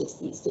 diagnostics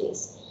these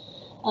days.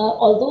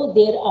 Although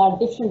there are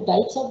different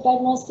types of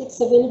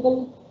diagnostics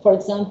available, for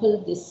example,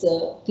 this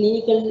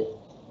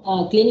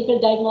clinical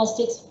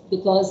diagnostics,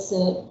 because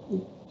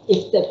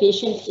if the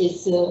patient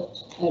is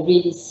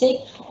really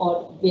sick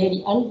or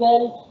very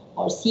unwell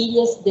or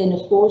serious, then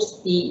of course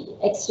the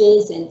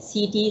X-rays and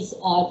CTs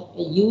are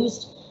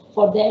used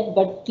for that.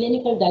 But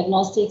clinical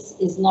diagnostics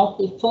is not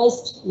the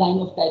first line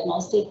of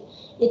diagnostic.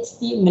 It's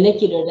the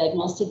molecular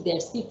diagnostic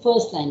that's the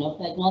first line of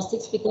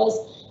diagnostics, because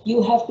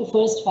you have to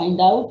first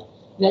find out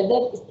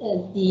whether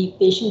the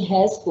patient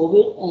has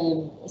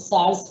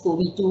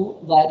SARS-CoV-2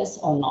 virus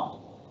or not.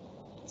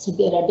 So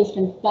there are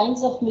different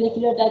kinds of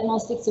molecular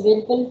diagnostics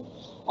available.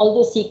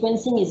 Although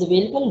sequencing is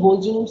available, whole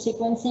genome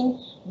sequencing,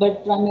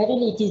 but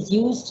primarily it is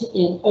used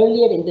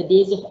earlier in the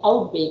days of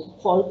outbreak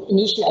for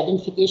initial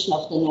identification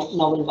of the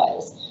novel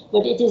virus.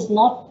 But it is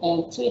not,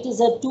 so it is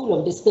a tool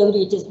of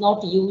discovery. It is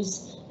not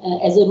used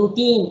as a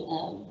routine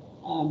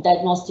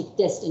diagnostic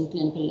test in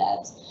clinical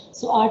labs.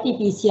 So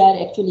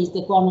RT-PCR actually is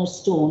the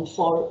cornerstone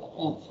for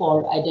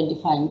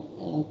identifying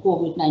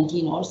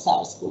COVID-19 or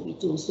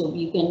SARS-CoV-2. So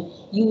you can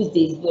use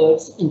these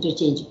words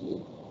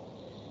interchangeably.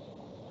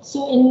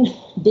 So in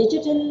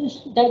digital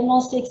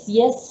diagnostics,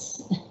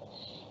 yes,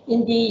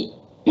 in the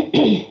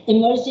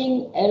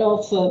emerging era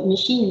of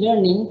machine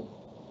learning,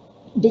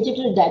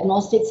 digital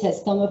diagnostics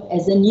has come up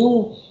as a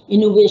new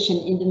innovation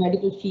in the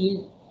medical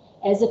field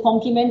as a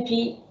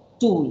complementary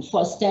tool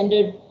for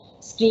standard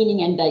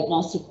screening and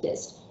diagnostic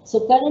tests. So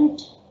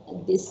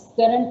this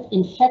current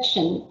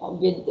infection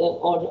with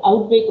or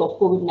outbreak of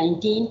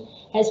COVID-19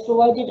 has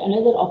provided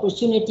another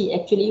opportunity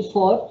actually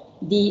for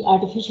the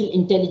artificial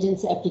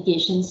intelligence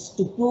applications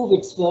to prove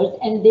its worth,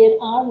 and there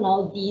are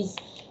now these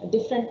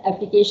different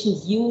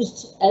applications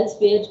used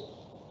elsewhere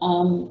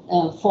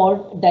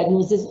for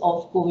diagnosis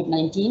of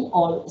COVID-19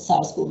 or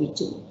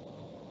SARS-CoV-2.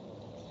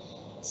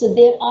 So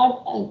there are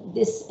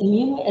this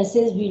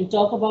immunoassays. We'll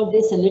talk about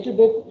this a little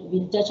bit.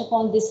 We'll touch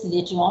upon this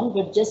later on,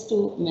 but just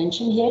to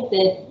mention here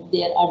that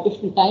there are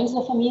different kinds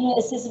of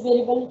immunoassays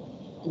available.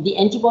 The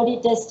antibody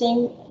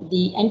testing,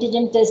 the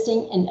antigen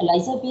testing, and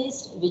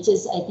ELISA-based, which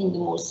is, I think, the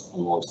most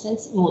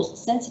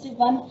sensitive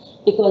one,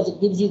 because it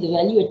gives you the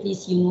value. At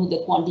least you know the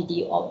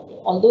quantity of,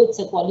 although it's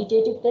a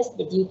qualitative test,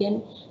 but you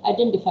can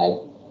identify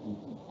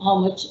how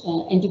much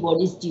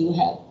antibodies do you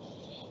have.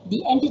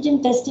 The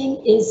antigen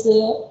testing is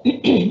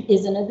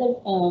is another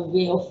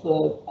way of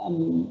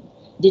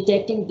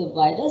detecting the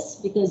virus,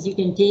 because you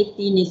can take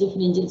the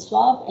nasopharyngeal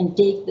swab and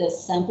take the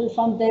sample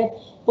from that,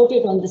 put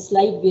it on the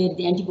slide where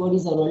the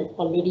antibodies are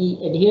already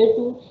adhered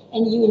to,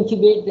 and you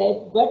incubate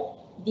that. But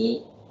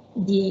the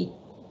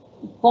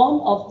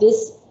con of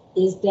this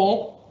is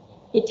that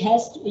it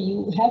has to,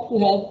 you have to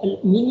have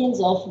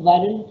millions of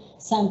viral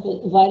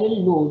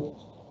load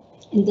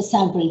in the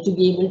sample to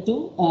be able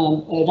to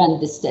run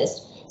this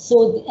test.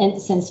 So, and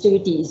the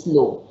sensitivity is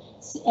low.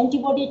 So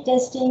antibody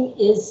testing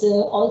is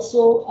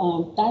also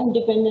time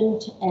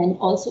dependent, and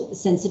also the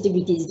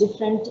sensitivity is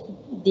different.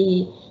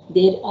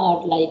 There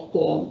are like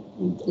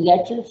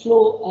lateral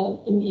flow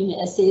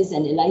immunoassays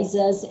and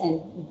ELISAs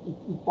and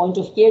point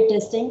of care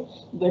testing,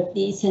 but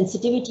the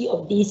sensitivity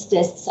of these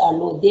tests are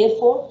low.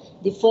 Therefore,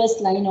 the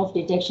first line of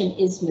detection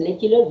is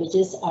molecular, which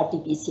is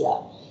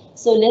RT-PCR.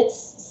 So let's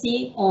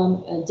see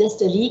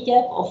just a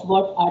recap of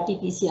what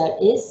RT-PCR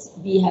is.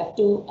 We have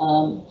to,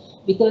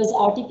 because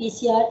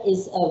RT-PCR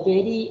is a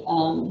very,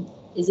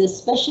 is a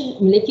special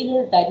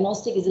molecular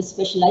diagnostic, is a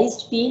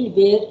specialized field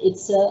where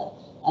it's a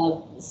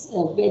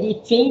very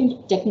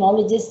trained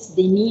technologists.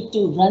 They need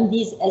to run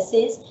these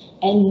assays,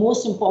 and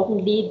most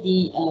importantly,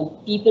 the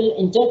people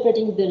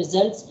interpreting the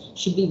results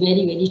should be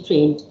very, very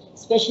trained,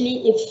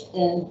 especially if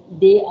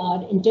they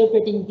are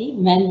interpreting the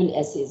manual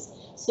assays.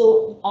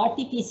 So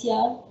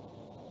RT-PCR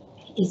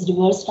is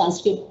reverse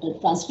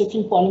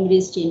transcription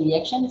polymerase chain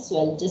reaction. So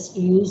I'll just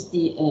use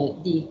the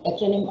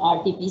acronym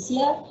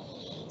RT-PCR.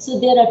 So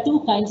there are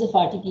two kinds of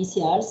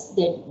RT-PCRs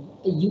that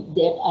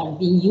are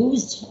being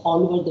used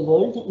all over the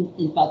world,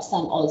 in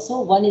Pakistan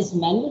also. One is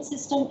manual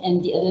system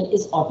and the other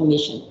is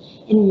automation.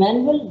 In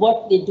manual,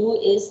 what they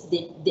do is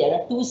there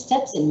are two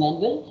steps in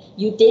manual.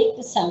 You take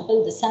the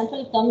sample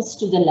comes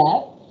to the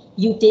lab,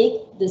 you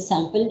take the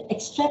sample,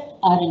 extract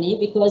RNA,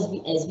 because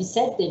as we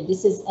said that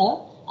this is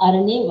a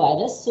RNA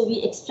virus, so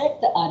we extract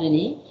the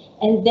RNA,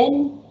 and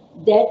then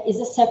that is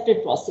a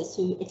separate process.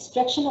 So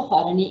extraction of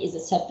RNA is a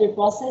separate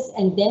process,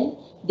 and then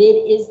there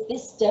is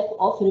this step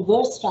of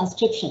reverse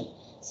transcription.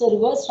 So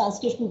reverse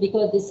transcription,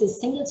 because this is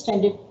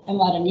single-stranded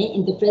mRNA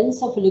in the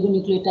presence of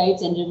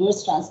oligonucleotides and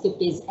reverse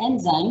transcriptase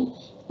enzyme,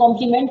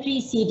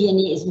 complementary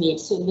cDNA is made.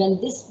 So when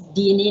this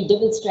DNA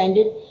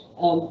double-stranded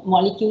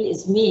molecule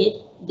is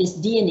made, this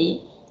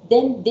DNA,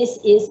 then this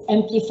is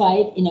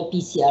amplified in a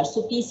PCR.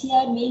 So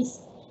PCR means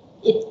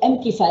it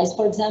amplifies.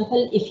 For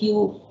example, if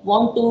you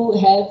want to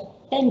have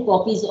 10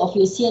 copies of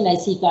your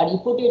CNIC card, you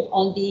put it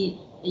on the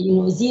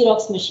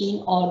Xerox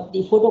machine or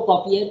the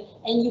photocopier,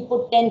 and you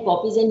put 10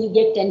 copies and you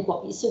get 10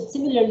 copies. So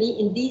similarly,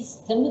 in these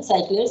thermal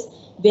cyclers,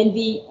 when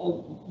we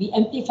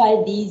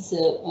amplify these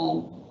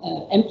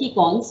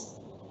amplicons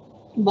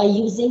by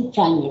using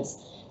primers.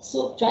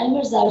 So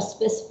primers are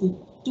specific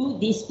to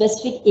these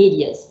specific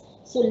areas.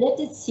 So let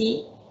us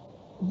see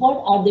what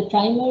are the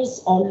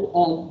primers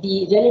or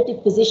the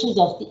relative positions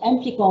of the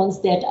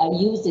amplicons that are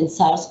used in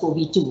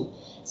SARS-CoV-2.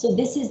 So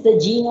this is the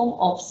genome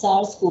of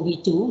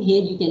SARS-CoV-2.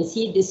 Here you can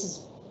see this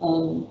is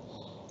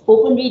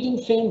open reading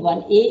frame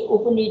 1A,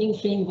 open reading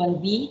frame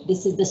 1B.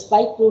 This is the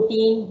spike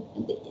protein,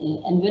 the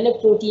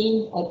envelope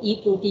protein or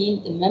E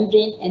protein, the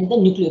membrane, and the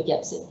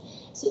nucleocapsid.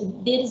 So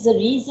there is a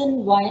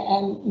reason why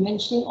I'm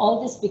mentioning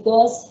all this,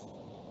 because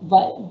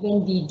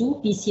when we do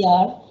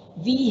PCR,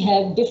 we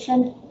have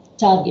different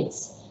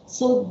targets.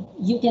 So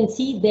you can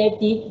see that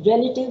the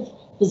relative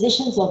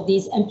positions of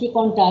these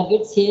amplicon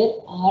targets here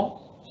are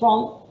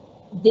from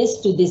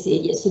this to this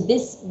area. So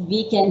this,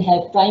 we can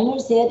have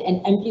primers here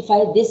and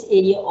amplify this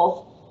area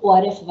of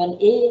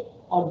ORF1A,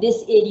 or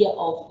this area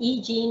of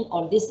E gene,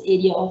 or this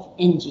area of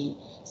N gene.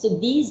 So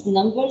these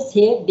numbers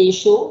here, they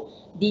show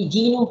the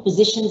genome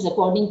positions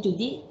according to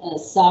the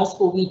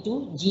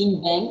SARS-CoV-2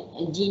 gene bank,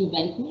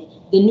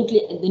 the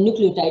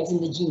nucleotides in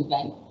the gene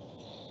bank.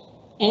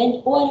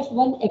 And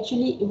ORF1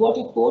 actually, what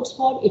it codes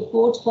for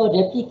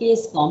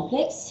replicase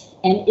complex,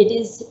 and it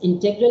is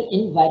integral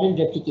in viral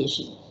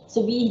replication.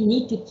 So we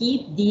need to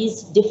keep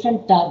these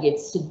different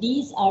targets. So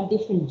these are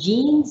different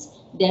genes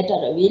that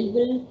are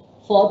available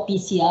for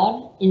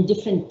PCR in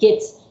different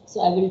kits.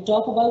 So I will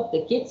talk about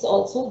the kits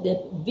also,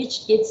 that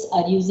which kits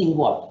are using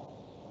what.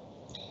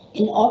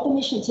 In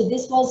automation, so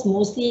this was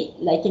mostly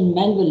like in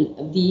manual,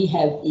 we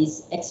have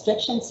these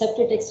extraction,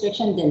 separate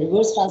extraction, then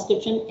reverse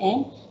transcription,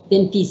 and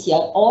then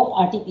PCR or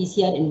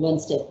RT-PCR in one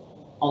step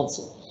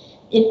also.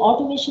 In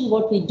automation,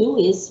 what we do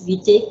is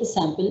we take the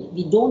sample,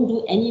 we don't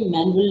do any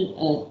manual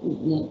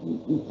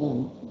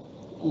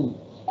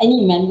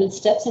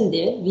steps in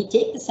there. We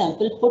take the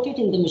sample, put it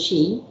in the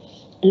machine,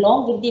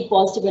 along with the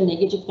positive and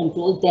negative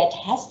control that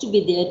has to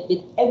be there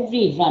with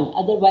every run.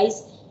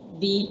 Otherwise,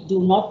 we do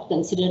not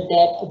consider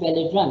that a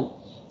valid run.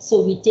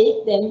 So we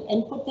take them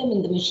and put them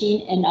in the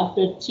machine, and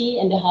after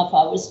 3.5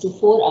 hours to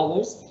 4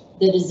 hours,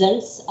 the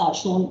results are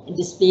shown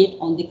displayed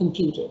on the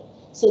computer.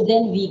 So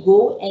then we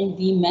go and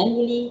we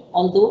manually,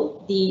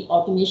 although the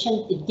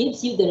automation, it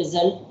gives you the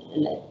result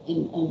like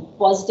in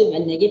positive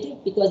and negative,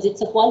 because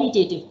it's a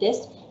qualitative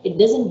test. It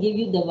doesn't give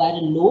you the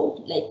viral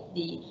load, like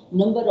the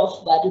number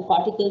of viral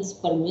particles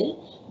per mil,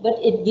 but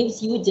it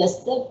gives you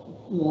just the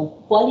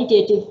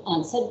qualitative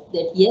answer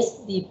that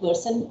yes, the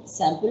person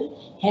sample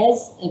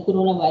has a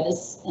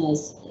coronavirus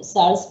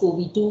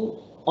SARS-CoV-2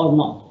 or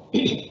not.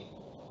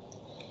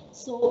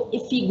 So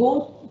if we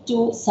go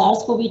to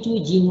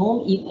SARS-CoV-2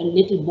 genome, a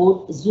little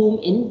more zoom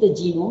in the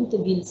genome, so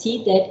we'll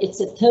see that it's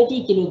a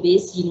 30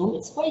 kilobase genome.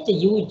 It's quite a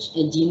huge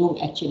genome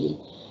actually.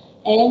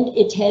 And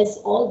it has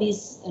all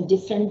these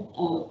different,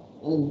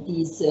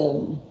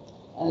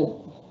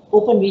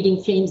 open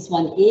reading frames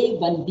 1A,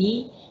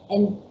 1B.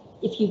 And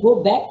if you go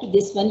back to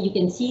this one, you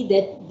can see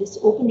that this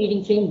open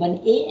reading frame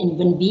 1A and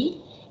 1B,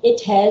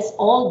 it has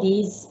all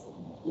these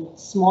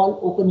small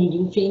open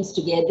reading frames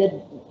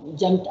together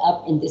jumped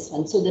up in this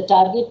one. So the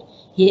target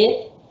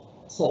here,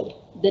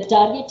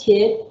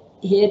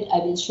 here I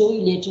will show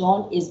you later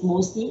on, is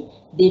mostly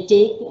they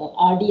take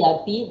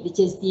RDRP, which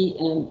is the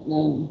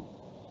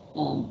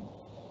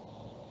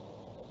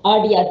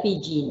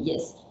RDRP gene,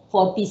 yes,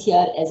 for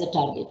PCR as a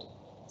target.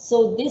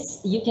 So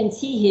this, you can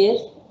see here,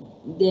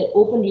 the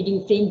open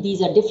reading frame,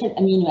 these are different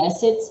amino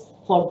acids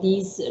for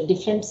these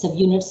different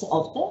subunits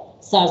of the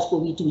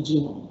SARS-CoV-2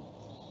 genome.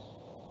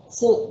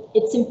 So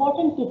it's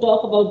important to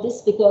talk about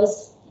this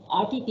because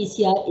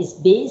RT-PCR is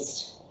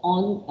based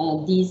on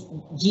these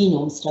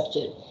genome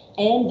structure,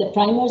 and the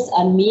primers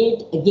are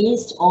made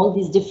against all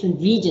these different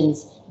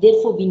regions.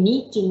 Therefore, we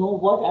need to know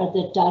what are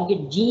the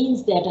target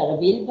genes that are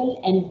available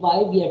and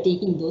why we are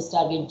taking those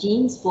target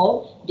genes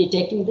for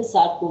detecting the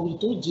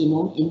SARS-CoV-2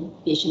 genome in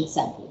patient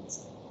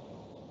samples.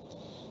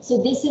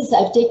 So this is,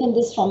 I've taken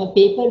this from a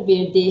paper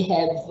where they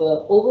have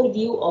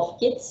overview of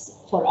kits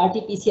for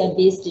RT-PCR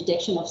based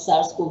detection of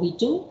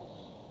SARS-CoV-2.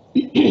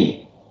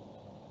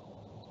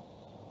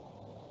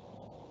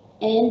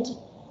 And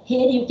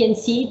here you can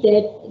see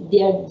that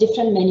there are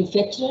different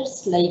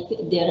manufacturers, like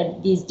there are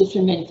these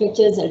different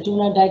manufacturers,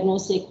 Altuna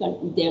Diagnostic,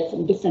 they're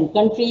from different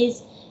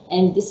countries,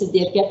 and this is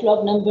their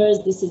catalog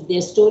numbers, this is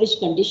their storage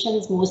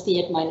conditions, mostly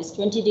at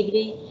 -20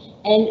 degrees,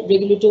 And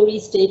regulatory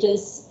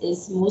status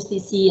is mostly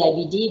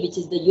CIVD, which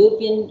is the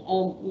European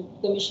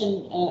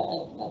Commission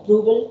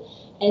approval.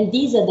 And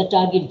these are the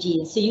target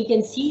genes. So you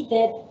can see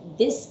that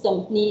this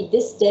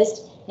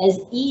test has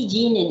E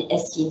gene and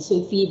S gene. So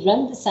if we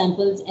run the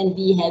samples and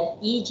we have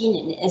E gene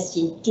and S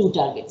gene, 2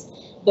 targets.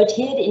 But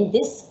here in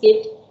this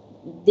kit,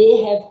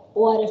 they have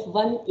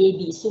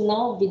ORF1AB. So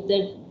now with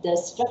the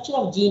structure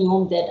of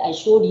genome that I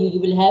showed you, you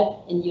will have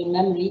in your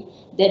memory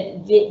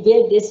that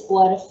where this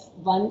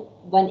ORF1A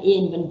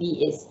and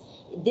 1B is.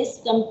 This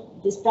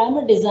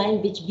primer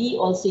design, which we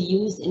also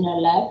used in our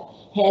lab,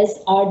 has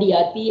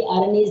RDRP,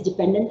 RNase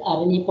dependent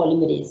RNA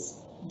polymerase.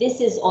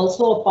 This is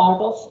also a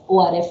part of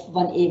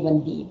ORF1A,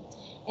 1B.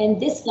 And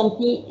this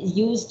company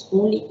used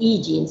only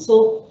E gene.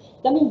 So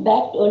coming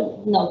back to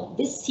now,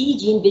 this C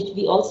gene, which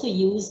we also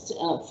used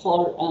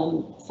for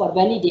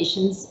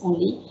validations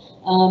only,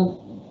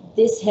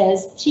 this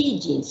has 3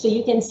 genes. So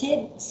you can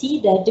see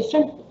that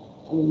different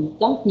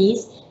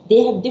companies,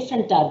 they have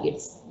different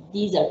targets.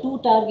 These are 2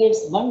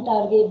 targets, 1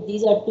 target,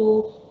 these are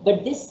 2,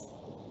 but this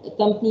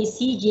company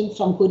C gene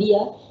from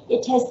Korea,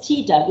 it has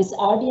 3 targets,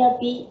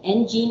 RDRP,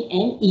 N gene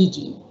and E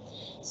gene.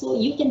 So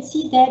you can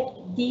see that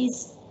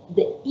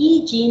the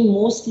E gene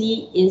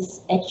mostly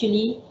is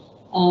actually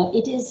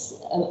it is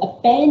a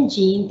pan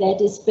gene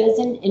that is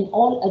present in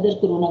all other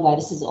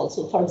coronaviruses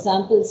also. For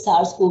example,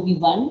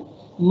 SARS-CoV-1,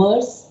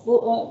 MERS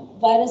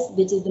virus,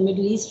 which is the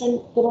Middle Eastern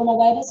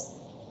coronavirus.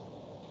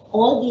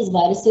 All these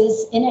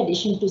viruses, in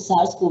addition to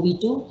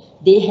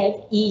SARS-CoV-2, they have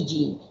E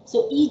gene.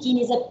 So E gene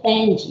is a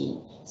pan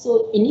gene.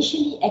 So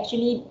initially,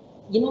 actually,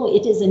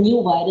 it is a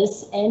new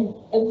virus, and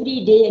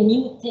every day a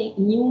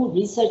new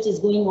research is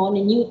going on,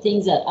 and new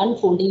things are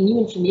unfolding, new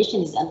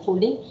information is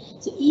unfolding.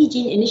 So E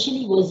gene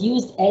initially was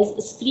used as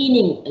a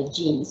screening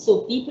gene.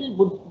 So people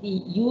would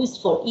be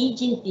used for with E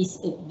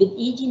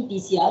gene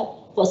PCR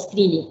for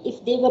screening.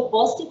 If they were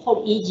positive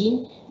for E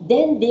gene,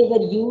 then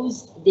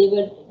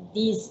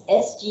these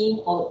S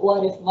gene or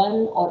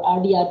ORF1 or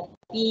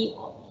RDRP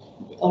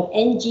or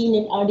N gene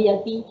and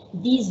RDRP,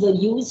 these were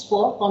used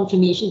for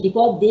confirmation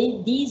because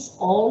these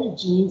all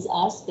genes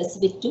are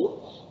specific to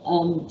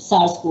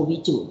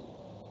SARS-CoV-2.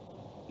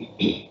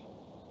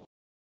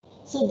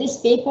 So this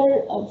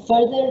paper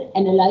further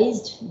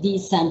analyzed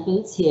these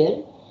samples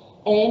here,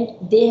 and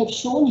they have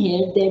shown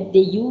here that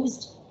they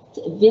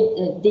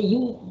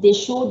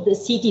showed the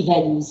CT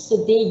values. So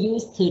they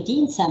used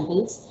 13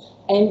 samples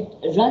and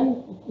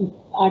run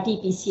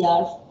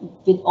RT-PCR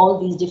with all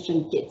these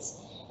different kits.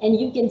 And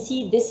you can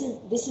see this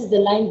is the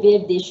line where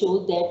they show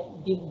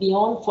that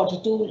beyond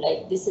 42,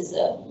 like this is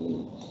a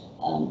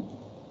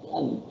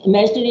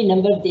imaginary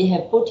number they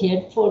have put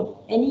here. For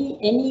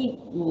any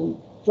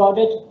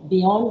product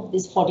beyond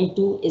this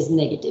 42 is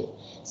negative.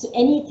 So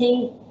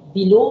anything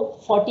below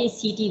 40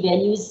 CT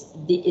values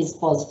is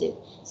positive.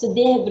 So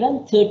they have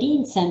run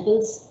 13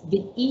 samples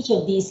with each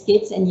of these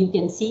kits, and you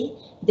can see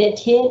that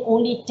here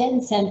only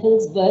 10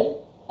 samples were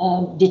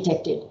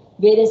detected,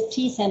 whereas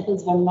 3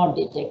 samples were not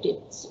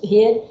detected. So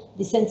here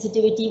the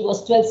sensitivity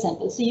was 12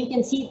 samples. So you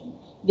can see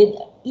with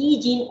E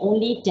gene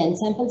only 10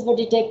 samples were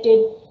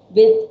detected,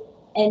 with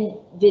E and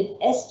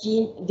S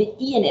gene,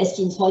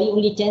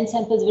 only 10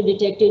 samples were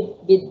detected.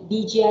 With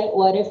BGI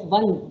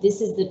ORF1,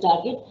 this is the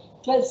target,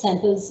 12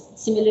 samples.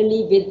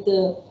 Similarly with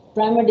the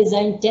primer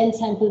design, 10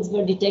 samples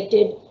were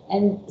detected,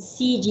 and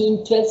C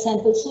gene 12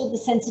 samples. So the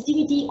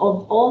sensitivity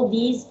of all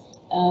these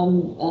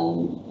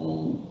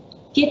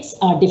kits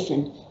are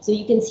different. So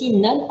you can see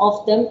none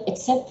of them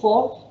except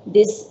for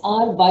this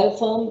R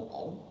biofirm,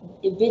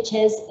 which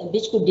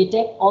could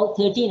detect all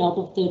 13 out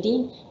of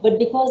 13, but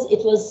because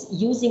it was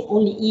using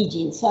only E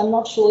gene, so I'm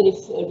not sure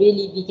if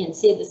really we can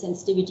say the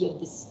sensitivity of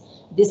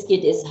this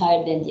kit is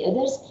higher than the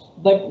others,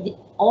 but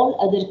all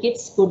other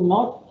kits could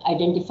not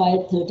identify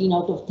 13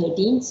 out of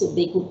 13, so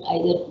they could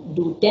either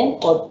do 10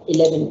 or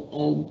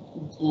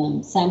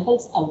 11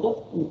 samples out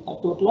of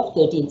a total of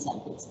 13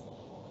 samples.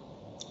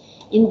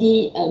 In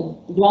the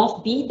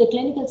graph B, the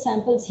clinical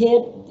samples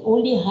here,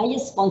 only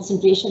highest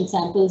concentration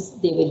samples,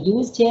 they were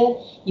used here.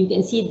 You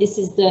can see this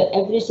is the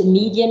average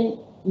median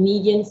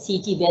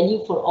CT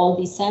value for all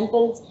these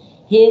samples.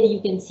 Here you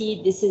can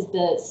see this is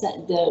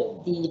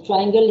the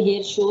triangle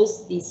here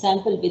shows the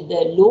sample with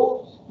the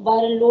low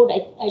viral load.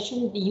 I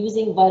shouldn't be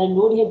using viral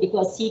load here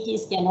because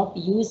CTs cannot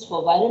be used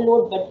for viral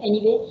load, but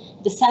anyway,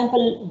 the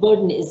sample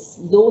burden is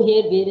low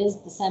here,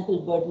 whereas the sample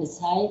burden is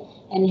high,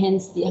 and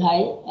hence the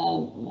high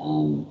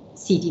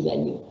CT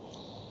value.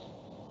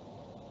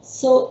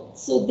 So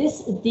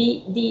this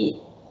the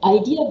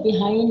idea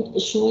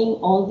behind showing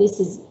all this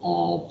is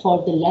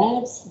for the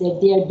labs that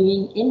they are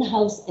doing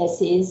in-house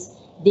assays.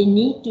 They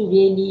need to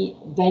really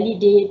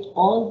validate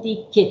all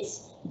the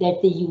kits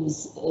that they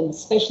use,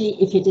 especially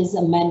if it is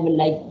a manual,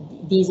 like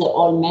these are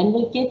all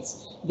manual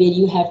kits where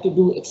you have to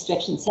do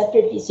extraction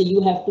separately. So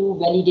you have to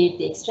validate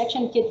the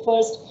extraction kit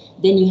first,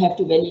 then you have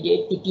to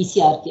validate the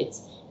PCR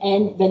kits.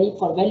 And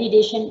for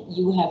validation,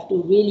 you have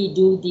to really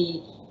do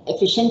the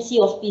efficiency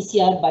of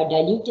PCR by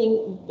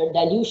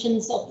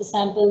dilutions of the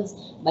samples,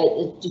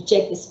 to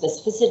check the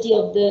specificity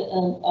of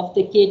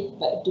the kit,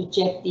 to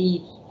check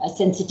the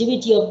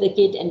sensitivity of the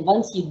kit. And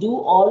once you do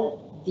all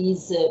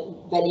these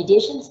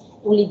validations,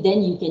 only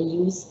then you can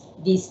use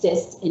these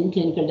tests in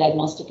clinical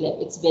diagnostic lab.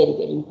 It's very,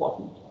 very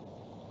important.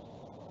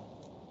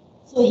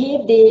 So here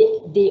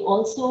they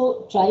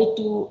also try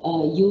to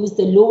use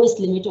the lowest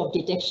limit of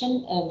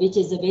detection, which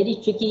is a very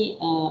tricky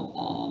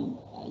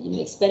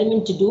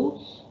experiment to do.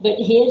 But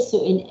here,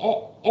 so in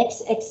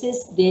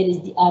x-axis there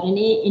is the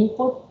RNA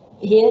input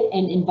here,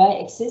 and in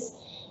y-axis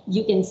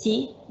you can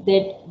see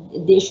that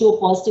they show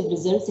positive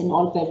results in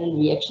all parallel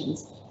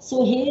reactions.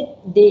 So here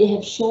they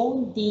have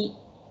shown the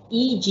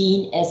E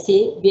gene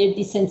assay, where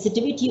the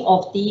sensitivity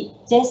of the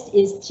test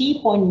is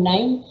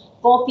 3.9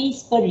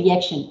 copies per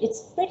reaction.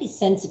 It's pretty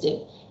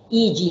sensitive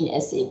E gene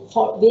assay.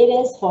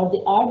 Whereas for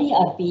the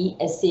RDRP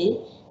assay,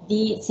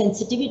 the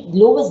sensitivity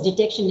lowest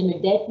detection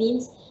limit, that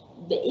means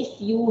if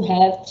you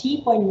have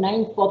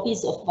 3.9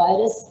 copies of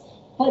virus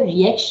per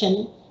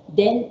reaction,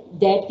 then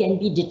that can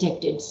be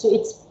detected. So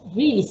it's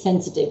really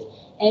sensitive.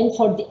 And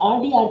for the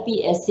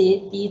RDRP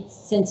assay, the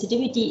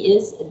sensitivity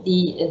is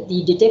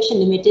the detection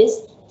limit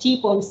is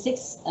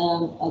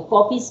 3.6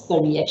 copies per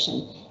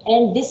reaction.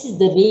 And this is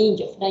the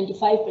range of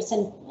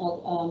 95%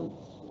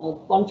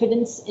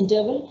 confidence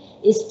interval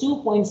is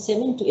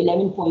 2.7 to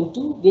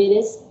 11.2,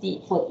 whereas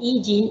for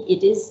E gene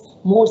it is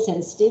more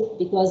sensitive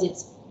because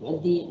it's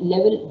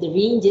the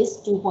range is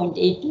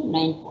 2.8 to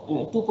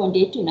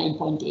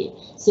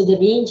 9.8. So the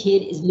range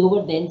here is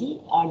lower than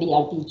the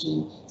RDRP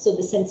gene. So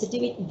the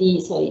sensitivity,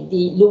 the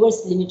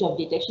lowest limit of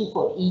detection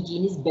for E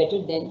gene is better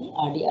than the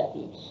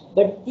RDRP.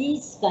 But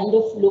these kind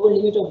of lower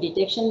limit of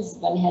detections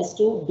one has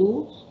to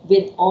do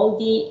with all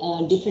the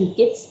different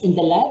kits in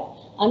the lab.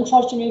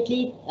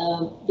 Unfortunately,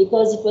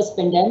 because it was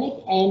pandemic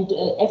and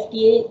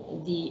FDA,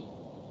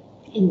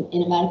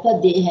 in America,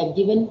 they have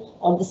given,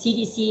 or the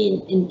CDC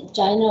in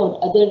China or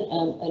other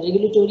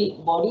regulatory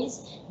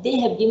bodies, they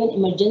have given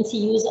emergency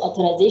use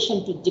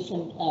authorization to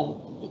different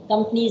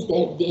companies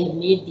that they have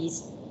made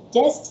these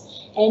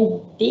tests, and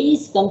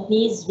these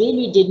companies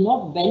really did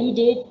not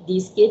validate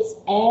these kits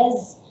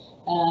as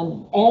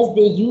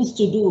they used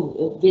to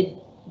do with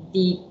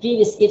the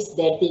previous kits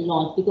that they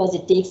launched, because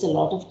it takes a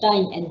lot of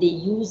time and they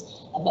use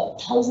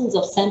about thousands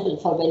of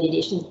samples for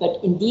validations.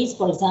 But in these,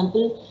 for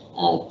example,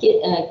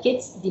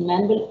 kits, the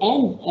manual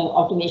and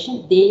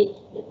automation, they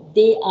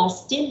are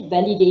still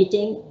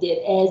validating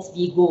there as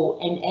we go,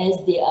 and as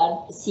they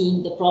are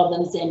seeing the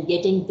problems and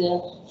getting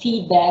the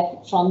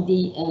feedback from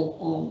the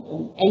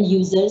end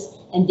users,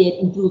 and they're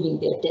improving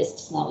their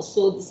tests now.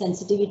 So the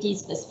sensitivity,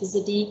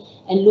 specificity,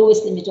 and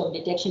lowest limit of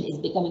detection is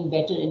becoming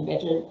better and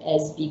better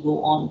as we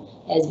go on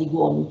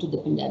into the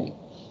pandemic.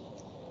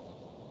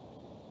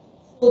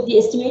 So the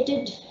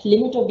estimated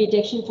limit of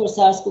detection for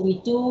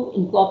SARS-CoV-2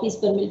 in copies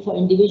per mil for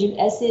individual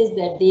assays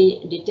that they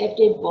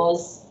detected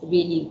was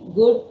really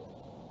good.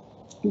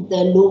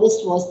 The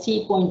lowest was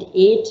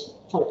 3.8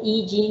 for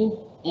E gene,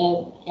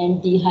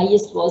 and the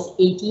highest was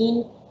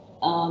 23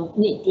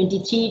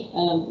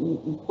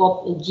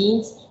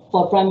 genes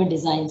for primer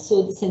design.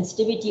 So the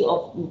sensitivity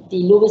of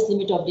the lowest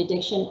limit of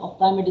detection of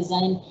primer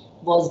design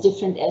was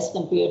different as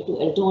compared to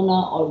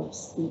Altona or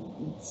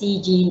C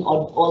gene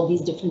or all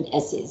these different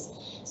assays.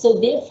 So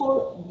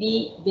therefore,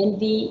 we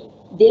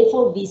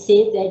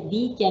say that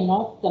we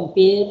cannot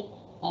compare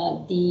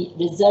the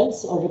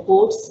results or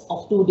reports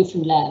of two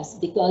different labs,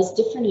 because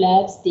different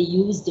labs, they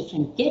use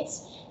different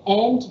kits,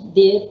 and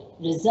their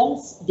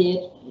results,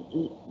 their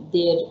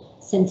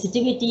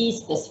sensitivity,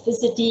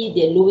 specificity,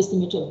 their lowest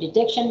limit of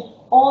detection,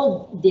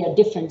 all they are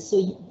different. So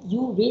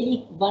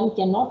one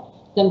cannot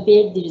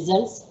compare the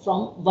results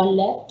from one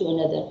lab to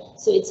another.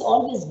 So it's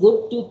always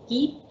good to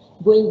keep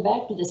going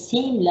back to the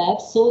same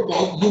lab so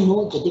that you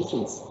know the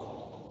difference.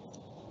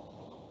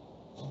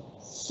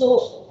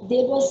 So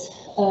there was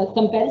a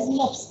comparison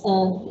of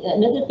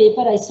another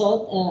paper I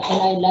saw,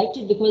 and I liked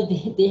it because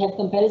they have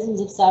comparisons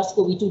of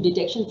SARS-CoV-2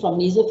 detection from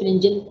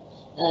nasopharyngeal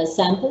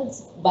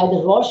samples by the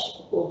Roche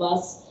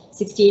COVAS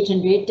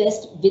 6800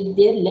 test with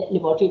their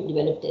laboratory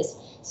developed test.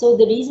 So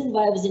the reason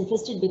why I was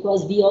interested,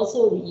 because we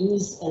also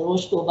use a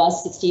Roche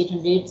COVAS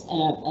 6800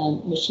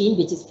 machine,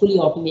 which is fully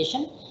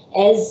automation,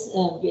 as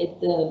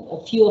with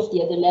a few of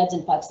the other labs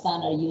in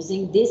Pakistan are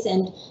using this,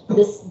 and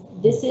the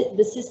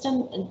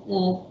system.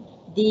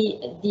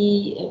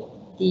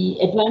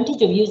 The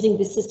advantage of using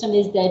this system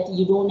is that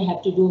you don't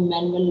have to do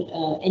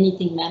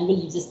anything manual.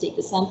 You just take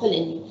the sample,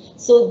 and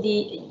so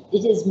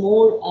it is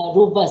more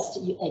robust,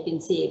 I can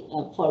say,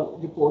 for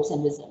reports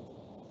and results.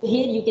 So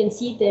here you can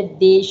see that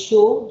they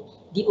showed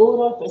the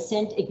overall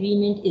percent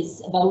agreement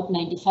is about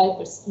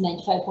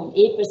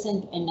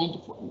 95.8% and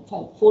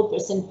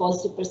 94%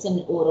 positive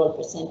percent overall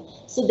percent.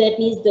 So that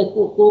means the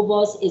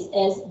COVAS is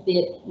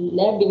their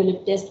lab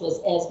developed test was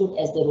as good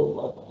as the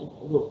robot.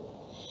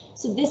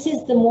 So this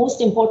is the most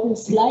important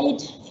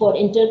slide for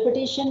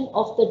interpretation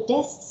of the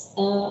tests.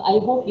 I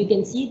hope you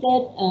can see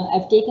that.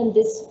 I've taken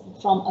this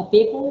from a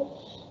paper.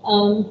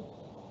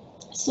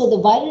 So the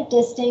viral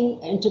testing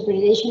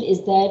interpretation is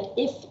that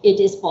if it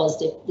is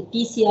positive, the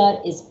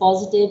PCR is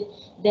positive,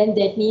 then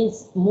that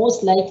means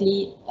most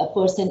likely a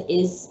person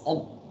is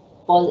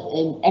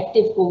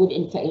active COVID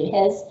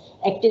has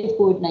active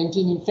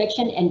COVID-19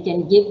 infection and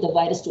can give the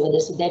virus to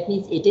others. So that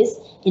means it is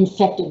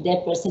infective.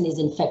 That person is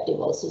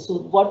infective also. So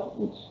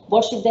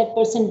what should that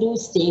person do?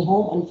 Stay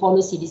home and follow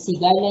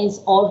CDC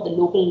guidelines or the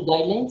local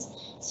guidelines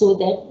so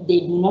that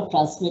they do not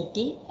transmit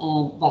the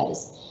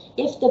virus.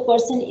 If the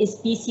person is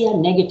PCR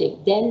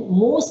negative, then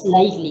most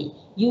likely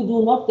you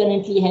do not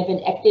currently have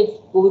an active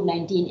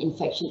COVID-19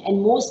 infection,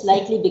 and most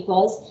likely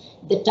because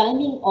the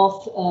timing of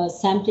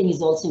sampling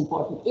is also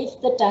important.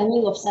 If the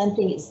timing of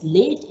sampling is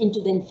late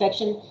into the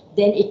infection,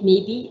 then it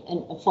may be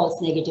a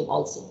false negative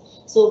also.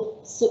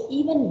 So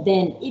even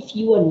then, if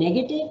you are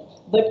negative,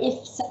 but if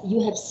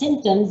you have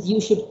symptoms,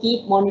 you should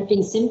keep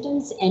monitoring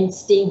symptoms and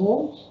stay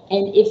home,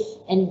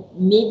 and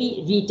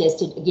maybe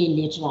retest it again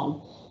later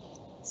on.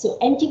 So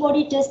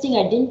antibody testing,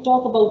 I didn't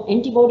talk about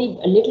antibody,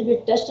 a little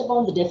bit touched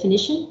upon the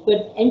definition,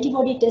 but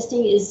antibody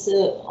testing is,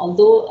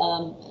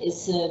 although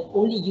is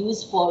only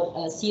used for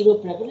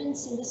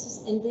seroprevalence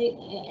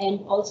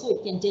and also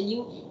it can tell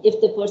you if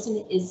the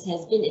person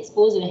has been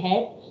exposed or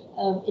had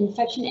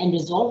infection and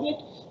resolved it.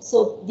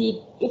 So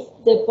if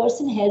the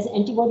person has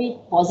antibody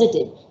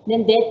positive,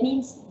 then that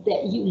means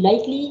that you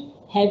likely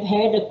have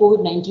had a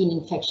COVID-19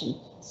 infection.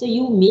 So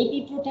you may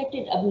be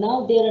protected.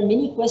 Now there are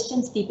many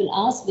questions people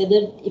ask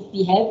whether if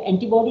we have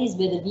antibodies,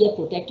 whether we are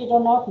protected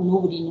or not.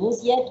 Nobody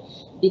knows yet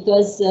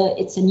because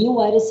it's a new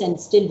virus and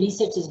still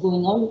research is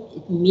going on.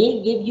 It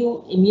may give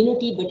you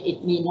immunity, but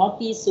it may not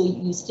be. So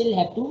you still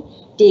have to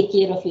take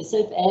care of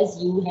yourself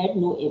as you had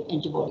no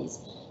antibodies.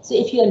 So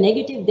if you are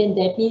negative, then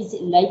that means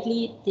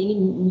likely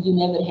thing you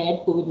never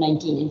had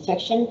COVID-19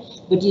 infection,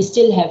 but you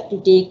still have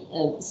to take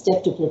a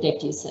step to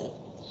protect yourself.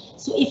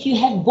 So if you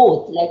have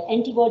both, like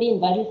antibody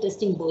and viral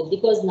testing both,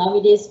 because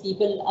nowadays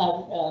people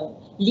are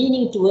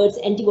leaning towards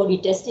antibody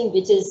testing,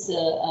 which is,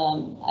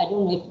 I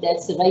don't know if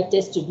that's the right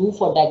test to do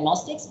for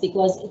diagnostics,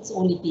 because it's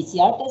only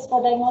PCR test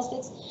for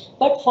diagnostics.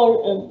 But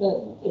for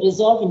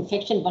resolved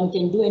infection, one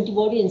can do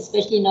antibody, and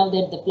especially now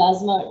that the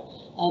plasma,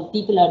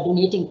 people are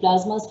donating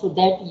plasmas, for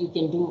that you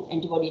can do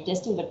antibody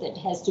testing, but that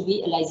has to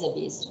be ELISA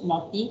based,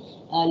 not the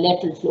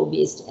lateral flow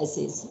based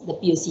assays. The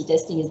POC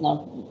testing is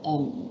not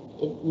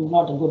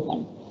a good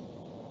one.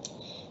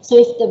 So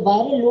if the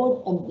viral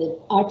load, the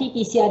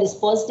RT-PCR is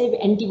positive,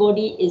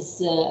 antibody is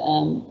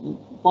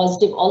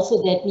positive also,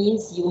 that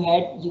means you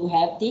have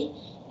the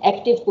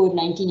active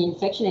COVID-19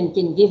 infection and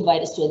can give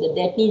virus to others.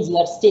 That means you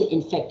are still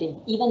infected,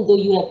 even though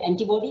you have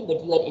antibody,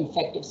 but you are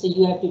infective. So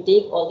you have to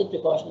take all the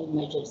precautionary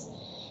measures.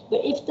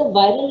 But if the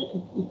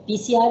viral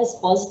PCR is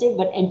positive,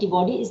 but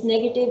antibody is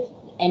negative,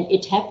 and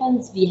it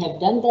happens, we have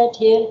done that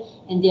here,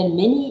 and there are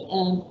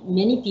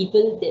many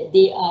people that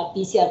they are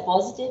PCR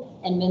positive,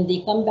 and when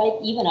they come back,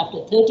 even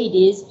after 30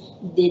 days,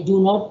 they do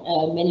not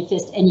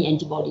manifest any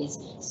antibodies.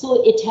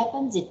 So it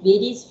happens, it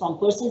varies from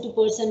person to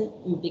person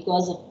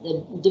because of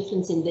the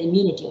difference in the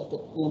immunity of the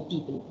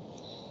people.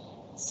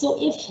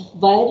 So if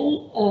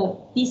viral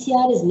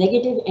PCR is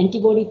negative,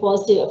 antibody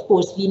positive, of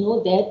course, we know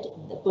that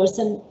the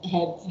person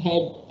have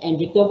had and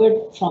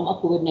recovered from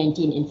a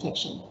COVID-19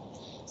 infection.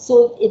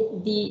 So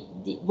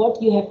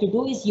what you have to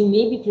do is you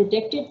may be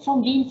protected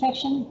from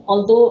reinfection,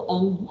 although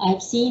I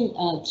have seen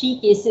 3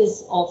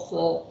 cases of,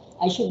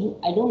 I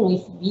don't know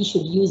if we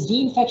should use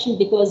reinfection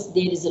because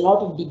there is a lot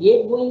of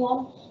debate going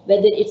on,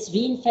 whether it's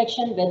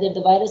reinfection, whether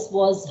the virus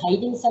was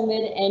hiding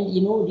somewhere and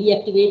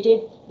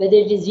reactivated, whether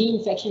it is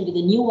reinfection with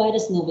a new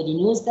virus, nobody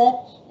knows that.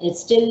 It's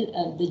still,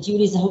 the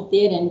jury's out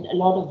there and a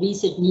lot of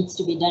research needs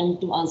to be done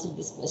to answer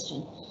this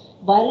question.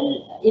 Viral,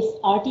 if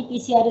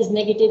RT-PCR is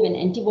negative and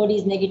antibody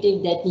is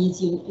negative, that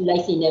means you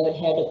likely never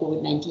had a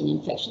COVID-19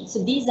 infection. So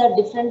these are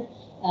different,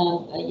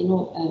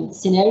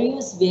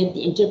 scenarios where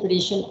the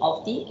interpretation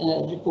of the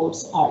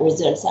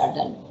results are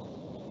done.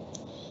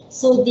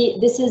 So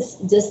this is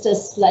just a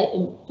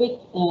quick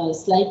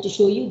slide to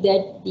show you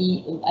that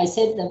I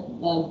said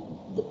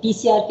the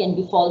PCR can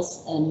be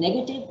false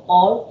negative,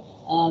 or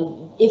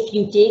if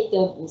you take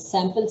the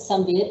sample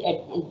somewhere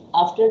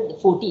after the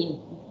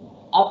 14.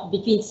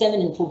 Between 7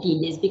 and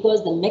 14 days,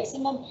 because the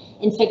maximum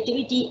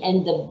infectivity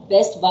and the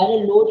best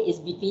viral load is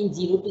between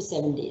 0 to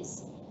 7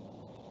 days.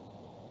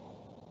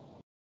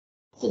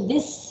 So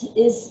this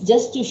is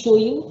just to show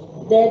you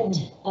that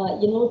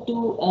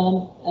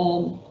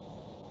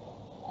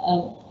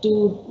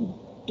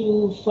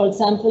for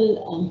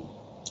example,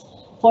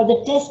 for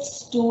the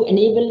tests to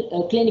enable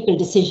a clinical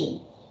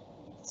decision.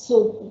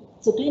 So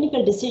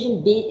clinical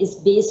decision is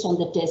based on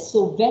the test.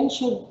 So when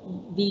should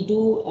we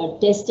do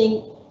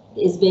testing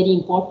is very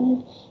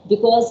important,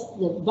 because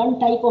the one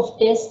type of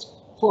test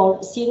for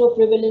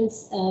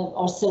seroprevalence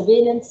or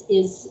surveillance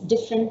is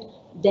different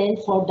than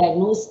for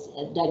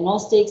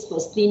diagnostics, for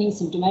screening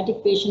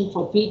symptomatic patient,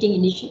 for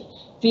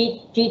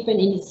treatment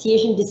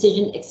initiation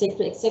decision,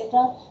 etc.,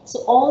 etc. So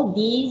all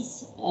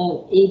these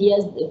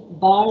areas, the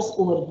bars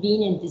over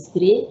green and this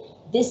gray,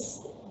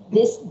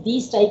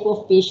 these type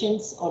of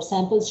patients or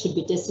samples should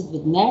be tested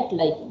with NAT,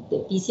 like the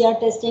PCR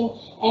testing,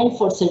 and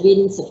for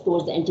surveillance, of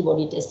course, the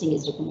antibody testing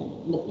is recommended.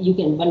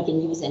 One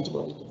can use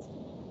antibody testing.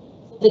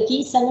 The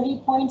key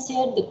summary points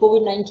here: the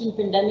COVID-19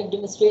 pandemic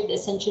demonstrates the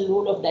essential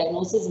role of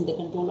diagnosis in the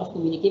control of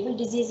communicable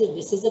diseases.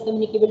 This is a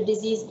communicable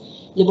disease.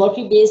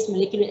 Laboratory-based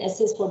molecular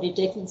assays for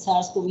detecting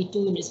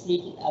SARS-CoV-2 in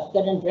respiratory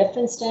current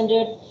reference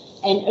standard,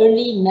 and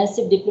early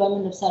massive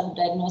deployment of SARS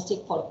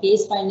diagnostic for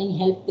case finding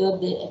helped curb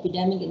the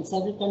epidemic in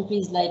several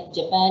countries like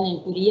Japan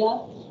and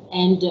Korea,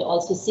 and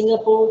also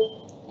Singapore.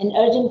 And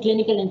urgent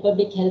clinical and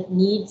public health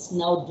needs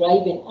now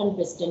drive an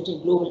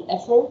unprecedented global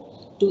effort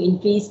to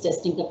increase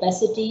testing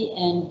capacity,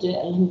 and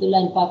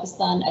alhamdulillah, in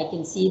Pakistan I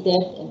can see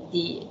that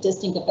the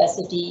testing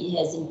capacity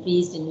has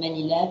increased in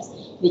many labs,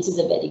 which is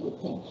a very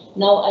good thing.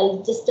 Now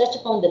I'll just touch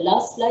upon the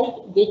last slide,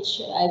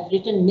 which I've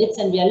written myths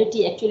and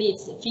reality. Actually,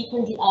 it's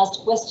frequently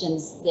asked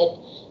questions that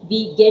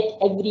we get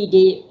every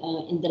day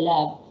in the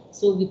lab.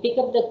 So we pick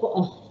up the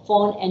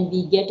phone and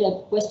we get a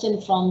question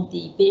from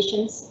the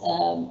patients,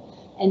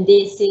 and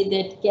they say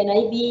that, can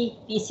I be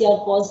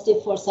PCR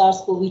positive for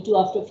SARS-CoV-2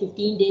 after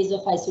 15 days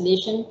of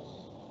isolation?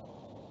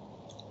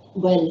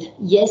 Well,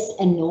 yes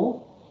and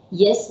no.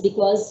 Yes,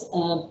 because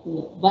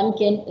one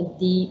can,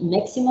 the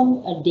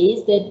maximum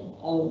days that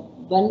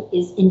one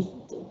is in.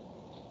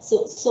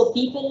 So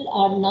people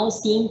are now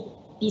seeing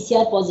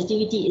PCR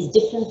positivity is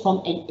different from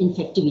an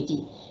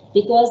infectivity,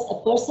 because a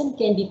person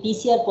can be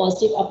PCR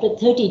positive after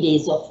 30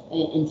 days of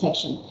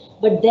infection,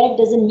 but that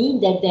doesn't mean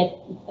that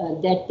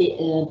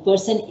the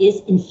person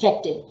is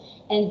infected.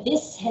 And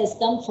this has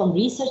come from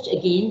research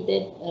again,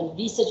 that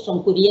research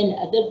from Korea and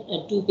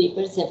other two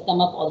papers have come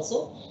up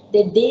also,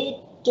 that they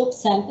took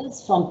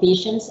samples from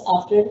patients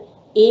after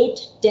 8,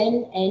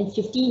 10, and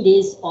 15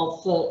 days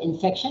of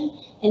infection,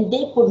 and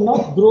they could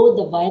not grow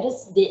the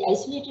virus. They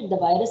isolated the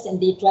virus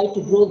and they tried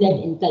to grow that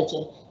in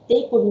culture.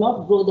 They could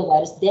not grow the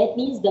virus. That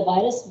means the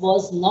virus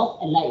was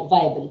not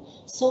viable.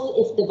 So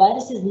if the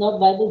virus is not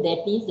viable,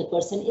 that means the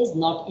person is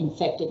not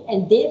infected.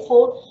 And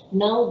therefore,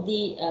 now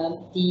the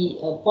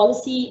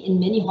policy in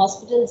many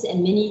hospitals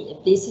and many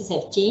places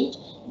have changed.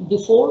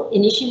 Before,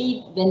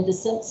 initially, when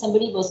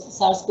somebody was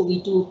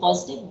SARS-CoV-2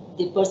 positive,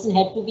 the person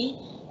had to be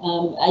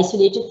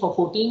isolated for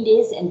 14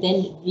 days and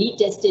then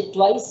retested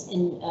twice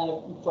in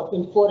for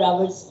 24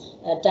 hours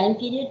time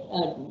period,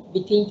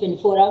 between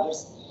 24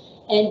 hours.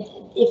 And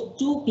if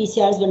 2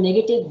 PCRs were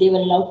negative, they were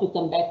allowed to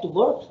come back to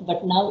work.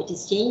 But now it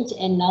is changed,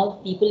 and now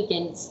people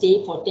can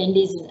stay for 10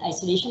 days in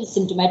isolation.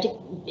 Symptomatic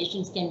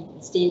patients can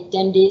stay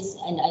 10 days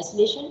in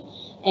isolation,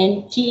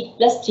 and 3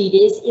 + 3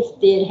 days if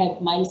they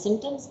have mild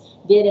symptoms,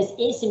 whereas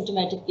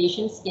asymptomatic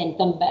patients can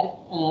come back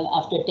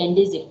after 10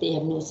 days if they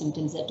have no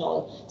symptoms at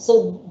all.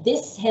 So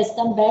this has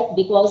come back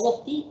because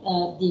of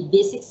the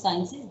basic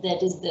sciences,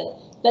 that is the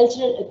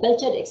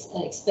culture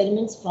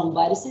experiments from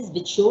viruses,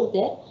 which showed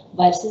that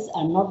viruses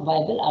are not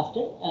viable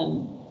after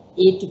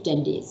 8 to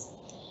 10 days.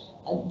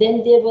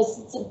 Then there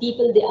was some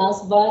people, they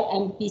asked why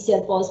I'm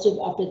PCR positive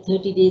after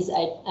 30 days.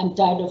 I'm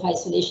tired of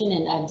isolation,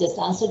 and I've just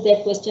answered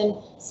that question.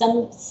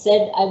 Some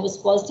said I was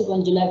positive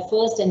on July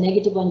 1st and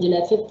negative on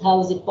July 5th. How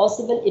is it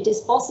possible? It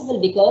is possible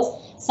because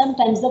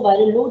sometimes the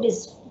viral load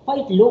is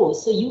quite low,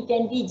 so you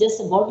can be just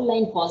a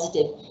borderline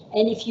positive.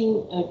 And if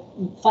you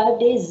 5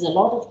 days is a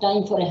lot of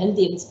time for a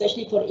healthy,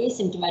 especially for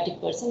asymptomatic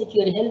person. If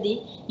you are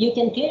healthy, you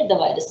can clear the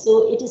virus.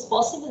 So it is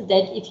possible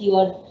that if you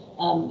are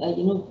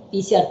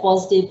PCR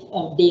positive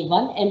day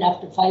 1 and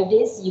after 5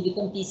 days you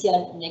become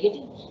PCR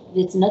negative,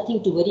 it's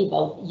nothing to worry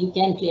about. You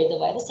can clear the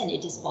virus, and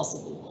it is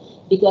possible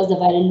because the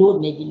viral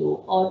load may be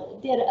low. Or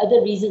there are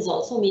other reasons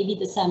also. Maybe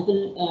the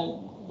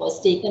sample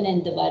was taken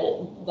and the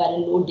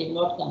viral load did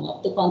not come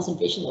up. The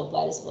concentration of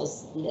virus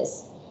was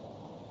less.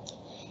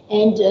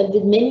 And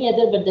with many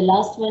other, but the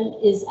last one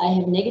is I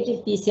have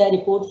negative PCR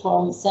report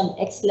from some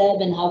X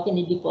lab, and how can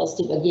it be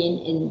positive again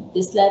in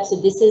this lab? So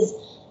this is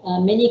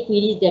many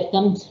queries that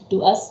come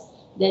to us,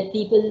 that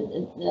people,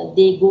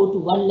 they go to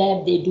one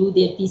lab, they do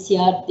their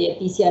PCR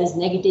is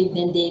negative,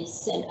 then they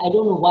send, I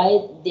don't know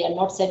why they are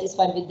not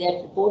satisfied with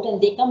that report,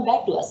 and they come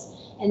back to us.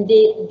 And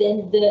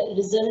then the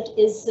result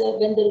is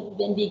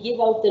when we give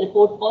out the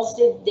report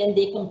positive, then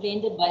they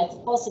complain that why it's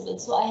possible.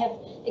 So I have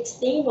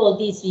explained all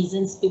these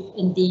reasons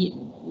in the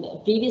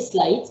previous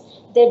slides,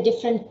 that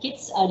different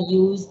kits are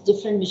used,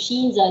 different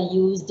machines are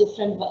used,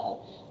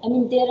 I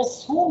mean, there are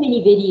so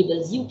many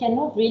variables. You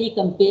cannot really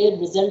compare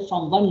result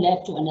from one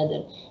lab to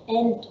another.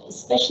 And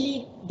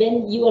especially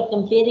when you are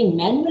comparing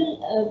manual,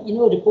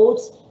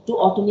 reports to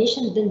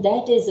automation, then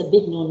that is a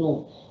big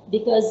no-no.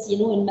 Because,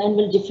 in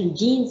manual, different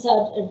genes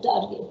are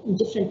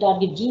different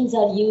target genes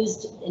are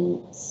used.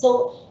 And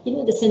so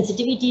the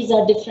sensitivities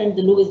are different,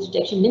 the lowest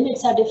detection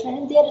limits are different,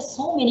 and there are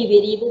so many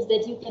variables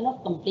that you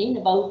cannot complain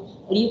about,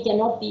 or you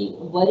cannot be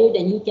worried,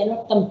 and you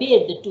cannot compare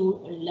the two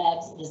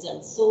labs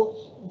results. So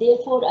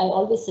therefore, I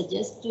always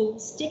suggest to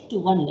stick to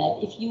one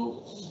lab. If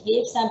you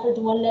gave sample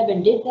to one lab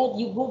and did that,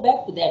 you go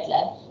back to that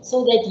lab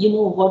so that you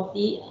know what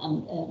the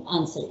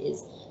answer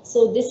is.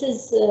 So this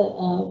is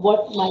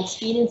what my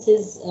experience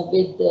is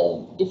with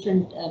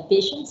different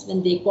patients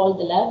when they call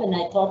the lab, and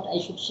I thought I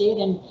should share,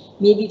 and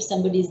maybe if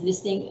somebody is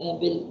listening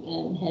will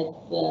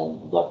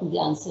have gotten the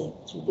answer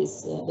through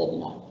this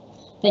webinar.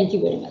 Thank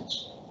you very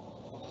much.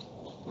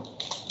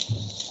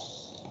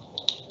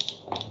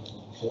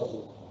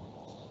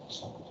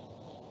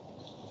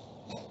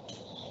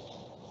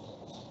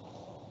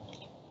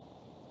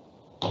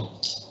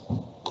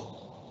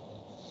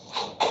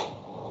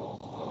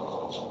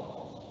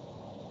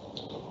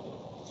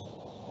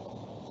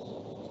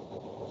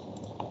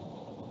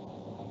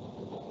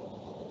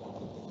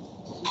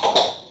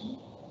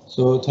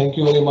 So thank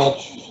you very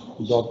much,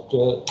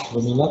 Dr.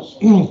 Romina.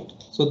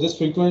 So this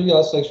frequently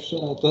asked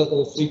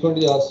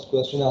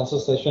question and answer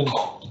session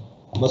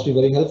must be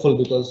very helpful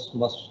because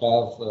must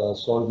have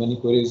solved many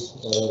queries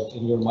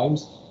in your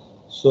minds.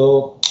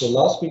 So the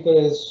last speaker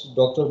is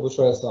Dr.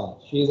 Bushra Hassan.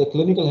 She is a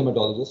clinical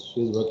hematologist.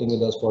 She is working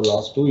with us for the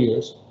last 2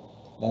 years,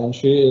 and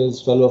she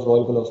is fellow of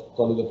Royal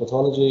College of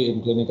Pathology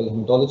in clinical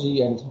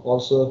hematology, and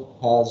also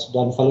has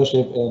done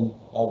fellowship in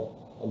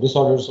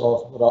disorders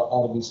of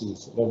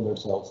RBCs, red blood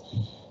cells.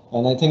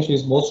 And I think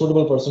she's most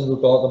suitable person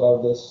to talk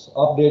about this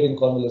update in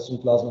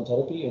convalescent plasma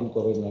therapy in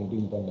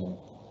COVID-19 pandemic.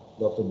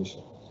 Dr.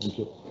 Bushra, thank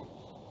you.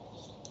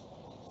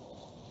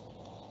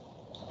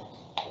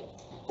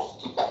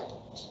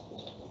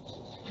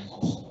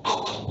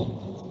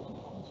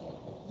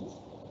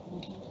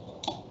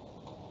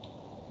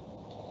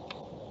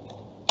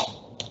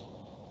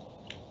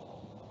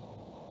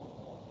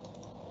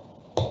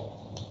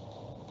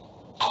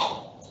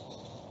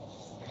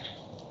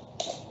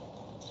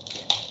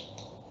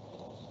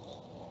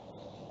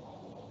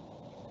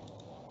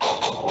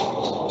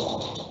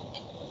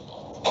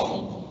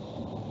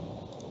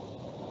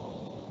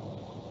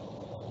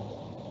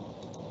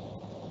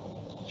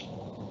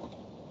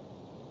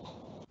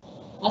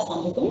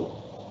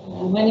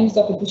 My name is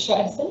Dr.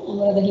 Bushra Hassan. I'm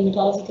one of the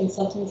hematology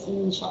consultants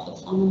in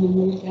Shaukat Khan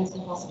Memorial Cancer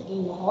Hospital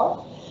in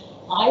Lahore.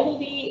 I will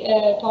be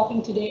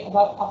talking today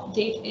about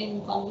update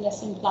in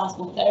convalescent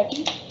plasma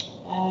therapy.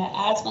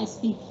 As my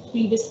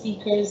previous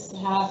speakers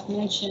have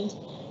mentioned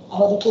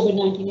about the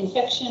COVID-19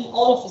 infection,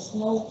 all of us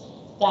know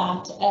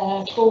that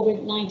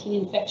COVID-19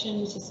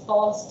 infection, which is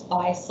caused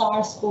by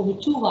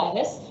SARS-CoV-2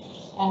 virus,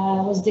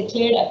 was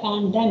declared a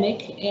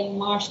pandemic in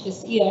March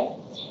this year.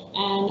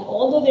 And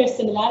although there are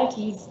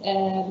similarities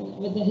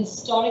with the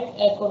historic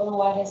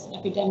coronavirus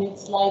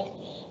epidemics like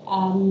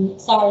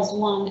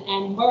SARS-1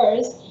 and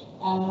MERS,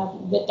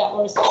 that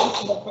were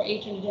responsible for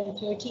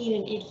 813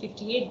 and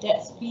 858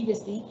 deaths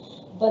previously,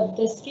 but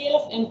the scale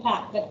of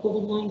impact that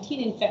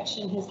COVID-19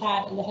 infection has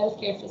had in the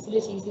healthcare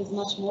facilities is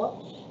much more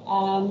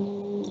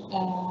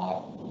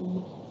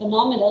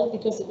phenomenal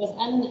because it was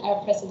an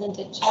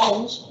unprecedented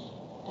challenge.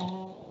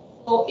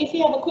 So if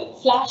you have a quick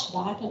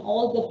flashback on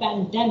all the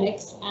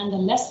pandemics and the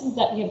lessons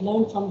that we have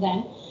learned from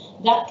them,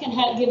 that can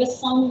give us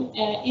some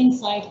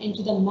insight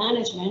into the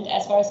management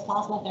as far as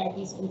plasma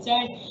therapy is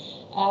concerned.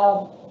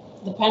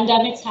 The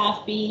pandemics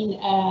have been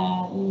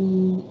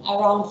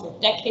around for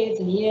decades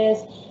and years,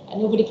 and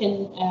nobody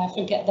can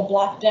forget the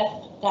Black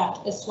Death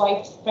that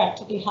swiped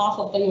practically half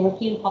of the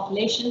European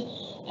population.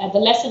 The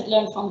lesson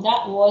learned from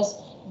that was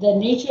the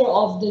nature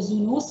of the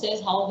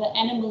zoonosis, how the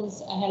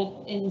animals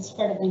help in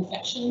spread of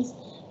infections.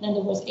 Then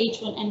there was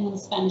H1N1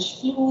 Spanish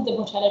flu, the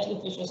mortality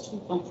of which was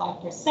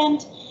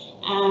 2.5%,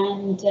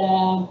 and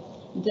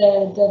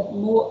the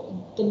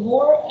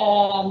more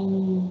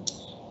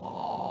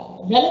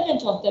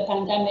relevant of the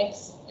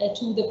pandemics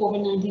to the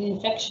COVID-19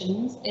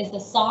 infections is the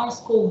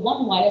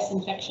SARS-CoV-1 virus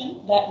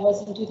infection that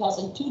was in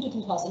 2002 to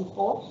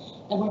 2004.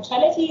 The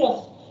mortality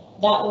of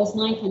that was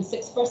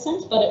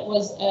 9.6%, but it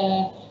was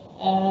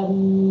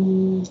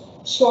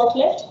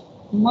short-lived.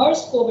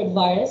 MERS COVID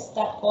virus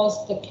that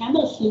caused the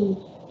camel flu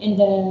in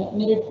the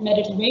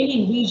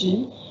Mediterranean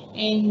region.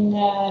 In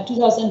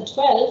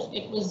 2012,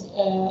 it was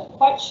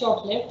quite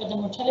short-lived, but the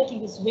mortality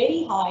was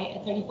very high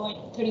at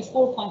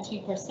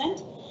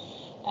 34.3%.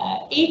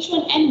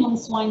 H1N1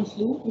 swine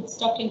flu, which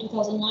stuck in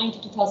 2009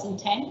 to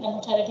 2010, the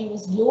mortality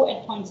was low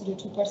at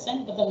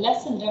 0.02%, but the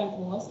lesson learned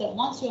was that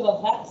once you have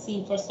a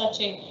vaccine for such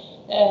a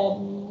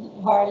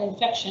viral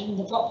infection,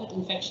 the droplet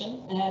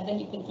infection, then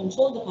you can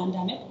control the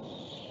pandemic.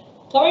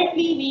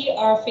 Currently, we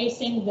are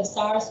facing the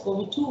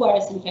SARS-CoV-2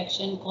 virus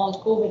infection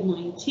called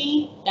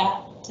COVID-19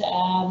 that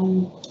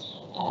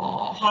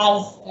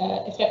has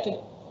affected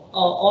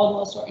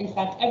almost, or in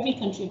fact, every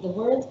country of the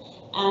world,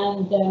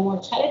 and the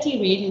mortality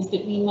rate is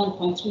between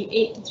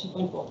 1.38 to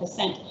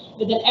 3.4%,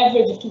 with an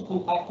average of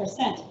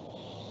 2.5%.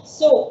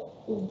 So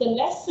the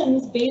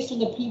lessons based on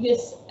the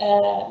previous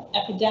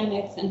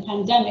epidemics and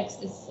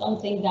pandemics is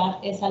something that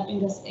is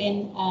helping us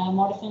in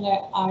modifying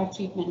our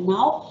treatment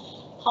now.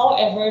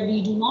 However,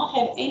 we do not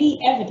have any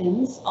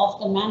evidence of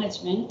the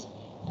management,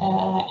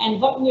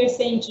 and what we are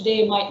saying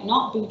today might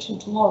not be true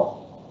tomorrow.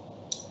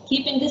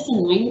 Keeping this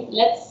in mind,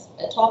 let's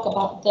talk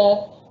about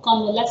the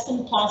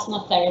convalescent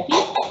plasma therapy.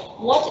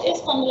 What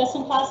is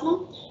convalescent plasma?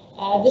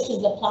 This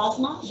is the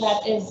plasma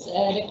that is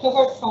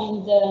recovered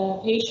from the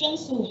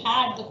patients who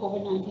had the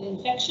COVID-19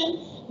 infection.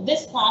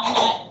 This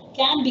plasma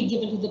can be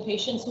given to the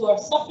patients who are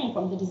suffering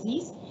from the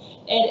disease.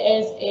 It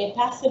is a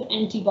passive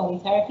antibody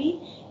therapy.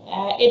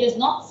 It is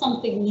not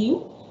something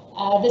new.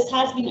 This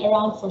has been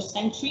around for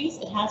centuries.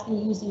 It has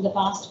been used in the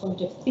past for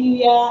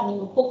diphtheria,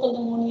 pneumococcal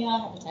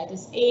pneumonia,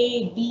 hepatitis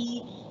A,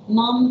 B,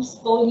 mumps,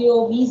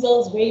 polio,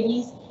 measles,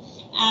 rabies.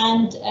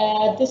 And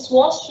this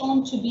was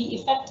shown to be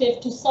effective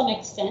to some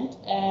extent,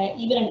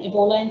 even in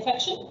Ebola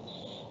infection.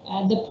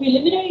 The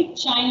preliminary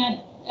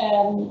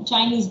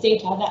Chinese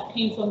data that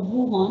came from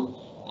Wuhan,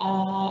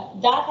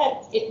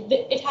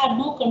 it had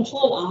no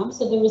control arm,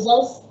 so the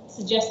results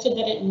suggested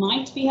that it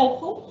might be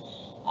helpful.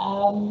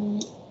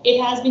 It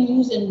has been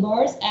used in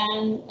MERS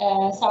and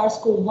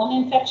SARS-CoV-1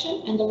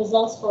 infection, and the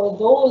results for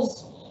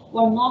those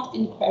were not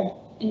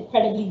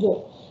incredibly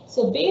good.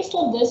 So based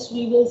on this,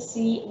 we will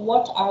see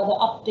what are the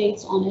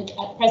updates on it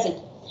at present.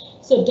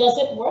 So does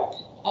it work?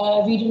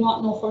 We do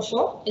not know for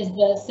sure, is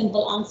the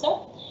simple answer.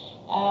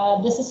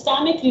 The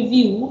systemic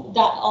review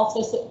of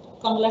the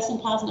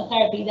convalescent plasma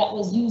therapy that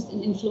was used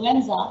in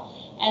influenza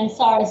and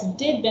SARS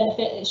did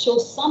benefit, it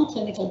shows some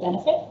clinical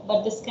benefit,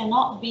 but this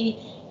cannot be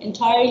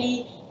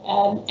entirely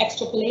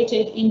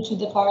extrapolated into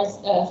the current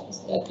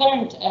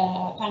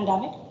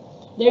pandemic.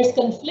 There's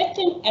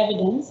conflicting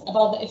evidence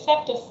about the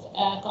effect of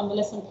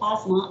convalescent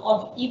plasma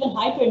or even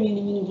hyperimmune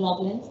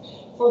immunoglobulins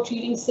for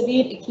treating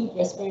severe acute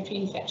respiratory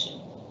infection.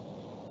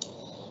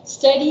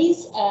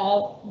 Studies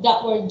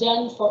that were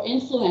done for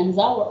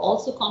influenza were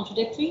also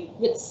contradictory,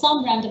 with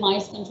some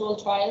randomized controlled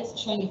trials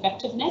showing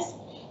effectiveness,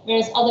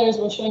 whereas others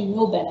were showing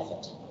no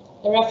benefit.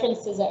 The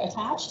references are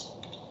attached.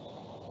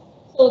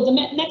 So the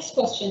next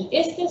question,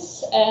 is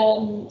this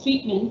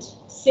treatment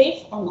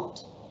safe or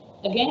not?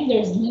 Again, there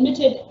is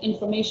limited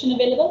information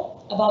available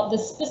about the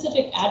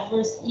specific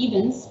adverse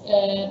events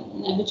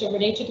which are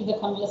related to the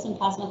convalescent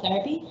plasma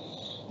therapy,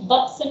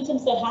 but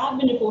symptoms that have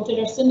been reported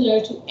are similar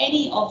to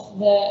any of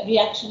the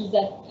reactions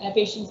that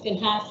patients can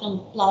have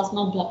from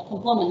plasma blood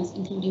components,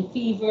 including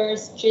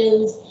fevers,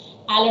 chills,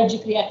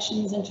 allergic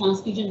reactions, and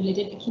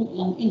transfusion-related acute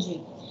lung injury.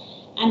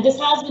 And this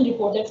has been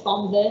reported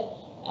from the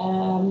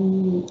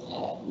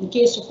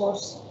case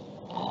reports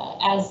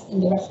as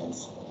in the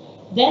reference.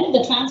 Then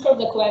the transfer of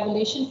the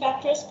coagulation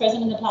factors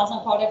present in the plasma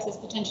products is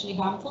potentially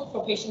harmful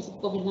for patients with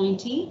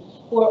COVID-19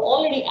 who are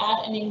already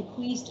at an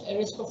increased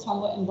risk of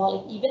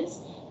thromboembolic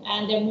events.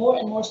 And there are more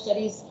and more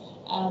studies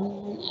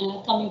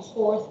coming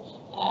forth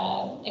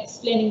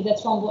explaining the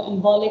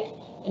thromboembolic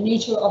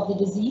nature of the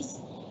disease.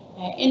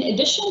 In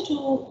addition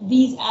to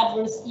these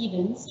adverse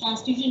events,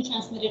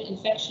 transfusion-transmitted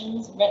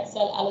infections, red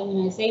cell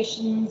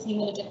alloimmunizations,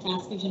 hemolytic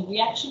transfusion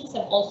reactions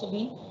have also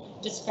been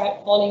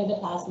described following the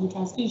plasma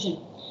transfusion.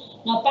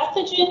 Now,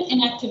 pathogen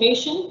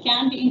inactivation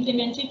can be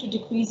implemented to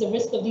decrease the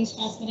risk of these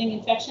transmitting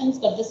infections,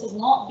 but this is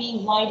not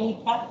being widely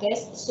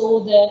practiced,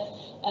 so the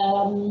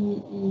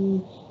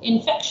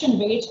infection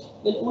rate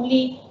will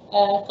only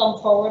come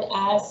forward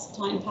as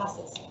time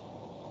passes.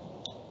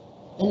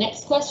 The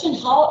next question,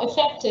 how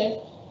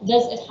effective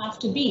does it have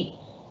to be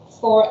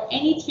for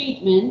any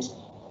treatment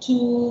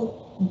to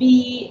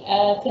be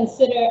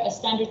considered a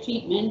standard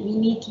treatment? We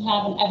need to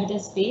have an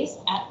evidence base.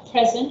 At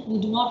present, we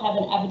do not have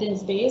an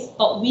evidence base,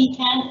 but we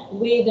can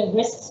weigh the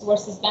risks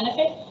versus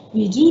benefit.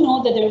 We do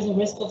know that there is a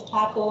risk of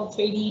TACO,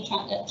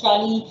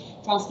 TRALI,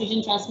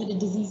 transfusion-transmitted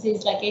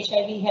diseases like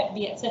HIV, Hep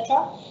B,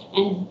 etc.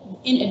 And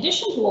in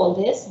addition to all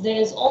this,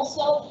 there is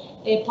also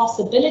a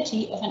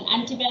possibility of an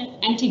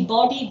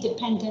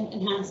antibody-dependent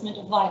enhancement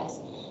of virus.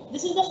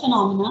 This is the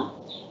phenomena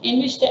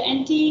in which the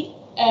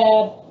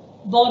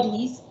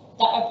antibodies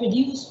that are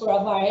produced for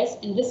a virus,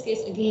 in this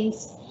case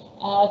against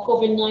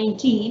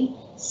COVID-19,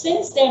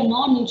 since they're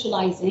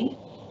non-neutralizing,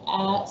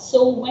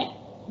 so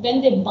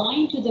when they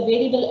bind to the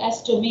variable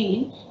S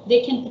domain,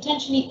 they can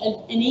potentially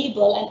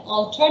enable an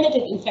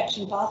alternative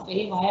infection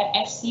pathway via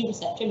Fc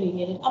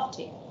receptor-mediated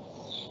uptake.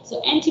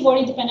 So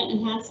antibody-dependent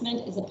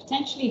enhancment is a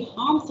potentially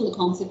harmful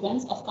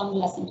consequence of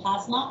convalescent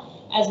plasma,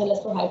 as well as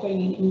for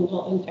hyperimmune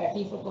immunoglobulin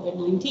therapy for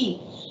COVID-19.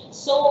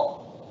 So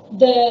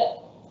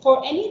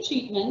for any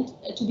treatment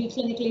to be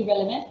clinically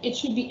relevant, it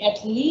should be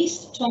at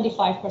least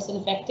 25%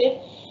 effective.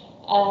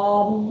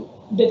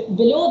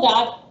 Below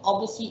that,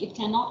 obviously, it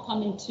cannot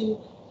come into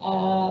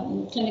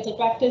clinical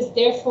practice.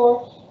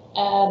 Therefore,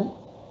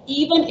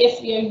 even if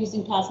we are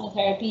using plasma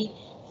therapy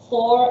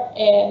for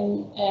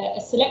a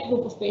select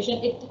group of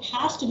patients, it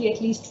has to be at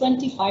least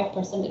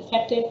 25%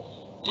 effective,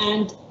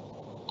 and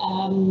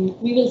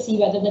we will see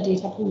whether the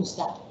data proves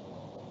that.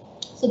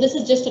 So this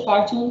is just a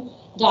cartoon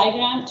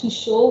diagram to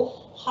show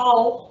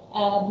how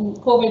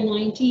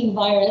COVID-19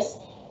 virus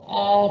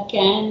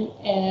can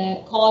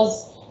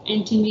cause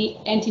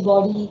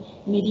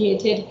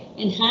antibody-mediated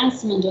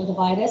enhancement of the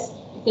virus.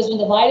 because when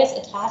the virus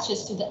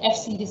attaches to the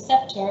Fc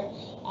receptor,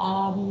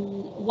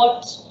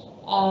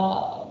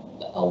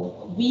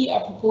 we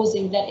are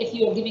proposing that if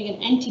you are giving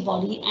an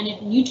antibody and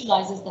it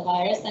neutralizes the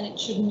virus, then it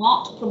should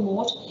not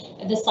promote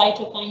the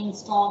cytokine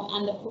storm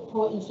and the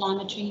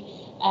pro-inflammatory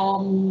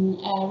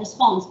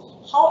response.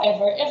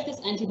 However, if this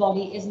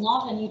antibody is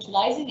not a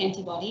neutralizing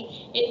antibody,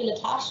 it will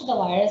attach to the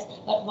virus,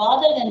 but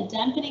rather than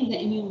dampening the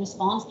immune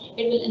response,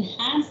 it will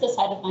enhance the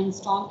cytokine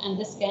storm, and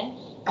this can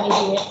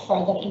mediate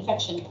further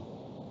infection.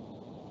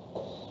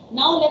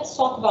 Now let's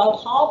talk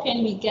about how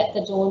can we get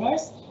the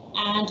donors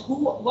and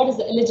what is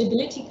the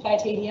eligibility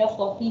criteria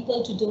for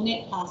people to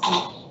donate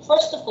plasma.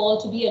 First of all,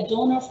 to be a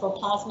donor for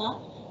plasma,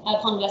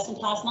 convalescent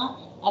plasma,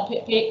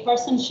 a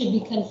person should be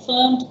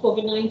confirmed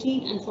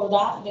COVID-19, and for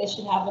that they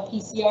should have a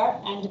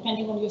PCR, and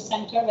depending on your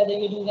center, whether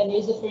you're doing a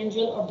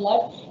nasopharyngeal or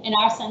blood, in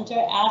our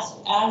center, as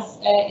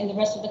in the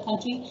rest of the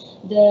country,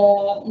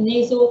 the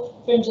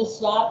nasopharyngeal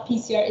swab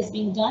PCR is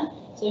being done.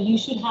 So you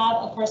should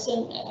have a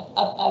person,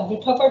 a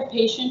recovered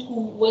patient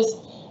who was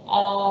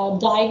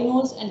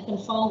diagnosed and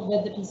confirmed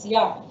with the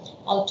PCR.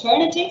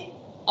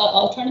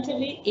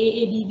 Alternatively,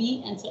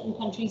 AABB and certain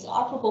countries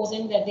are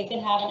proposing that they can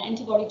have an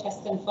antibody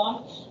test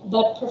confirmed,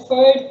 but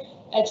preferred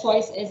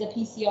choice is a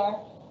PCR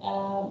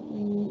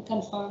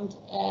confirmed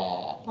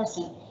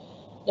person.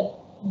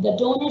 The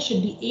donor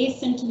should be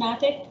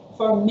asymptomatic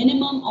for a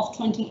minimum of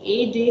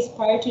 28 days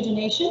prior to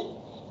donation.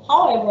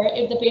 However,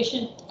 if the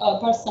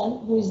person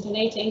who is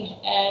donating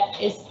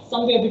is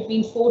somewhere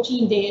between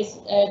 14 days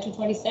to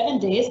 27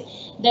 days,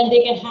 then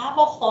they can have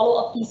a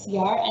follow-up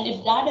PCR, and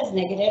if that is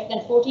negative,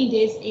 then 14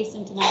 days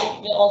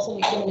asymptomatic will also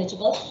make them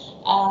eligible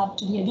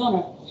to be a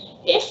donor.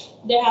 If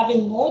they're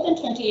having more than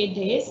 28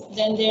 days,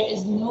 then there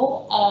is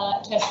no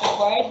test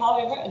required.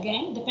 However,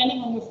 again,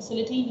 depending on your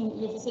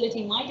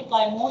facility might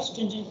apply more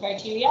stringent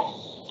criteria,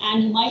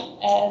 and you might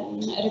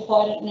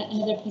require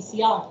another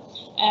PCR.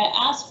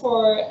 As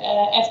for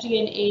FDA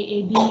and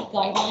AAB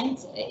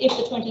guidelines, if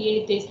the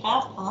 28 days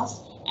have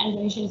passed and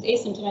donation is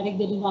asymptomatic,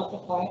 they do not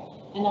require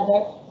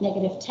another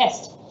negative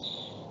test.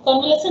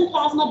 Convalescent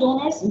plasma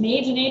donors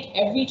may donate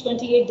every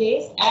 28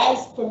 days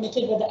as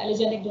permitted by the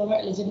allogenic donor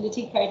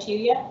eligibility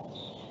criteria.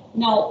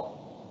 Now,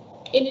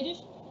 in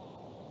addition,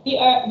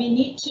 we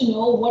need to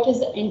know what is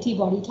the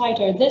antibody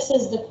titer. This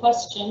is the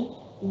question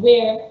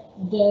where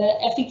the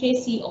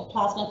efficacy of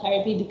plasma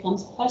therapy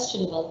becomes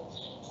questionable.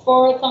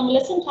 For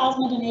convalescent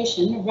plasma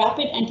donation,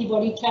 rapid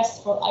antibody tests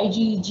for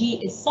IgG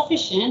is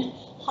sufficient.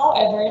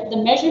 However, the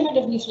measurement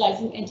of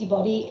neutralizing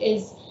antibody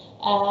is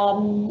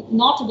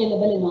not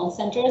available in all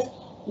centers.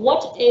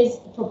 What is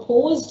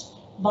proposed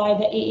by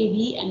the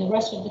AAB and the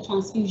rest of the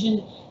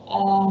transfusion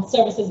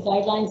services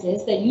guidelines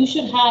is that you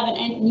should have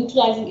an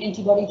neutralizing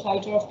antibody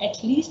titer of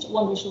at least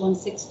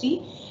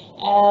 1:160.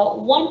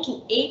 1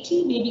 to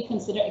 80 may be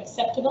considered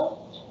acceptable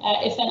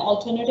if an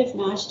alternative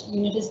matched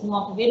unit is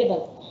not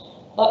available.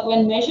 But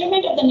when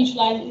measurement of the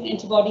neutralizing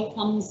antibody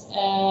comes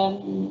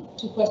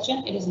to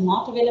question, it is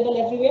not available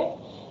everywhere.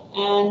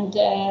 And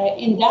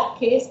in that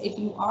case, if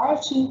you are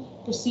to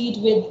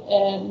proceed with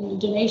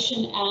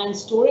donation and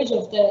storage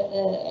of the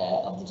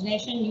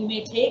donation, you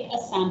may take a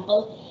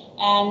sample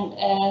and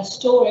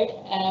store it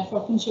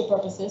for future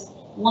purposes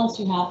once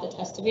you have the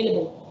test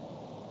available.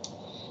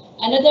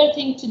 Another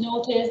thing to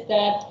note is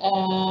that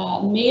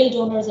male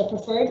donors are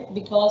preferred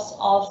because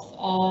of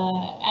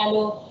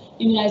allo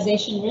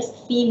immunization risk.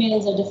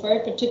 Females are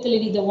deferred,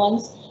 particularly the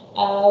ones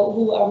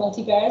who are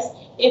multiparous.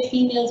 If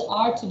females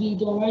are to be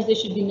donors, they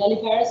should be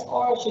nulliparous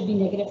or should be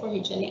negative for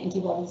HLA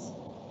antibodies.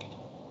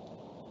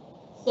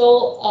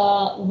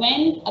 So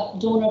when a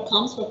donor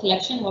comes for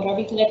collection, what are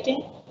we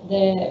collecting?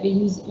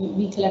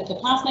 We collect a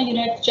plasma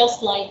unit,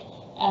 just like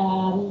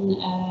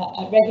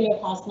a regular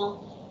plasma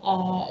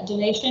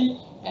donation.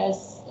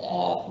 As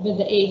with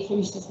the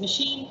apheresis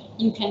machine,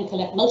 you can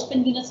collect multiple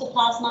units of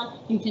plasma.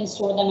 You can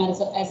store them as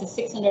a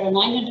 600 or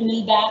 900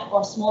 ml bag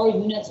or smaller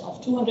units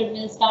of 200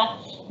 ml bag.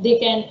 They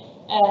can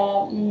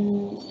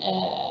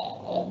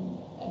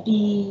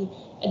be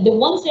the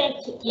ones that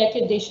are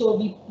collected. They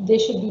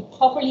should be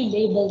properly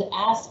labeled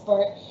as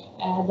per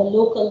the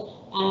local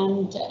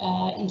and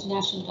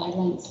international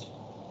guidelines.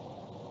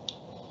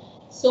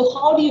 So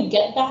how do you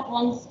get that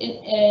once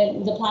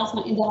the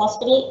plasma in the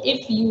hospital?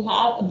 If you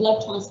have a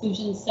blood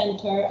transfusion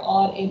center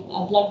or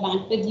a blood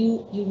bank with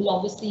you, you will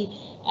obviously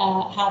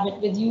have it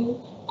with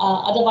you.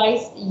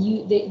 Otherwise,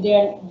 there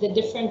are the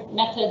different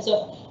methods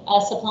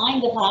of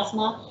supplying the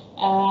plasma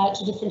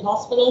to different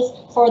hospitals.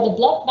 For the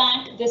blood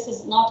bank, this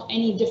is not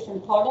any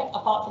different product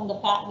apart from the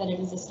fact that it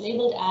is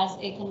labeled as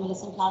a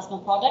convalescent plasma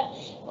product.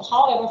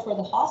 However, for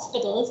the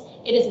hospitals,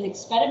 it is an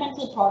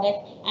experimental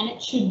product and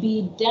it should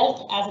be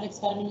dealt as an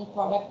experimental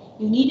product.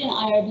 You need an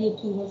IRB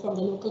approval from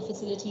the local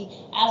facility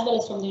as well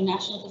as from the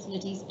national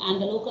facilities, and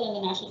the local and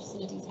the national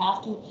facilities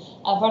have to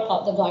work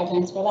out the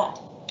guidelines for that.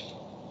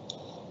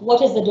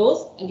 What is the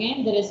dose?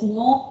 Again, there is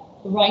no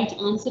right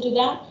answer to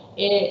that.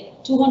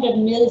 200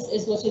 mils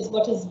is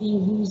what is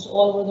being used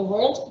all over the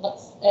world, but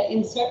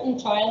in certain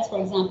trials, for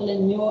example,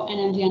 in Mayo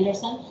and MD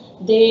Anderson,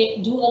 they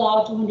do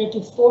allow 200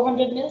 to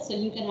 400 mils, so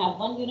you can have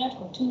 1 unit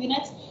or 2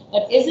 units.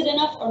 But is it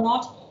enough or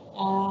not?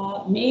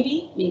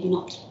 Maybe, maybe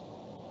not.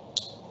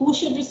 Who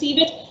should receive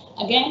it?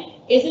 Again,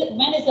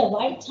 when is the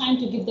right time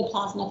to give the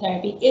plasma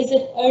therapy? Is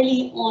it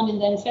early on in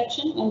the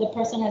infection when the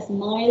person has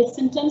mild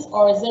symptoms,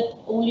 or is it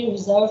only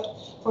reserved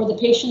for the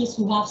patients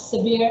who have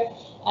severe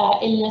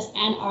illness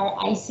and are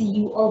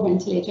ICU or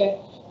ventilator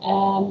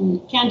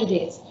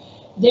candidates?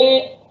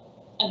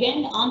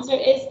 Again, the answer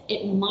is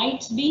it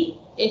might be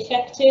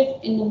effective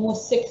in the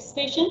most sick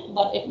patient,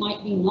 but it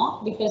might be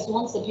not, because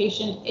once the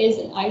patient is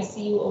an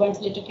ICU or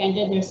ventilator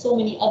candidate, there's so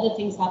many other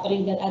things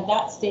happening that at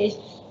that stage,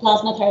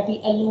 plasma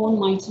therapy alone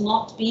might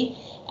not be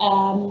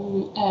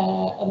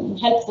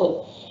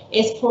helpful.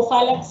 Is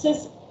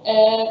prophylaxis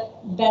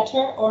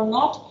better or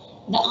not?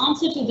 The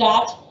answer to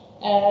that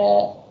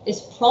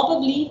is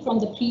probably from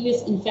the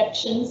previous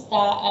infections,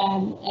 that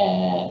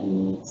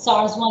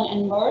SARS-1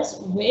 and MERS,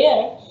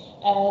 where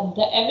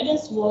the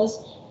evidence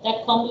was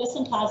that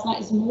convalescent plasma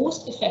is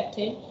most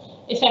effective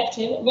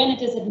when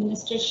it is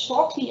administered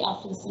shortly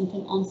after the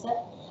symptom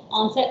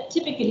onset,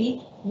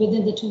 typically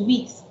within the 2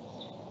 weeks.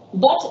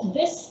 But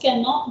this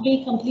cannot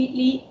be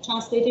completely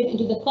translated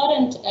into the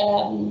current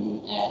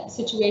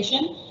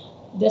situation.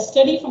 The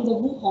study from the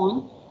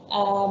Wuhan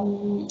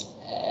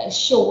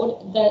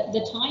showed that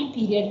the time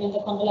period when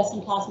the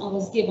convalescent plasma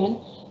was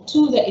given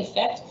to the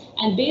effect,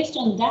 and based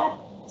on that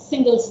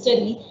single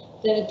study,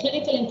 the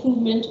clinical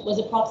improvement was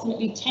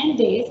approximately 10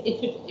 days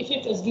if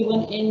it was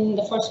given in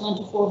the first 1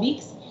 to 4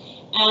 weeks.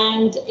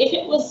 And if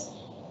it was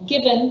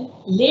given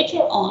later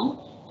on,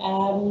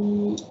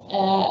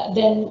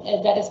 then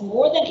that is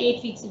more than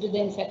 8 weeks into the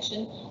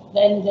infection,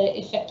 then the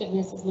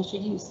effectiveness is much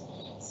reduced.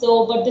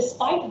 So, but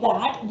despite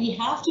that, we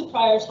have to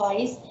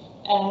prioritize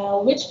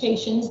which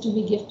patients do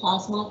we give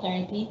plasma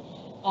therapy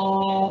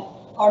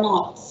or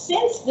not.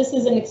 Since this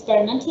is an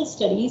experimental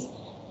studies,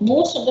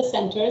 most of the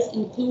centers,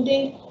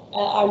 including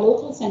our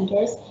local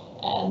centers,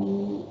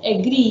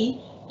 agree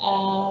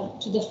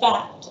to the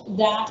fact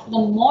that the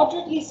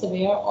moderately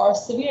severe or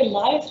severe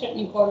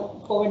life-threatening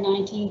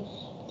COVID-19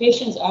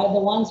 patients are the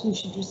ones who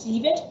should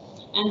receive it.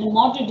 And the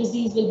moderate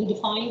disease will be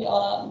defined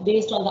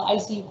based on the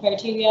ICU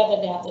criteria,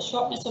 that they have the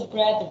shortness of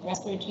breath, the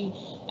respiratory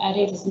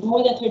rate is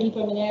more than 30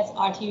 per minute,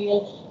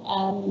 arterial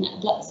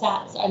blood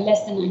sats are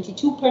less than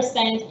 92%,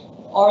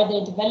 or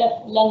they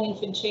develop lung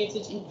infiltrates,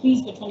 which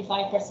increased by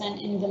 25%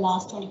 in the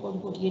last 24 to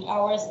 48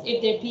 hours,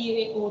 if their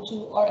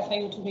PaO2 or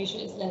FiO2 ratio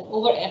is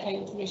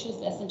FiO2 ratio is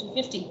less than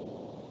 250.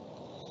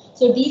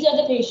 So these are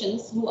the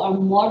patients who are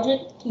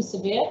moderate to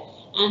severe,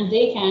 and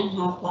they can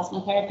have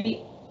plasma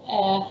therapy.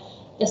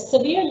 The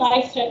severe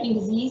life-threatening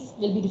disease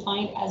will be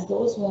defined as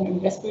those who are in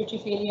respiratory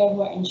failure,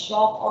 who are in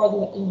shock, or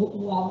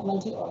who have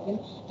multi-organ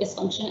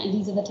dysfunction, and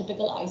these are the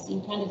typical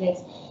ICU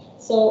candidates.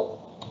 So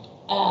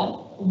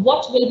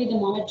what will be the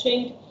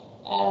monitoring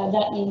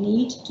that we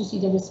need to see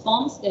the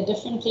response? There are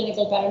different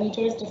clinical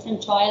parameters,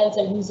 different trials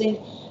are using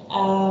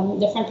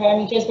different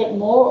parameters, but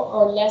more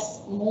or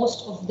less,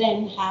 most of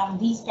them have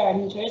these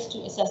parameters to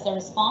assess the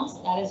response.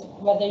 That is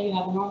whether you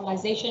have a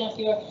normalization of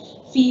your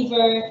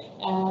fever,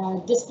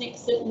 dyspneic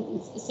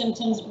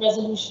symptoms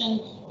resolution,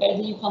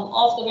 whether you come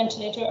off the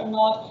ventilator or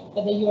not,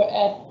 whether your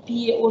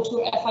PaO2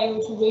 or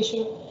FiO2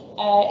 ratio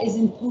is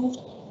improved.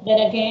 Then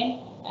again,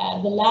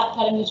 the lab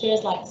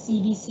parameters like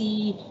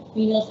CBC,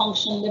 renal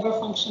function, liver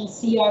function,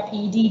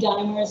 CRP,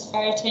 D-dimers,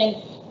 ferritin,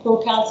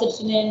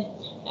 procalcitonin,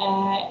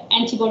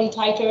 antibody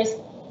titers,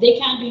 they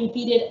can be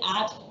repeated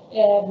at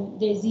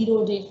day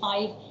 0, day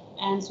 5,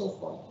 and so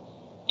forth.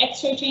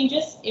 X-ray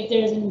changes, if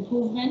there is an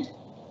improvement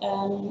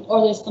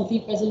or there's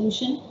complete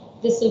resolution,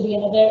 this will be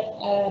another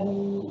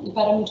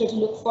parameter to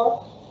look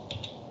for.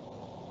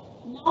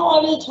 Now I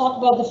will talk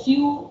about the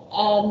few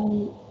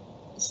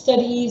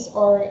studies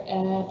or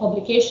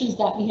publications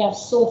that we have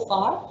so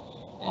far.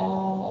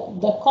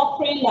 The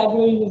Cochrane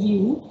Library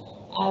Review,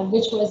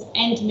 which was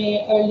end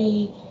May,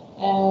 early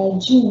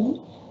June.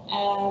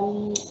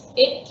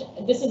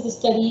 This is a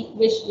study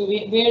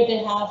where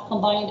they have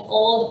combined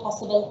all the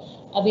possible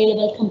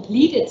available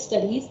completed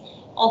studies,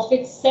 of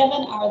which 7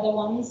 are the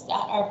ones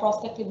that are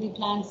prospectively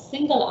planned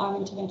single-arm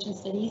intervention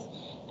studies,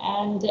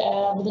 and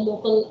with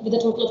a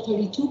total of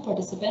 32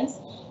 participants.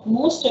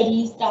 Most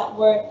studies that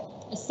were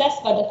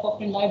assessed by the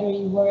Cochrane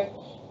Library were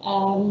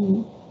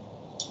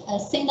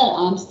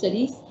single-arm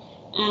studies,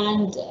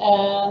 and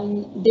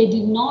they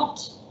did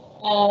not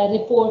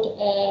report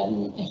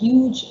a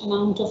huge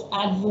amount of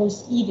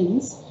adverse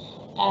events,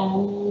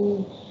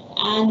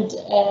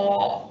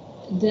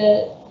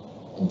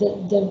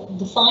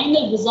 the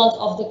final result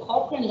of the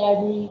Cochrane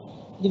Library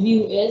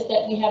Review is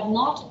that we have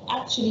not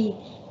actually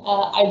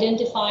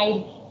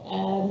identified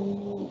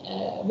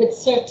with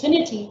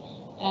certainty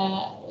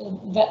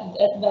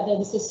whether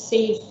this is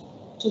safe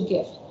to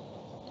give.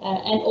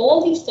 And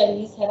all these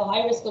studies have a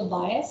high risk of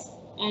bias,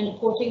 and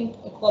reporting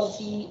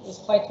quality is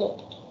quite low.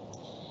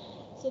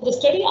 So the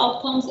study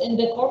outcomes in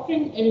the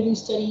Cochrane review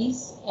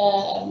studies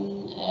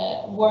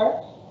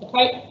were the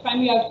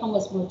primary outcome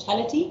was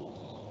mortality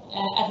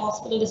at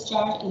hospital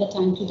discharge and the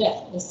time to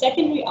death. The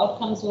secondary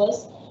outcomes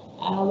was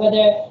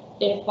whether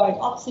they required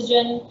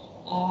oxygen,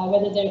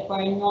 whether they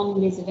required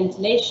non-invasive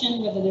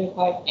ventilation, whether they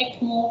required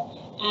ECMO,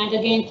 and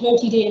again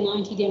 30-day and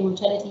 90-day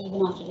mortality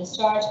even after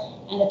discharge,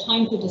 and the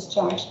time to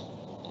discharge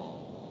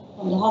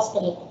from the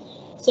hospital.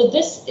 So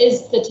this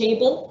is the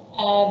table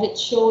which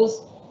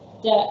shows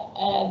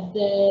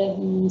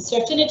the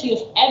certainty of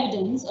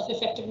evidence of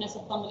effectiveness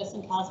of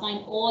convalescent plasma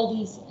in all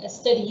these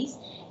studies.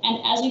 And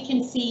as you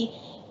can see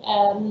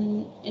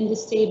in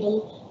this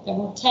table, the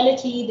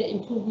mortality, the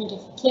improvement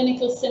of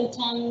clinical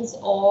symptoms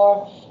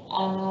or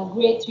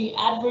grade 3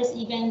 adverse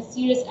events,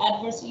 serious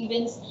adverse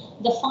events,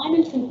 the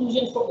final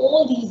conclusion for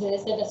all these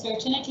is that the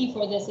certainty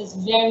for this is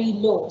very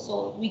low.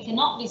 So we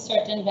cannot be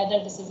certain whether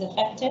this is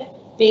effective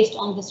based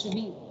on this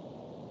review.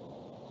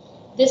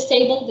 This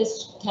table,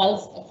 this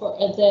tells for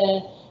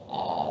the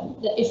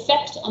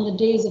effect on the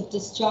days of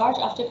discharge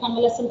after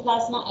convalescent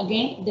plasma.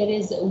 Again, there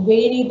is a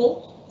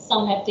variable.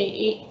 Some have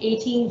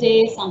 18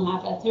 days, some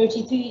have a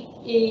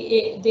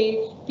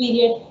 33-day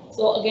period.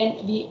 So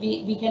again,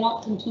 we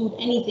cannot conclude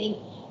anything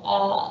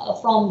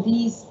from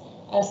these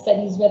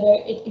studies whether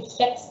it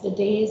affects the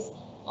days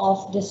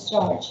of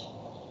discharge.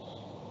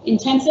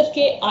 Intensive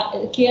care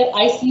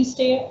ICU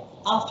stay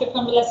after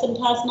convalescent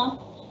plasma.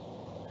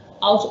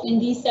 Out in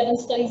these 7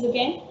 studies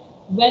again,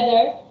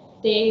 whether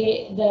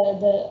the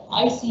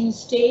ICU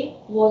stay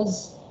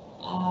was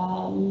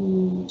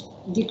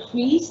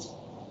decreased,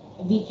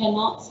 we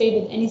cannot say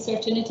with any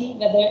certainty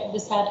whether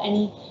this had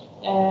any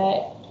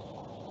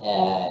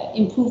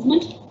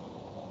improvement.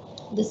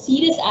 The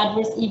serious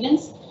adverse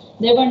events,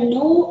 there were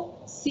no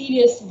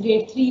serious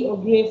grade 3 or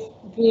grade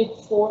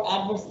 4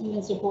 adverse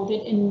events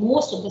reported in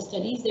most of the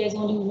studies. There is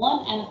only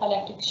one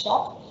anaphylactic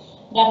shock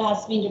that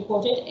has been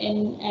reported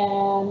in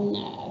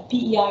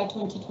PEI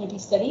 2020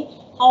 study.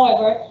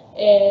 However,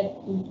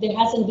 there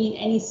hasn't been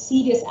any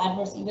serious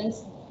adverse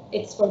events.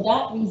 It's for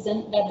that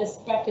reason that this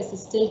practice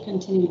is still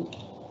continuing.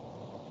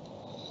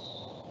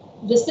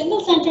 The single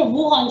center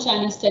Wuhan,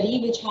 China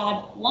study, which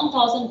had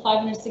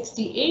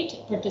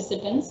 1,568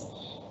 participants,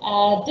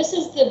 this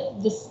is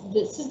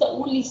the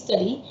only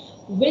study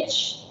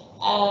which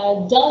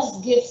does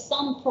give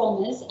some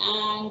promise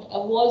and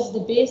was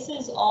the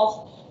basis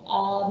of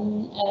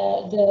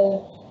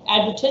the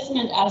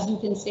advertisement, as you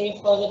can say,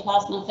 for the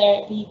plasma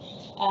therapy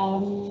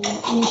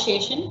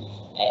initiation.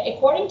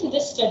 According to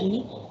this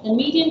study, the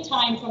median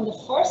time from the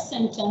first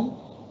symptom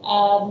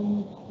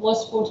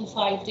was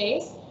 45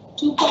 days.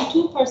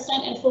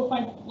 2.2% and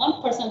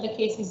 4.1% of the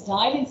cases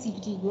died in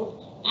CPT group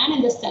and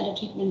in the standard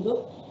treatment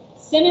group.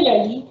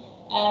 Similarly,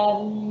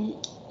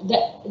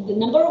 the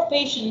number of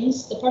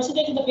patients, the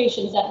percentage of the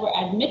patients that were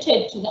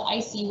admitted to the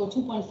ICU were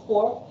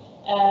 2.4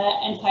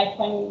 and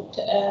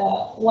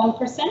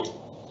 5.1%,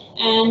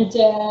 and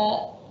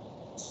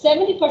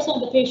 70% of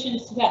the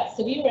patients who had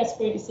severe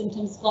respiratory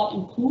symptoms got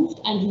improved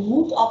and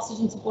removed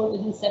oxygen support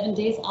within 7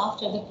 days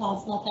after the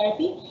plasma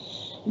therapy.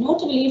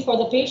 Notably, for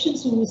the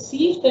patients who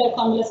received the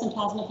convalescent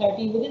plasma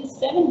therapy within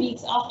 7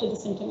 weeks after the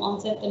symptom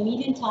onset, the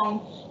median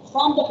time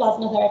from the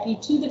plasma therapy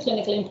to the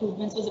clinical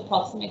improvements was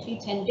approximately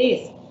 10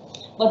 days.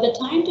 But the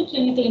time to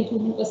clinical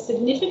improvement was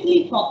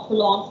significantly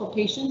prolonged for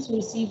patients who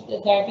received the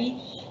therapy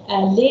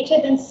later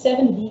than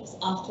 7 weeks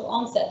after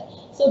onset.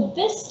 So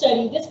this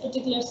study, this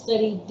particular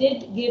study,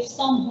 did give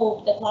some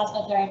hope that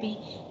plasma therapy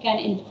can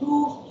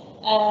improve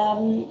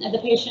the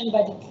patient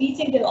by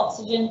decreasing their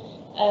oxygen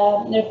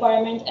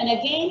requirement. And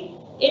again,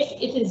 if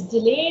it is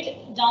delayed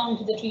down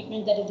into the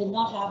treatment, that it did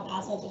not have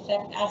as much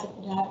effect as it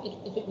could have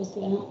if it was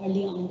given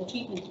early on in the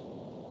treatment.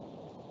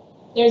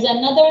 There's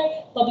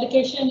another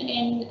publication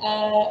in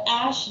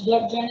ASH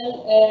Blood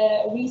Journal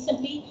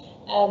recently.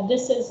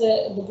 This is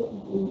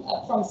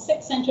from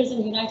 6 centers in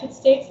the United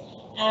States,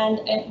 and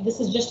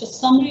this is just a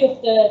summary of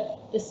the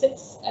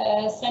 6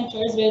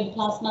 centers where the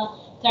plasma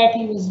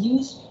therapy was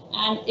used.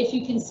 And if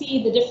you can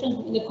see the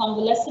difference in the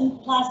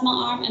convalescent plasma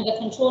arm and the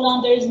control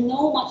arm, there is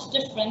no much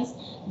difference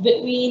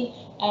between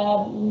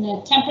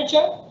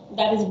temperature,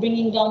 that is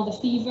bringing down the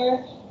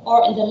fever,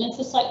 or in the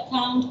lymphocyte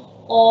count,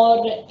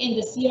 or in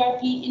the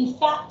CRP. In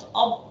fact,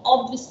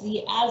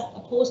 obviously, as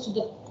opposed to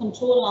the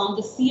control arm,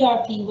 the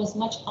CRP was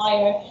much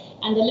higher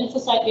and the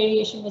lymphocyte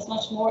variation was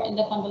much more in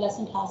the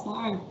convalescent plasma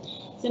arm.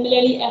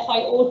 Similarly,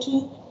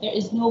 FiO2, there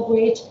is no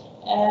great,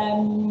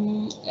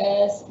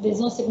 there's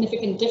no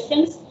significant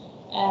difference.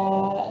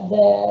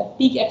 The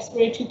peak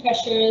expiratory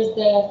pressures,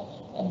 the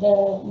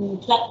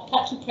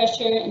plateau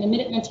pressure, and the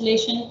minute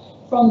ventilation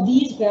from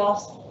these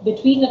graphs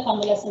between the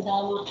convalescent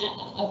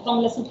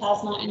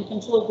plasma and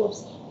control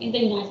groups in the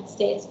United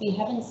States, we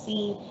haven't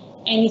seen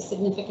any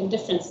significant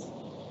difference.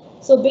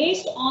 So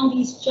based on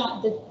these,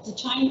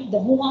 the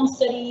Wuhan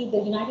study, the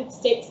United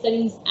States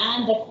studies,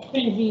 and the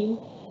Cochrane review,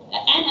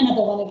 and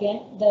another one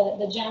again,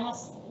 the JAMA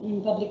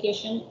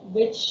publication,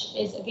 which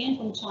is again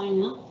from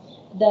China.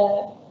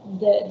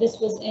 This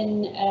was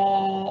in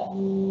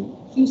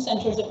few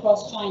centers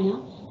across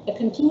China. The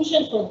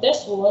conclusion for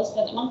this was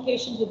that among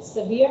patients with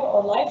severe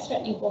or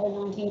life-threatening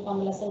COVID-19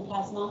 convalescent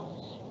plasma,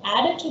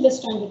 added to the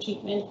standard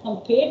treatment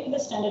compared with the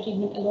standard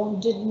treatment alone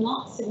did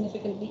not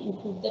significantly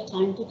improve the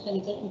time to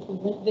clinical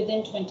improvement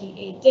within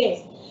 28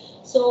 days.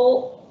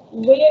 So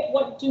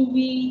what do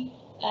we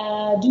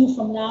do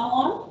from now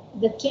on?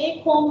 The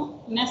take-home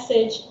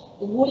message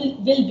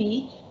will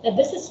be that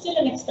this is still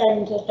an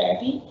experimental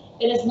therapy.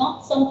 It is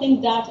not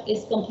something that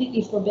is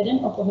completely forbidden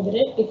or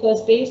prohibited,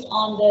 because based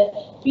on the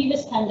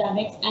previous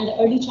pandemics and the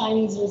early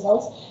Chinese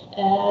results,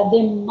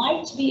 there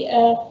might be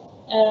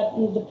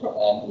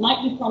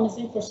might be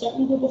promising for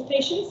certain group of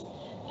patients,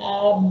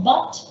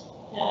 but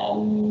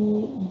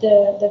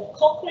the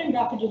Cochrane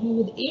rapid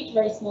review with 8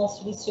 very small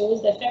studies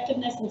shows the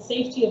effectiveness and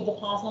safety of the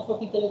plasma for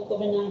people with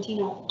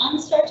COVID-19 are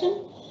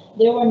uncertain.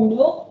 There were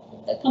no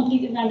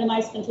completed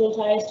randomized control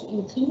trials to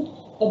include,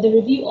 but the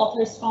review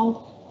authors found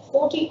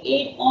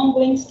 48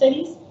 ongoing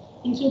studies,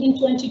 including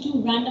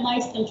 22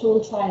 randomized control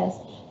trials.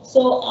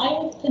 So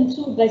I would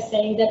conclude by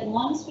saying that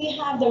once we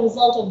have the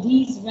result of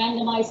these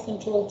randomized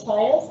control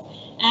trials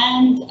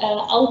and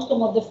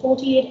outcome of the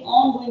 48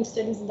 ongoing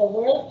studies in the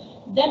world,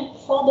 then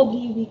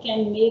probably we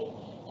can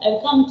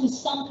come to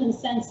some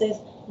consensus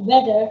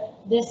whether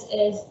this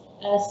is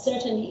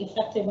certainly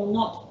effective or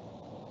not.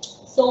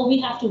 So we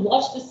have to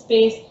watch the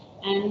space,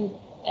 and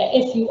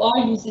if you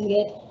are using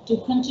it, to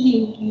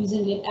continue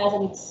using it as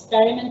an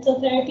experimental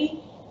therapy,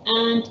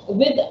 and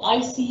with the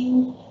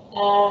ICU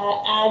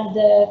and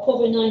the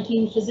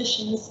COVID-19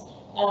 physicians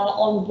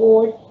on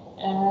board,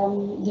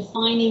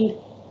 defining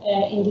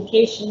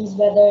indications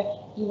whether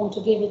you want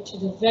to give it to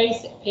the very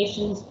sick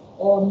patients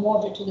or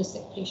moderate to the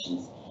sick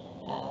patients.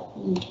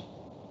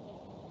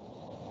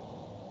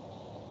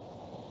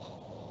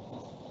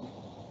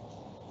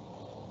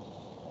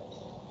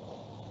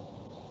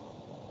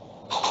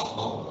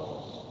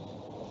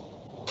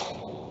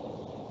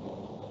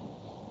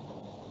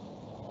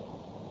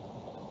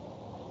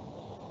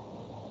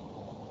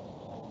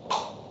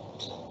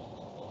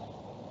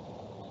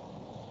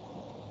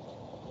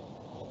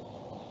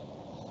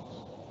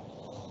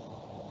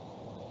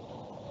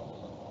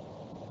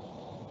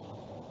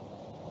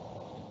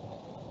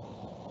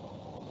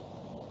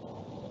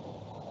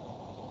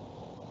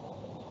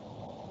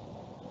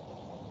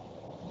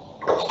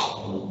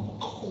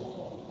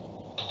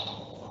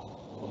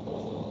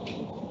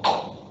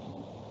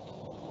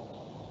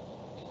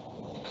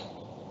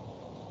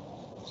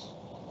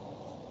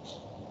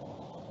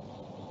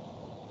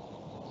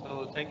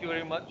 Thank you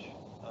very much.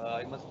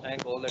 I must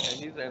thank all the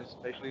attendees and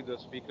especially the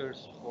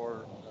speakers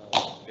for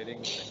getting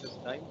precious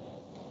time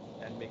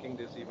and making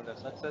this event a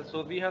success.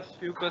 So we have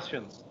few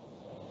questions.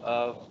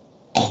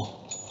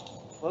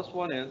 First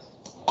one is,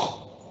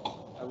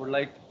 I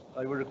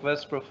would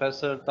request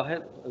Professor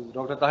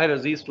Dr. Tahir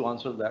Aziz to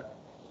answer that,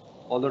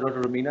 although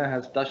Dr. Ramina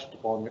has touched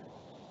upon it.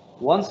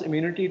 Once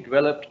immunity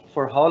developed,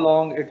 for how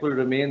long it will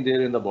remain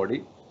there in the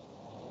body?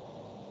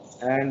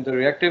 And the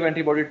reactive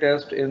antibody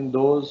test in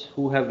those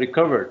who have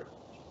recovered,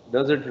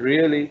 does it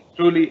really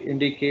truly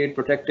indicate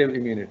protective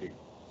immunity?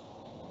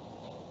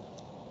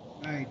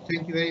 Right,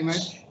 thank you very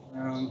much.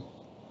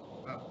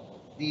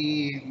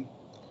 The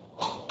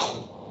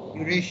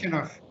duration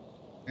of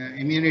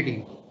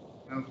immunity.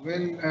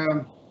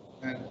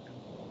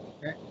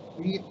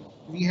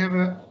 We have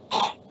a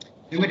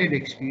limited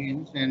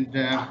experience, and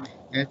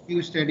as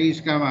few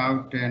studies come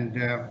out, and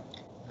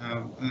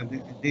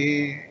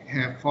they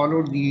have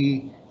followed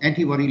the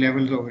antibody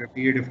levels over a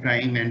period of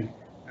time, and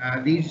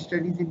these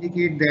studies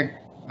indicate that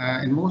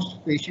in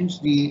most patients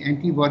the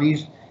antibody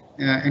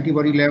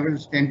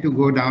levels tend to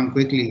go down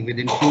quickly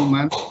within 2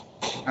 months.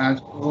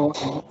 So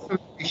in most of the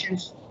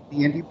patients,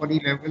 the antibody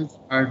levels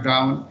are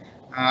down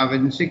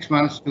within 6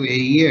 months to a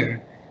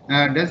year.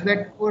 Does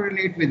that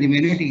correlate with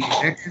immunity?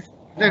 That is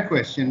the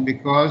question,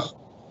 because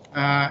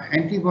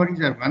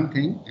antibodies are one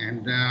thing,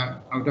 and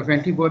out of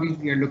antibodies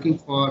we are looking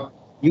for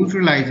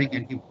neutralizing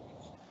antibodies.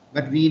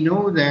 But we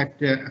know that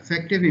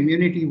effective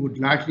immunity would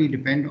largely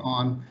depend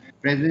on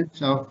presence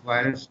of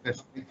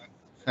virus-specific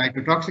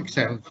cytotoxic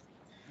cells.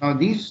 Now,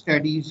 these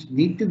studies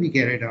need to be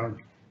carried out,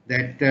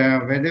 that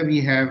whether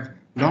we have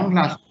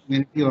long-lasting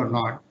immunity or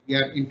not. We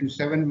are into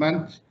 7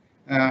 months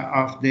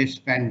of this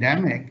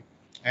pandemic,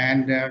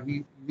 and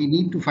we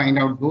need to find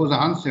out those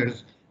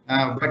answers.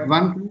 But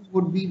one clue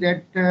would be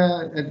that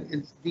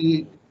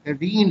the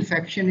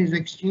reinfection is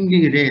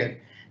extremely rare,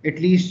 at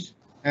least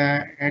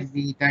at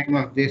the time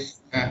of this.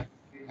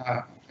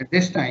 At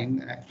this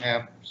time,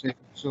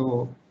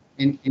 so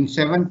in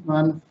 7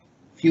 months,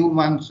 few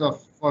months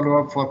of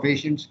follow-up for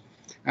patients,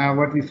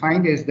 what we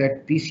find is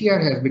that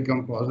PCR has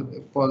become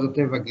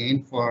positive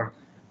again for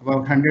about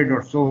 100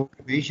 or so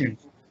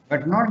patients,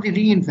 but not the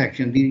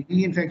reinfection. The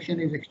reinfection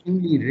is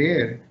extremely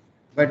rare.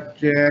 But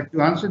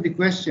to answer the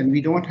question,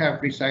 we don't have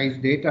precise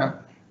data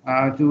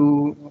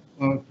to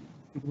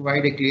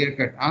provide a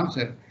clear-cut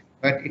answer.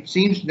 But it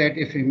seems that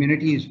if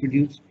immunity is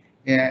produced,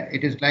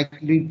 it is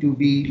likely to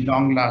be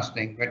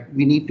long-lasting. But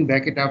we need to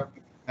back it up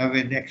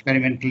with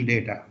experimental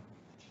data.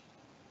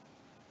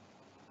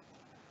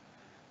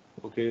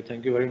 Okay,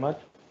 thank you very much.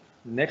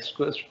 Next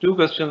two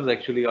questions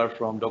actually are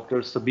from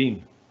Dr.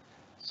 Sabine.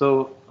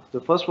 So the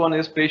first one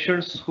is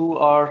patients who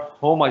are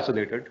home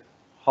isolated,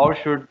 how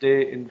should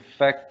they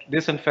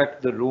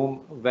disinfect the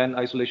room when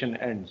isolation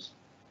ends,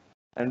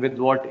 and with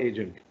what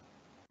agent?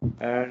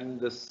 And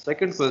the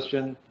second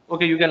question,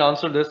 okay, you can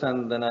answer this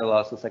and then I'll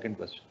ask the second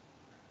question,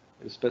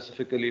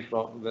 specifically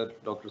from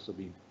with Dr.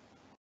 Sabine.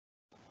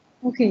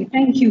 Okay,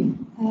 thank you.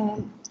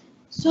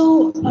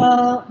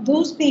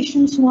 Those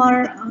patients who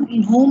are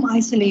in home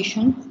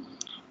isolation,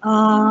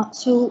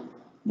 so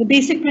the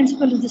basic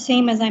principle is the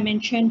same as I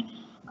mentioned.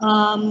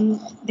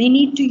 They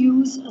need to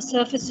use a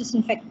surface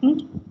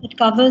disinfectant that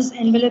covers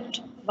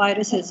enveloped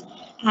viruses.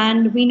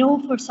 And we know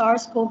for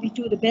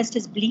SARS-CoV-2, the best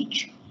is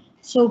bleach.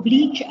 So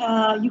bleach,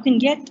 you can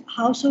get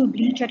household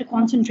bleach at a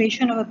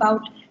concentration of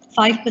about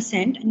 5%,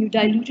 and you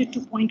dilute it to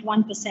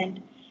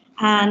 0.1%,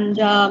 and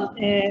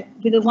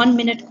with a 1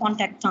 minute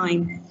contact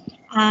time,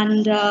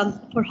 and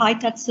for high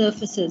touch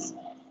surfaces,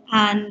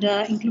 and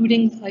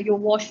including your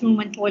washroom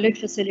and toilet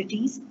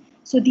facilities.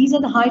 So these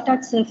are the high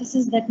touch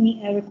surfaces that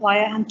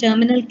require, and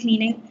terminal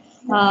cleaning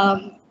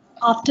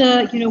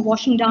after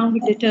washing down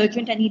with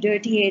detergent any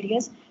dirty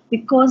areas,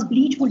 because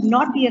bleach would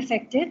not be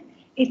effective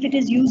if it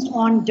is used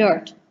on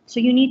dirt. So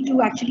you need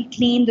to actually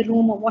clean the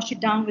room or wash it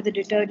down with the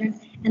detergent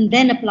and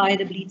then apply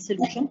the bleach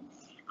solution.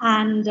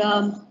 And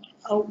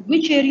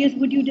which areas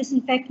would you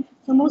disinfect?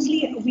 So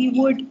mostly we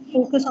would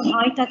focus on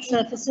high touch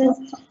surfaces,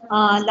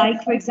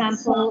 like for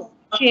example,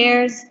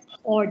 chairs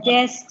or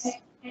desks,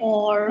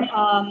 or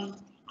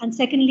and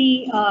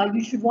secondly,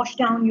 you should wash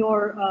down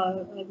your,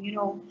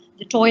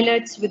 the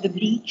toilets with the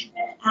bleach.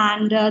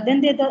 And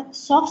then there are the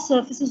soft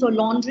surfaces or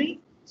laundry.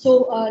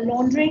 So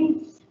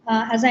laundering,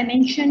 as I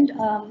mentioned,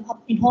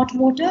 up in hot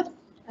water,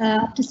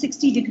 up to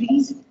 60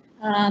 degrees,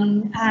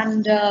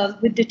 and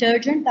with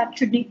detergent, that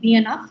should be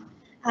enough.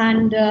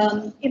 And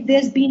if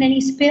there's been any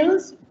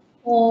spills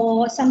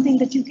or something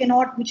that you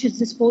cannot, which is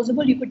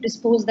disposable, you could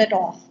dispose that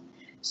off.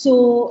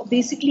 So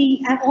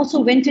basically, and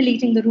also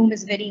ventilating the room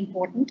is very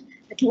important,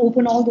 that you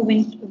open all the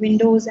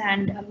windows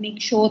and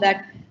make sure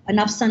that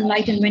enough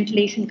sunlight and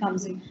ventilation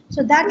comes in.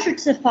 So that should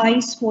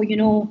suffice for, we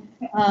know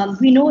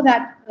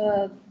that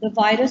the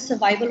virus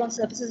survival on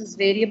surfaces is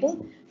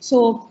variable.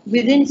 So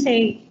within,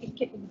 say,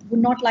 it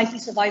would not likely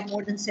survive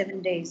more than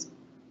 7 days.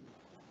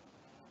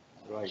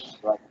 Right.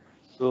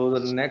 So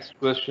the next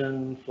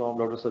question from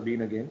Dr.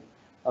 Sabine again.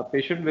 A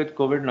patient with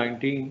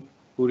COVID-19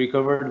 who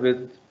recovered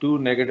with 2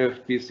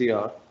 negative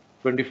PCR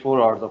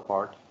 24 hours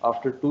apart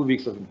after 2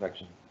 weeks of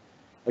infection,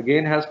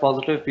 again has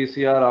positive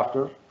PCR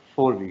after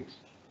 4 weeks.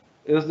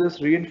 Is this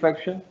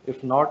reinfection?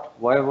 If not,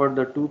 why were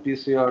the 2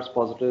 PCRs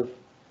positive,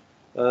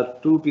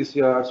 2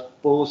 PCRs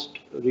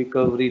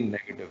post-recovery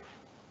negative?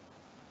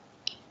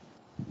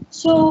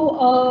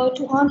 So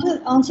to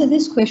answer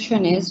this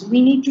question is,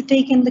 we need to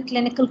take in the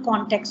clinical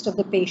context of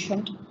the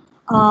patient.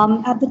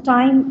 At the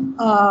time,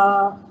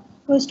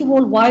 first of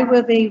all, why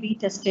were they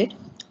retested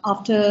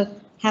after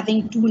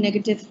having 2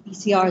 negative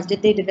PCRs?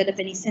 Did they develop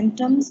any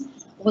symptoms?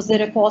 Was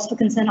there a cause for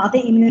concern? Are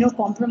they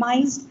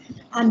immunocompromised?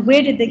 And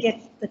where did they get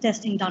the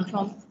testing done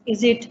from?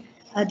 Is it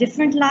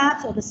different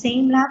labs or the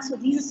same labs? So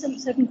these are some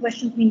certain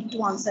questions we need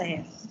to answer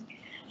here.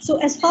 So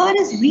as far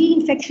as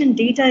reinfection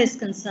data is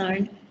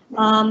concerned,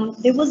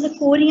 there was a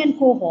Korean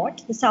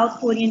cohort, the South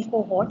Korean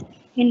cohort,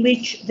 in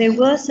which there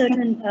were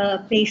certain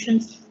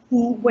patients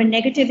who were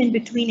negative in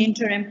between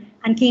interim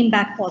and came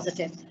back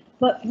positive.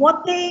 But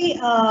what they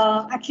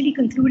actually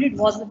concluded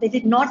was that they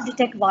did not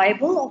detect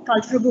viable or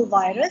culturable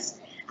virus.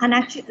 And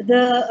actually,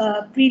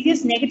 the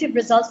previous negative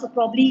results were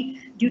probably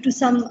due to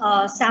some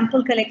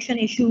sample collection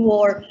issue,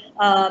 or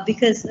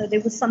because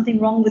there was something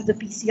wrong with the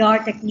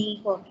PCR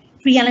technique or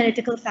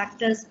pre-analytical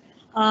factors.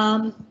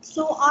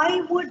 So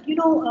I would,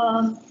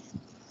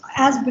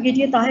 as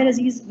Brigadier Tahir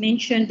Aziz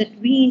mentioned,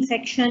 that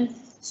reinfection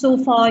so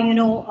far,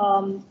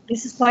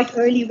 this is quite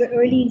early. We're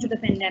early into the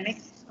pandemic,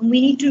 and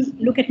we need to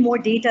look at more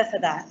data for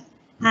that.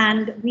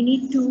 And we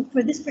need to,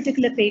 for this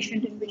particular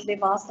patient in which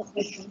they've asked the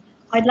question,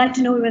 I'd like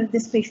to know whether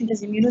this patient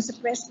is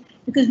immunosuppressed,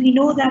 because we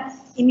know that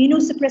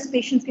immunosuppressed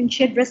patients can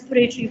shed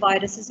respiratory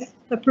viruses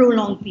for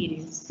prolonged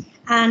periods.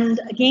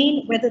 And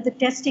again, whether the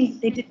testing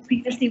they did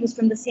previously was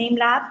from the same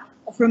lab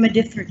or from a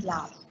different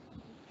lab.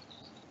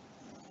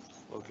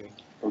 Okay.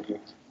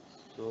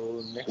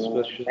 So next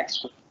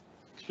question.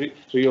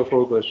 Three or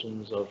four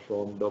questions are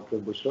from Dr.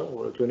 Bushra,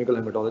 or a clinical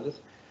hematologist.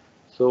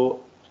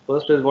 So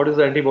first is, what is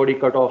the antibody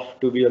cutoff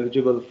to be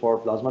eligible for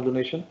plasma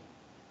donation?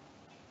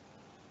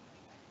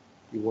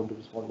 You want to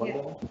respond one by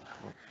one?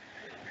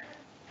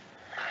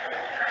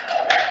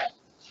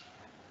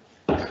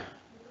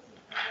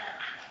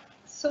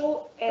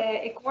 So,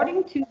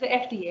 according to the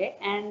FDA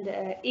and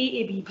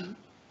AABB,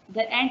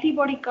 the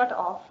antibody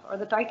cutoff, or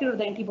the titer of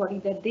the antibody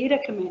that they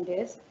recommend,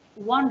 is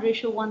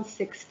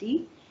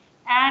 1:160.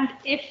 And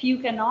if you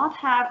cannot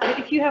have,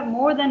 if you have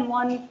more than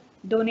one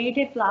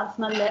donated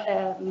plasma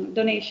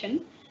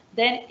donation,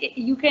 then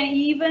you can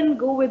even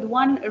go with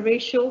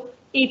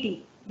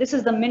 1:80. This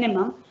is the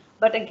minimum.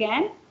 But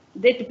again,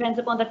 It depends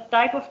upon the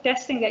type of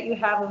testing that you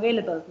have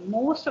available.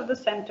 Most of the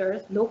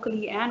centers,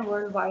 locally and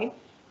worldwide,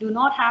 do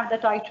not have the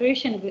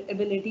titration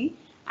ability,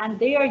 and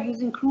they are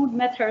using crude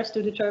methods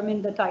to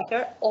determine the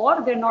titer,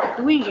 or they're not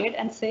doing it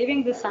and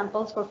saving the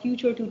samples for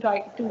future to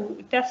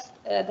test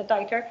the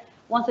titer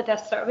once the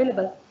tests are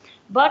available.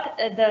 But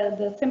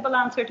the simple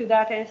answer to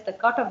that is the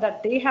cutoff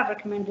that they have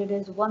recommended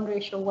is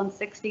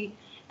 1:160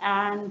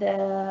 and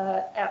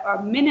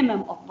a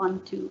minimum of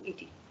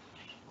 1:80.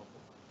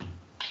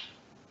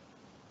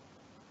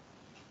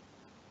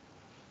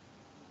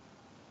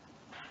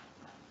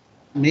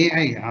 May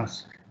I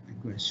ask a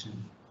question?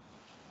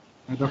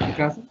 Dr.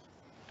 Kasim?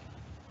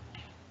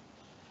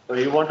 So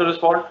you want to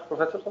respond,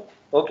 Professor?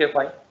 Okay,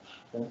 fine.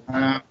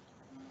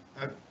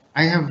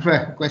 I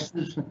have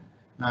questions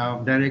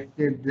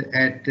directed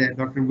at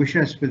Dr.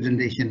 Bushra's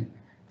presentation.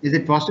 Is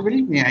it possible?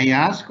 May I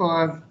ask,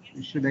 or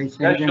should I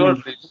send them? Sure,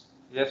 please.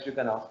 Yes, you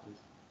can ask,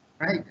 please.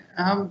 Right.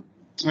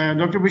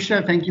 Dr.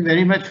 Bushra, thank you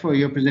very much for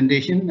your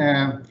presentation.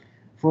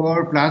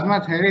 For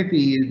plasma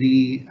therapy,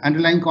 the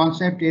underlying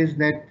concept is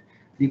that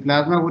the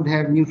plasma would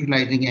have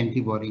neutralizing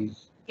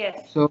antibodies.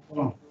 Yes. So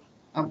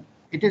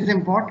it is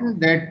important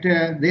that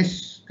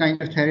this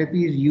kind of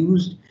therapy is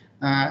used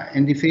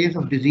in the phase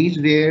of disease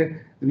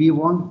where we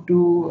want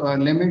to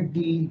limit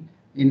the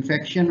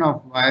infection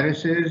of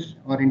viruses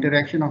or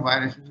interaction of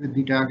viruses with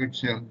the target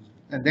cells.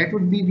 That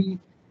would be the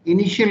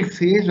initial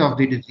phase of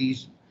the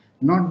disease,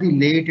 not the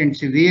late and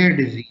severe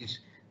disease,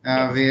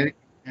 where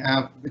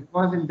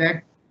because in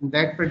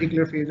that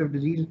particular phase of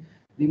disease,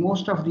 the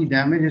most of the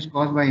damage is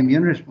caused by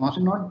immune response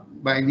and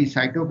not by the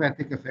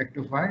cytopathic effect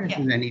of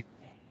viruses anyway.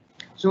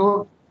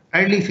 So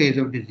early phase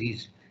of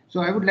disease.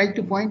 So I would like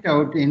to point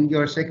out in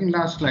your second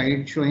last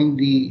slide showing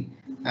the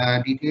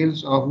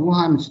details of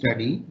Wuhan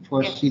study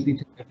for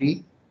CP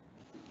therapy.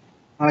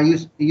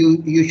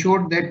 You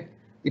showed that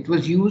it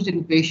was used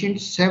in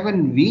patients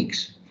 7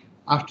 weeks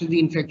after the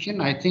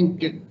infection. I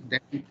think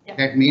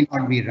that may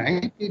not be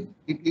right.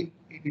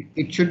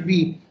 It should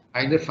be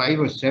either 5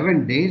 or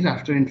 7 days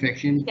after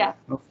infection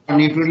for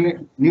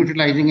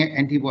neutralizing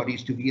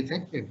antibodies to be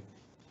effective.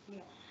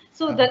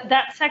 So the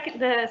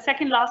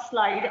second last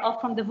slide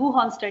from the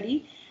Wuhan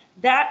study,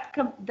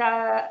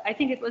 I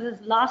think it was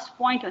his last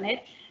point on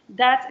it.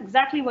 That's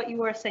exactly what you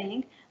were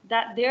saying,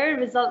 that their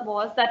result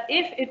was that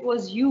if it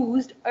was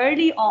used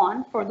early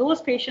on for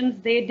those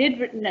patients, they did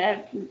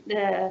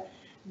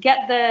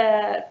get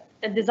the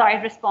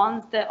desired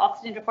response, the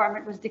oxygen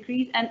requirement was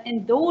decreased, and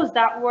in those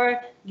that were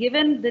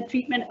given the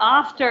treatment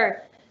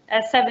after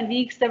 7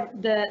 weeks,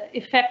 the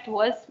effect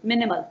was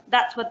minimal.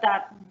 That's what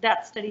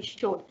that study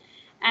showed.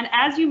 And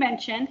as you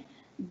mentioned,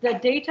 the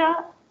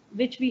data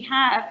which we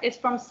have is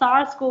from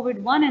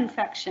SARS-CoV-1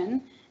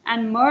 infection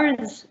and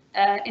MERS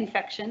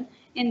infection.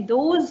 In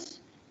those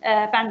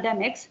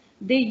pandemics,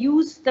 they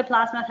used the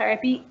plasma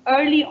therapy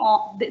early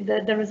on.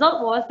 The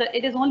result was that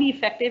it is only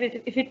effective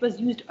if it was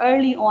used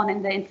early on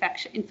in the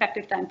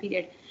infective time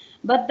period.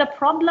 But the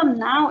problem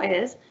now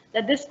is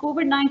that this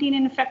COVID-19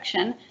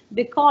 infection,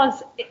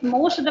 because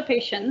most of the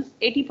patients,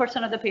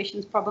 80% of the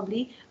patients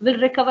probably, will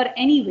recover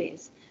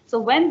anyways. So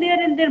when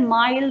they're in their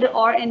mild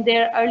or in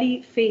their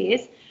early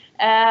phase,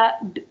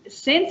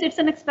 since it's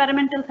an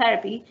experimental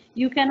therapy,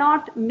 you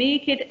cannot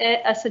make it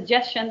a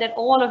suggestion that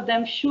all of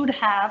them should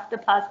have the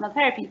plasma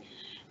therapy.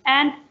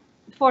 And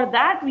for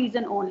that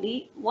reason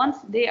only,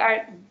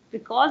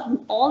 because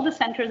all the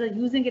centers are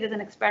using it as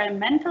an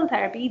experimental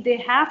therapy, they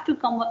have to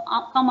come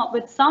up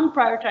with some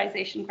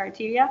prioritization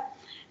criteria.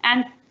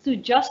 And to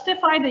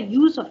justify the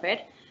use of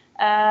it,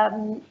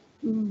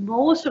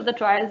 most of the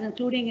trials,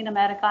 including in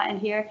America and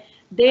here,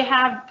 they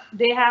have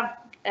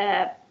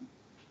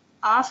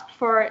asked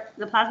for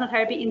the plasma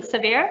therapy in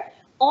severe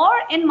or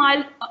in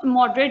mild,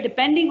 moderate,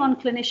 depending on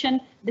clinician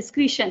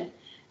discretion.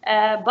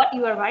 But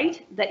you are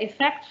right, the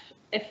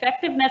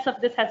effectiveness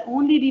of this has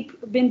only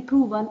been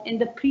proven in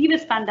the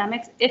previous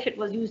pandemics if it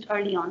was used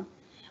early on.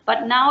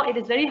 But now it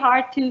is very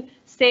hard to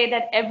say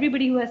that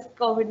everybody who has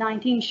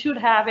COVID-19 should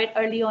have it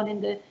early on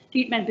in the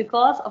treatment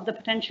because of the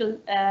potential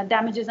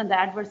damages and the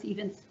adverse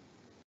events.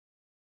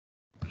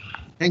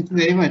 Thank you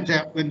very much.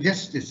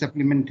 Just a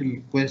supplemental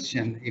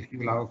question, if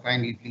you allow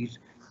kindly, please.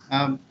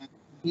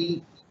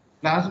 The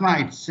plasma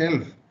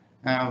itself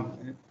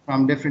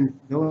from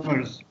different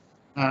donors,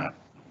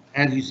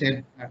 as you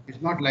said,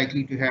 is not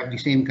likely to have the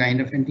same kind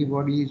of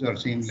antibodies or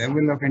same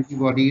level of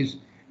antibodies.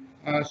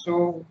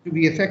 So to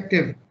be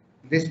effective,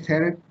 this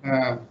therapy,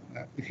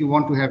 if you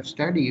want to have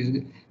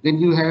studies, then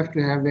you have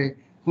to have a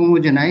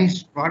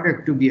homogenized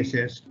product to be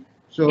assessed.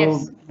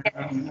 So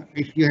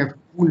if you have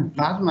pooled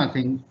plasma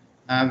things,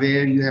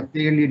 where you have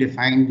clearly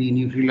defined the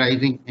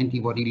neutralizing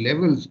antibody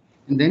levels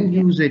and then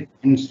use it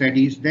in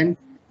studies, then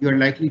you are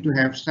likely to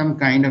have some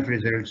kind of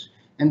results.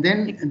 And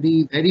then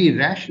the very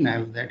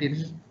rationale that it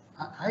is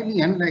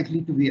highly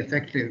unlikely to be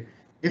effective,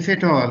 if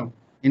at all,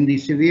 in the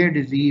severe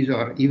disease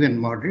or even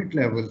moderate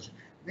levels,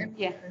 then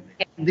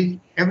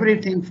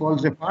everything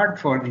falls apart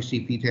for the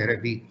CP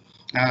therapy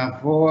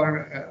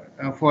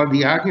for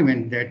the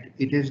argument that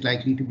it is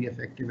likely to be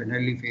effective in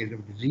early phase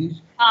of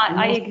disease.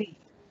 I agree.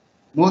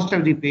 most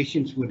of the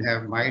patients would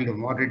have mild or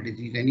moderate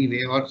disease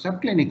anyway, or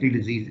subclinical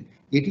disease,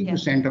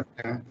 80% of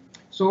them.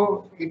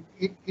 So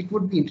it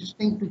would be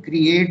interesting to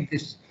create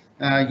this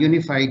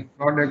unified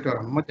product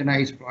or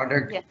homogenized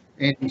product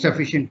in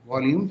sufficient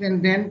volumes,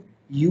 and then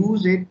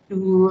use it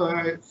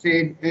to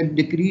say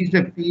decrease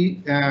the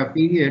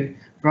period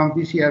from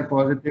PCR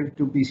positive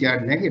to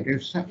PCR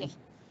negative.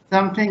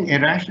 Something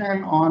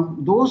irrational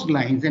on those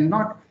lines, and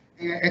not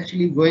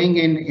actually going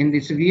in the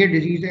severe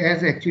disease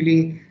as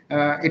actually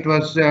it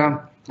was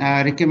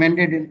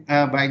recommended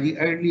by the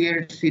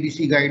earlier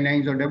CDC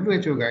guidelines or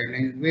WHO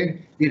guidelines, where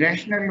the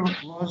rationale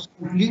was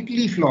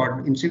completely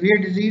flawed. In severe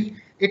disease,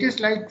 it is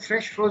like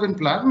fresh frozen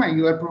plasma.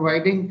 You are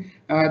providing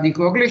the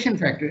coagulation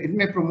factor. It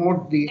may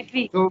promote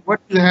the. So what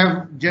you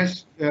have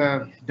just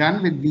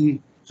done with the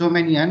so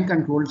many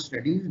uncontrolled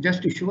studies,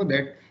 just to show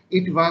that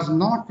it was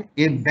not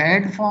a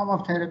bad form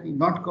of therapy,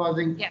 not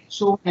causing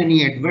so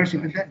many adverse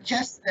events.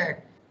 Just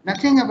that,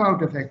 nothing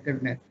about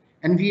effectiveness.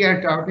 And we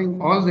are touting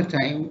all the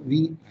time,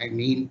 I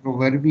mean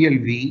proverbial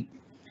we,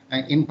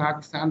 in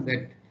Pakistan,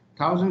 that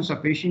thousands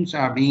of patients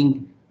are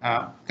being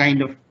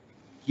kind of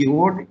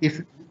cured,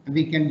 if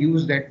we can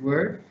use that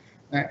word,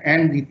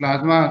 and the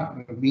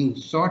plasma being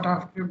sought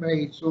after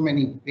by so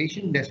many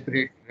patient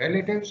desperate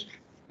relatives,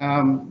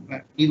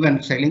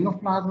 even selling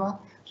of plasma.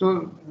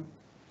 So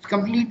it's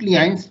completely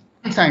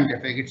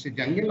unscientific. It's a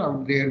jungle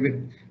out there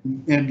with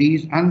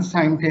these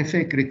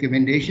unscientific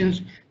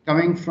recommendations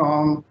coming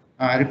from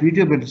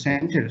reputable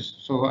centers.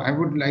 So I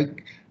would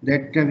like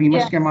that we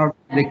must come out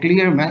with a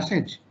clear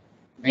message.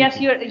 Thank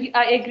you.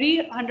 I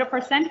agree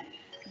 100%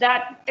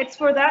 that it's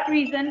for that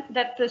reason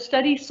that the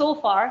studies so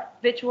far,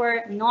 which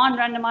were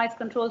non-randomized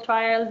controlled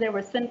trials, there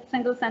were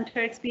single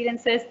center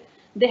experiences,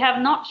 they have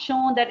not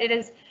shown that it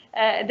is,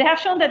 they have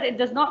shown that it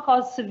does not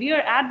cause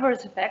severe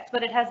adverse effects,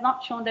 but it has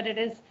not shown that it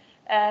is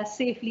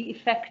safely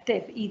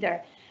effective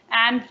either.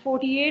 And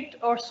 48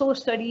 or so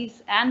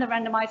studies and the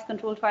randomized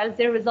control trials,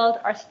 their results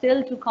are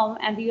still to come,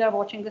 and we are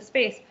watching the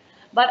space.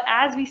 But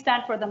as we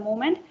stand for the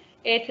moment,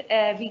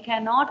 we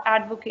cannot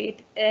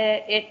advocate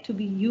it to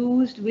be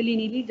used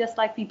willy-nilly, just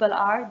like people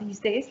are these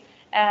days,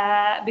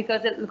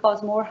 because it will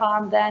cause more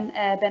harm than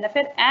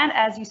benefit. And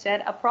as you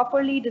said, a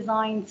properly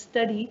designed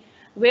study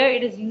where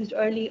it is used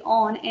early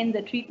on in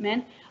the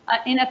treatment,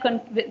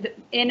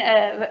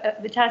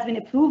 which has been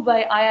approved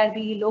by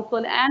IRB,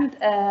 local and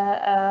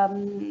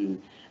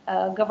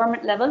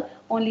government level,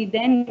 only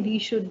then we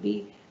should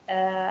be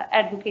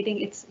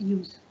advocating its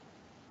use.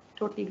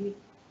 Totally agree.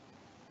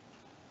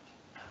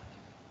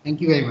 Thank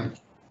you very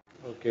much.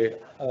 Okay.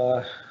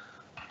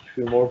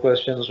 Few more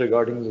questions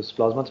regarding this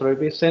plasma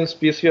therapy. Since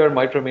PCR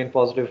might remain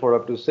positive for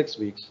up to 6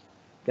 weeks,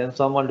 can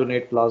someone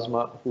donate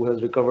plasma who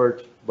has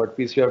recovered but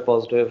PCR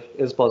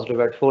is positive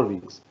at 4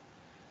 weeks?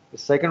 The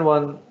second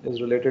one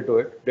is related to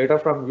it. Data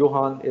from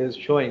Wuhan is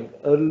showing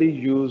early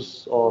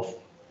use of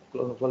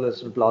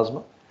convalescent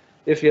plasma.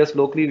 If yes,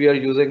 locally we are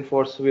using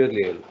for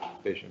severely ill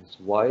patients.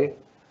 Why?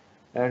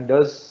 And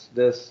does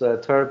this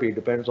therapy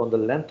depends on the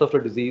length of the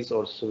disease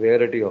or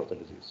severity of the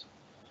disease?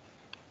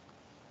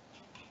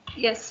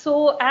 Yes,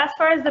 so as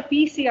far as the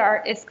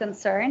PCR is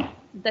concerned,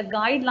 the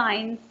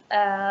guidelines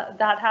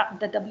that have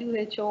the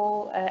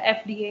WHO,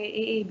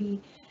 FDA, AAB,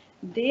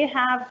 they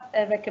have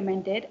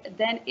recommended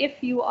then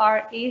if you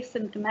are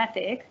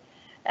asymptomatic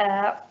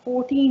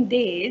 14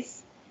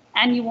 days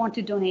and you want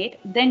to donate,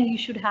 then you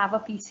should have a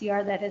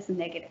PCR that is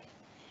negative.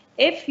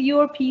 If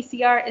your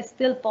PCR is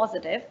still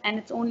positive and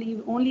it's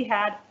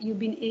you've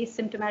been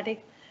asymptomatic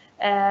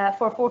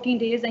for 14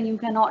 days and you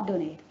cannot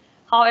donate.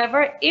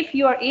 However, if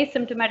you are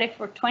asymptomatic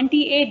for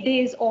 28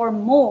 days or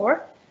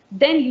more,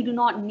 then you do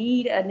not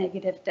need a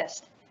negative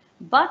test.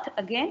 But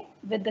again,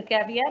 with the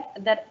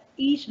caveat that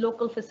each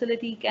local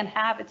facility can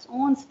have its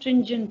own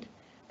stringent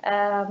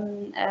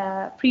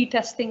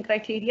pre-testing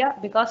criteria,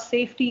 because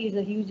safety is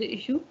a huge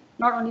issue,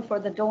 not only for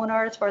the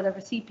donors, for the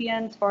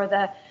recipients, for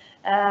the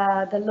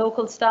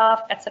local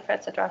staff, etc.,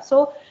 etc.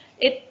 So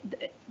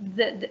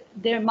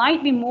there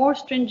might be more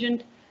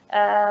stringent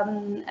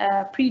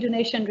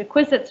pre-donation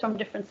requisites from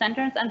different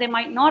centers, and they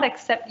might not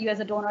accept you as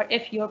a donor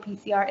if your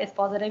PCR is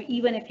positive,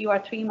 even if you are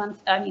 3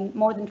 months,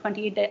 more than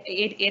 28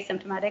 days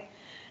asymptomatic,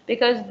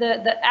 because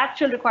the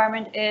actual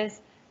requirement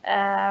is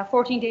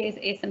 14 days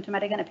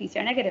asymptomatic and a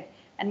PCR negative,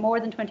 and more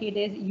than 28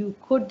 days you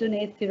could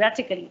donate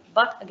theoretically,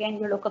 but again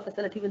your local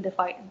facility will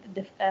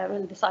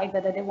decide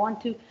whether they want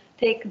to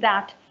take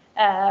that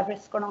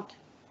risk or not.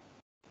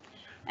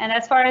 And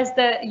as far as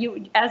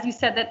as you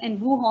said that in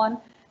Wuhan,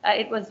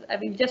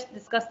 we've just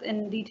discussed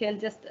in detail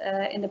just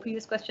in the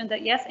previous question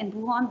that yes, in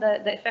Wuhan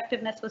the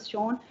effectiveness was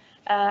shown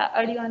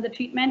early on in the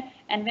treatment,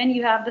 and when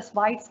you have this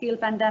wide-scale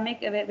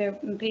pandemic where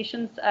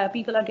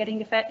people are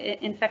getting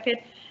infected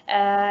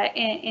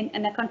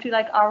in a country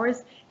like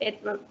ours,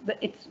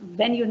 it's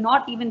when you're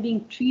not even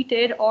being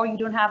treated, or you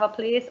don't have a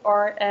place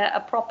or a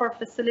proper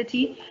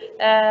facility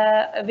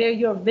where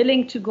you're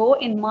willing to go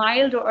in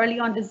mild or early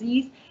on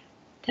disease.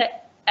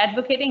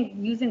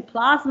 Advocating using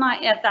plasma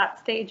at that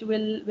stage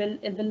will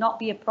not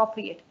be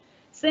appropriate,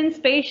 since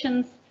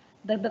patients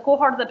the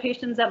cohort of the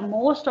patients that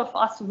most of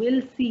us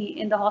will see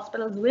in the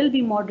hospitals will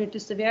be moderate to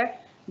severe.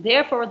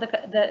 Therefore,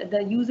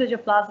 the usage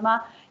of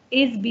plasma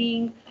is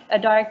being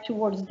directed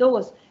towards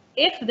those.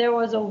 If there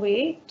was a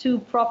way to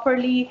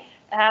properly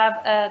have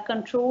a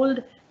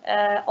controlled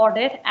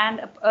audit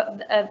and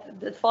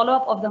the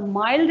follow-up of the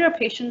milder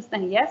patients,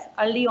 then yes,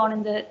 early on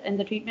in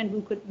the treatment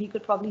we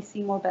could probably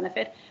see more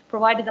benefit,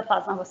 provided the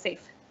plasma was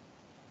safe.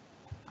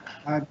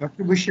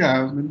 Dr.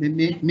 Bushra,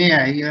 may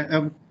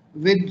I,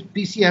 with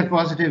PCR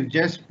positive,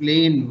 just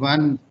plain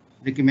one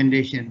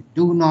recommendation: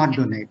 do not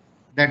donate.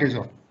 That is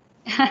all.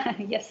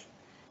 Yes.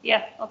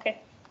 Yeah.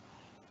 Okay.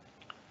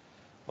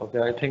 Okay,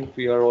 I think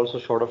we are also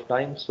short of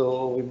time,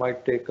 so we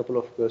might take a couple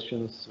of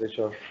questions which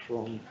are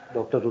from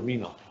Dr.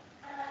 Rumina.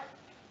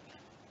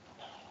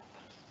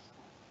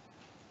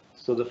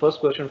 So the first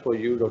question for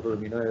you, Dr.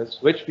 Rumina, is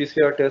which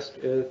PCR test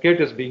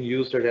kit is being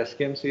used at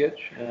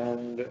SKMCH?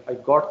 And I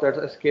got that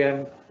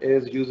SKM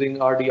is using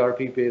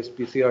RDRP-based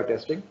PCR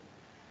testing.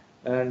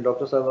 And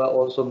Dr. Salva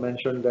also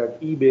mentioned that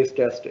E-based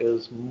test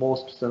is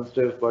most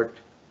sensitive, but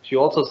she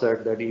also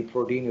said that E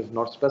protein is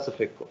not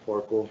specific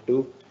for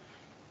CoV-2.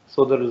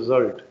 So the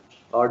result,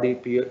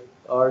 RD-PCR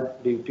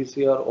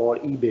or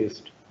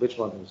E-based, which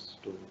one is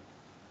to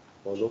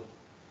follow?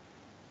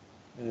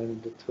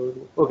 And the third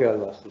one, okay,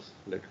 I'll ask this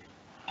later.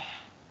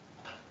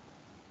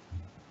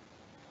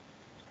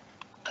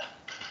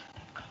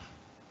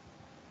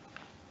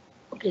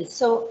 Okay,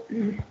 so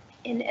in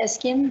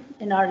SKM,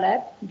 in our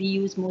lab, we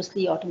use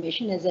mostly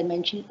automation. As I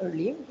mentioned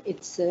earlier,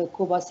 it's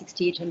COBA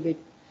 6800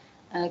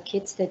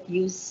 kits that we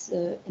use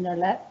in our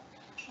lab,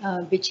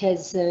 which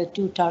has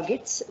two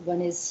targets.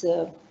 One is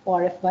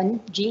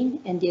ORF1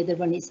 gene and the other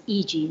one is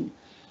E gene.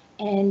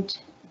 And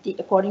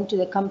according to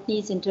the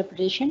company's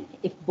interpretation,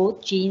 if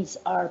both genes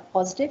are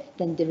positive,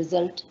 then the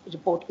result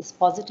report is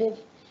positive.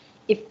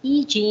 If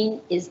E gene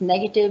is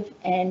negative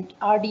and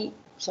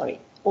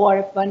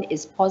ORF1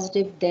 is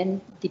positive, then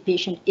the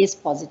patient is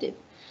positive.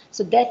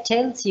 So that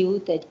tells you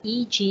that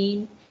E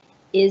gene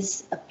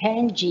is a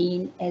pan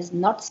gene as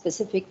not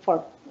specific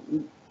for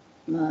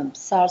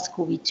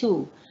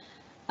SARS-CoV-2.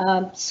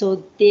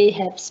 So they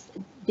have,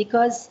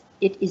 because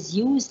it is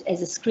used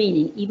as a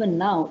screening, even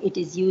now it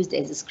is used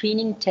as a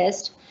screening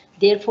test.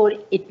 Therefore,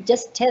 it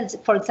just tells,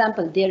 for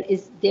example,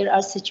 there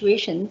are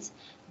situations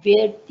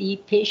where the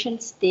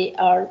patients, they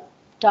are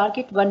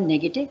target 1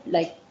 negative,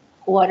 like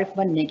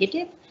ORF1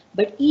 negative,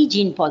 but E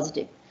gene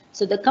positive.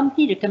 So the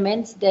company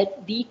recommends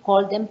that we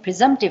call them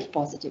presumptive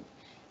positive.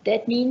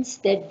 That means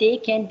that they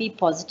can be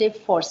positive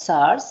for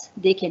SARS,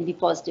 they can be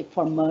positive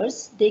for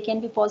MERS, they can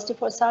be positive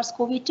for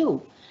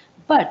SARS-CoV-2.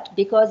 But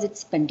because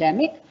it's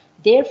pandemic,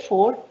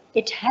 therefore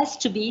it has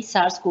to be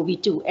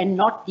SARS-CoV-2 and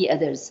not the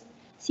others.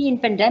 See, in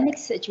pandemic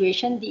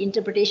situation, the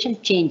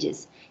interpretation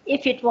changes.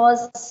 If it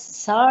was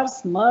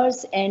SARS,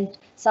 MERS, and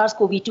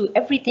SARS-CoV-2,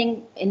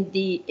 everything in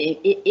the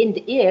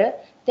air,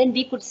 then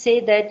we could say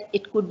that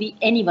it could be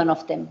any one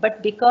of them.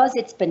 But because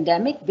it's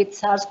pandemic with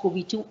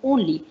SARS-CoV-2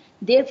 only,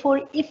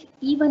 therefore, if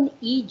even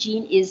E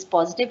gene is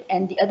positive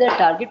and the other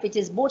target, which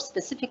is more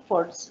specific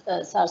for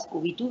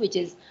SARS-CoV-2, which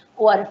is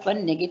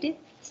ORF1 negative,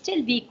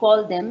 still we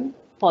call them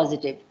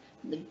positive.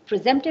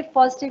 Presumptive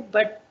positive,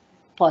 but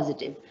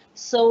positive.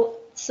 So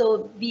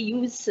we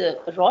use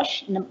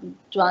Roche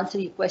to answer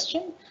your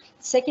question.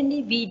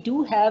 Secondly, we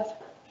do have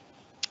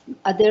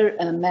other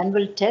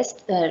manual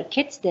test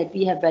kits that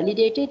we have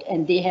validated,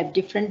 and they have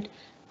different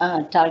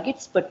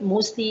targets, but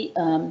mostly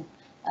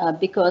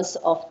because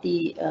of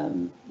the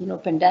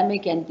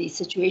pandemic and the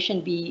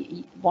situation,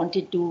 we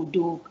wanted to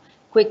do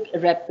quick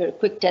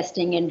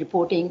testing and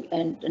reporting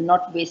and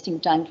not wasting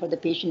time for the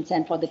patients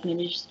and for the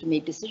clinicians to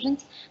make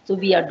decisions. So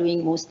we are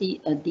doing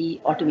mostly the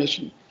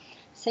automation.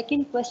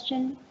 Second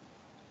question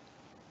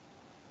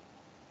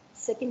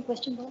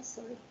was,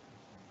 sorry.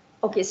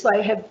 Okay, so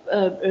I have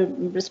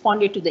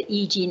responded to the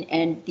E gene,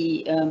 and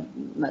the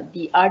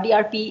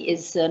RDRP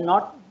is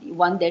not the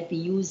one that we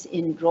use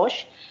in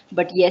Roche,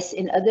 but yes,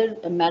 in other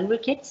manual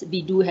kits,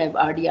 we do have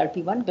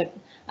RDRP1, but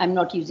I'm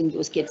not using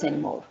those kits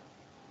anymore.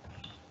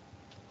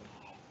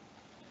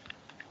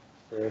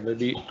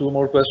 Maybe two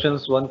more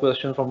questions. One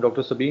question from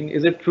Dr. Sabine.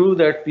 Is it true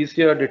that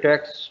PCR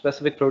detects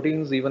specific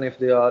proteins even if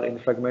they are in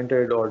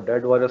fragmented or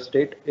dead virus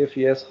state? If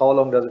yes, how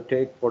long does it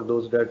take for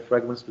those dead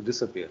fragments to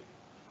disappear?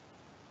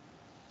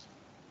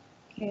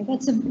 Okay,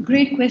 that's a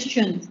great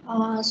question.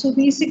 So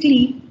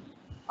basically,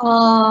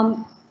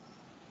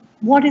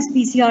 what is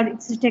PCR?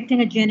 It's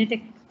detecting a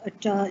genetic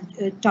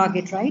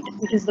target, right?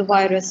 Which is the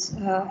virus,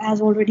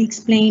 as already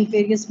explained,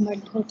 various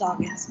multiple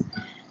targets.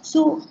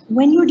 So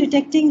when you're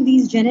detecting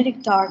these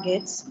genetic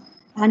targets,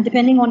 and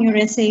depending on your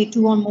assay,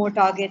 2 or more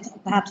targets,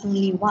 perhaps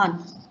only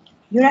 1,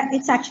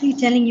 it's actually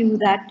telling you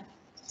that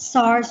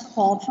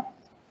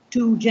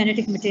SARS-CoV-2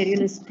 genetic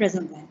material is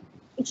present there.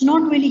 It's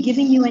not really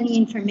giving you any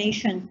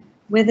information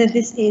whether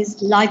this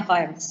is live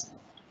virus.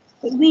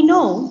 But we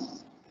know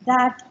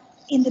that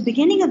in the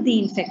beginning of the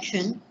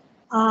infection,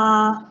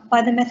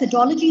 by the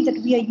methodology that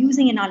we are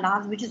using in our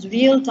labs, which is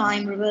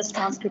real-time reverse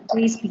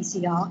transcriptase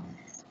PCR,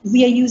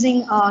 we are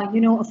using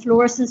a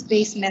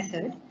fluorescence-based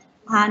method.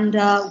 and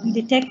we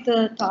detect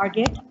the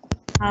target.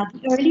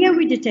 The earlier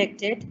we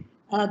detect it,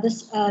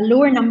 this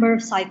lower number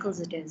of cycles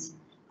it is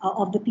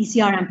of the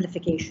PCR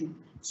amplification.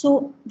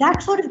 So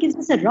that sort of gives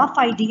us a rough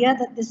idea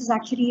that this is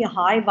actually a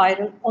high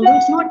viral, although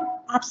it's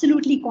not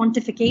absolutely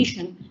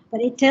quantification,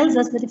 but it tells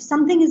us that if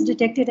something is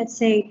detected at,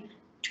 say,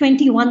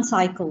 21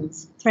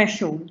 cycles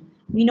threshold,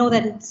 we know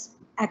that it's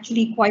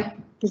actually quite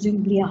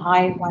presumably a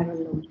high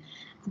viral load.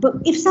 But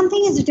if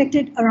something is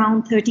detected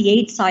around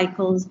 38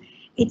 cycles,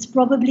 it's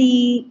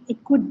probably,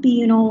 it could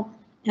be,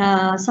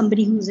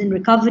 somebody who's in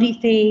recovery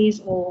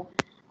phase, or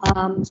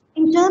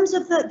in terms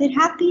of there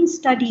have been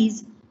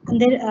studies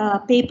and there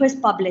papers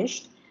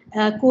published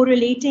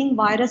correlating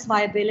virus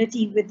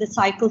viability with the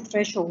cycle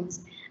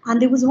thresholds.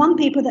 And there was one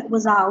paper that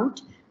was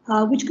out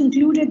which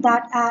concluded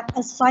that at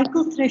a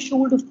cycle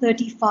threshold of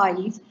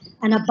 35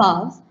 and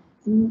above,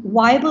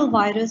 viable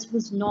virus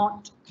was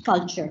not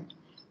cultured.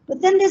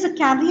 But then there's a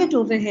caveat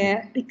over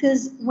here,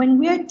 because when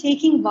we're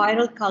taking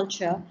viral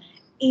culture,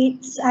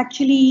 it's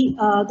actually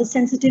the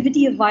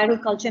sensitivity of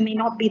viral culture may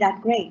not be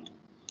that great.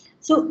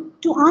 So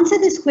to answer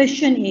this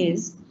question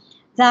is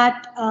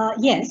that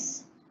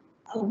yes,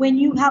 when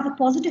you have a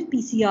positive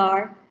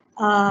PCR,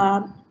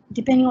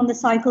 depending on the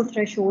cycle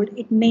threshold,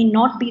 it may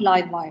not be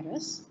live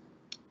virus,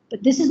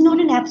 but this is not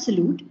an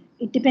absolute.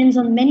 It depends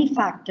on many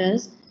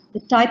factors, the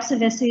types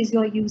of assays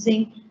you're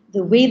using,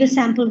 the way the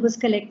sample was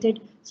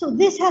collected. So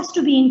this has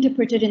to be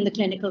interpreted in the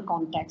clinical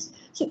context.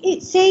 So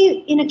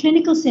say in a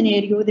clinical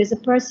scenario, there's a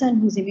person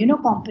who's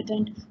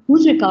immunocompetent,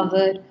 who's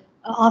recovered.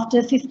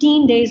 After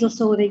 15 days or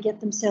so, they're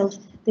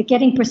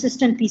getting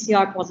persistent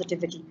PCR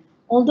positivity.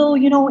 Although,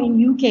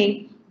 in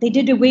UK, they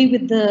did away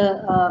with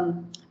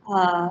the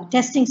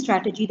testing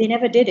strategy. They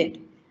never did it.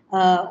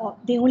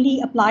 They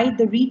only applied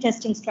the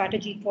retesting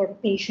strategy for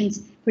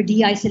patients for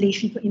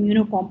de-isolation for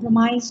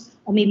immunocompromised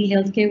or maybe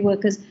healthcare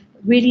workers.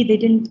 Really, they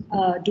didn't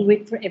do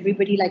it for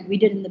everybody like we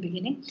did in the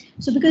beginning.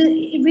 So because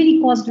it really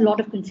caused a lot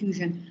of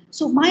confusion.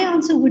 So my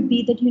answer would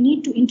be that you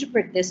need to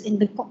interpret this in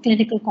the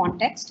clinical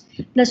context,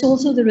 plus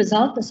also the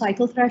result, the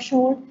cycle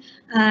threshold,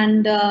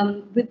 and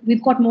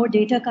we've got more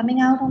data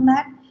coming out on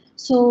that.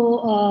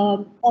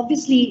 So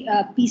obviously,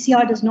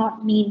 PCR does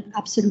not mean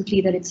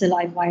absolutely that it's a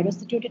live virus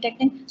that you're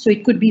detecting. So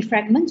it could be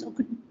fragments or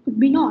could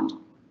be not.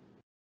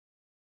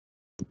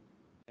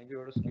 Thank you,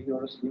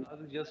 Dr. Sri. I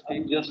will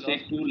just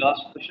take two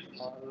last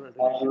questions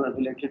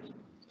related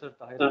to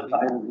Tahir.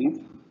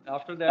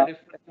 After that, if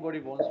anybody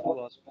wants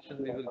to ask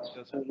questions, we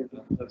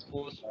will just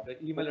post the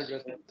email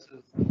addresses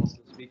of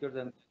the speakers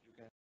and you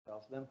can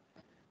ask them.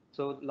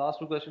 So last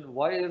two questions.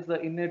 Why is the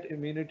innate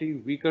immunity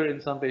weaker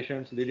in some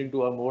patients, leading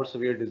to a more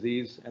severe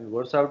disease and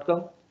worse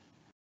outcome?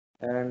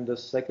 And the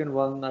second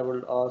one I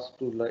would ask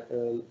to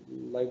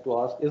like to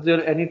ask, is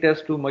there any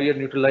test to measure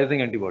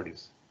neutralizing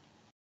antibodies?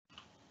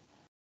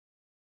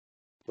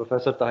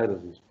 Professor Tahir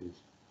Aziz,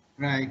 please.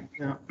 Right.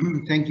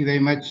 Thank you very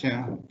much.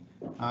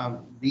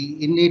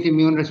 The innate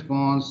immune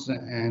response,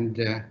 and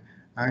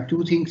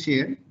two things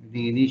here.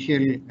 The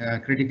initial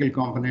critical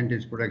component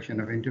is production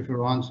of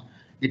interferons.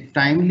 Its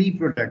timely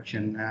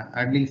production,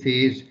 early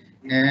phase,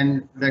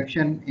 and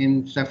production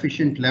in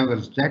sufficient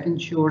levels, that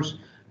ensures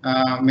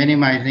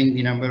minimizing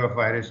the number of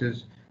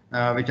viruses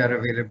which are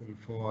available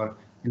for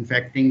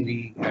infecting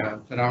the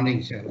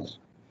surrounding cells.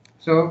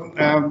 So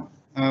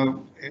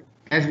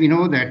as we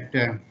know that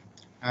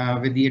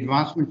with the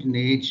advancement in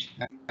age,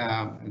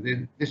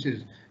 this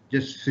is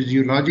just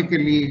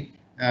physiologically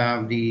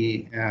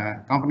the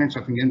components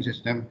of immune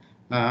system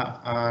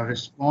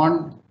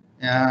respond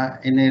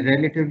in a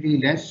relatively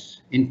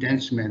less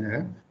intense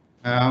manner.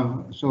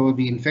 So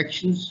the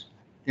infections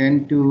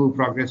tend to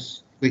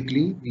progress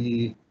quickly.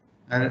 The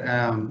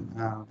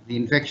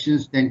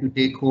infections tend to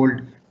take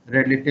hold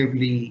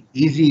relatively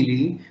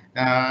easily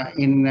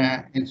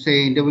in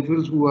say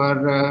individuals who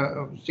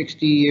are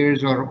 60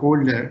 years or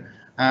older,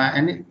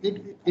 and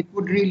it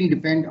would really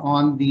depend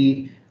on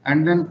the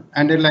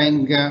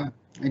underlying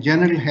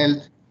general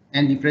health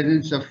and the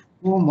presence of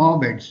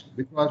comorbids,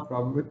 because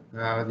probably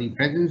the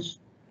presence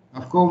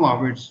of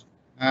comorbids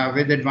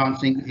with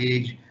advancing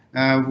age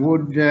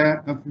would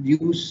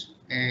produce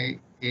a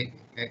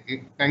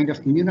kind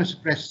of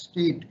immunosuppressed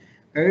state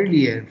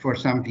earlier for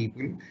some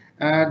people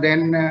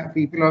than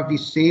people of the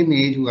same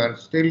age who are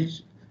still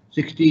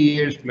 60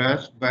 years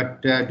plus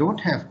but don't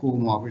have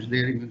comorbids.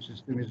 Their immune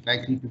system is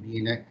likely to be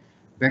in a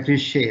better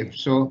shape.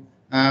 So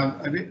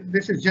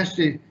this is just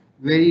a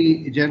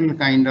very general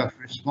kind of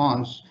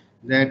response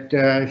that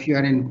if you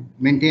are in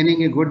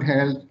maintaining a good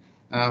health,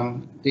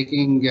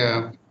 taking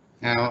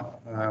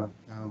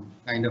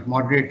kind of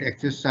moderate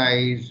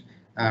exercise,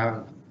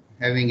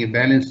 having a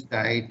balanced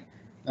diet,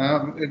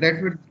 that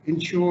would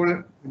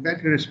ensure a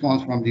better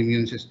response from the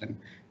immune system.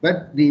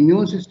 But the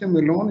immune system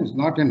alone is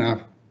not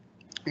enough.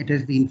 It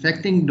is the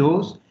infecting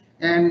dose,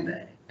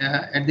 and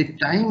at the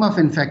time of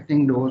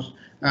infecting dose,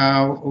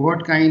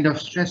 what kind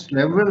of stress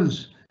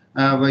levels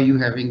were you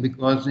having?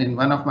 Because in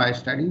one of my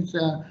studies,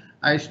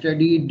 I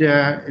studied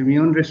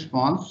immune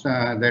response,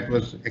 that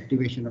was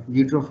activation of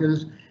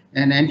neutrophils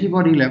and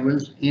antibody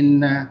levels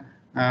in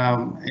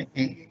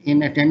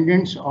in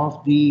attendance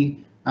of the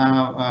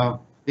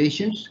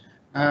patients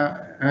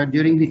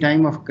during the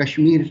time of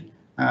Kashmir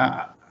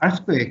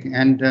earthquake,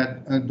 and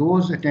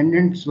those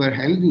attendants were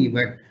healthy,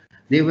 but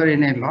they were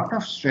in a lot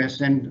of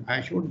stress, and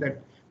I showed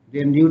that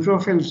their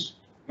neutrophils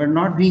were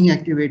not being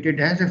activated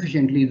as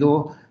efficiently,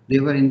 though they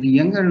were in the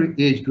younger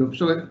age group.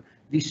 So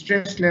the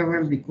stress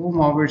level, the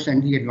comorbids,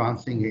 and the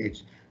advancing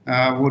age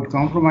would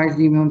compromise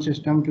the immune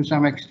system to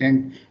some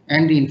extent,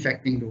 and the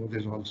infecting dose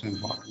is also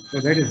important. So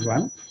that is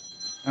one.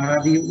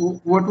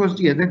 What was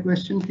the other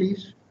question,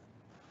 please?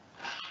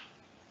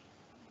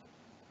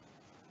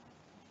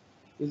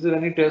 Is there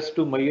any test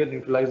to measure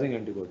neutralizing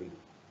antibody?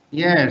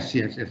 Yes.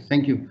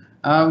 Thank you.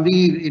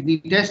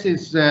 The test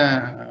is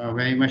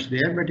very much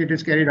there, but it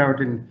is carried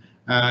out in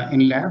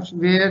labs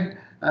where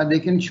they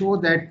can show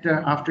that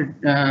after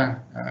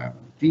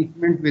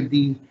treatment with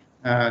the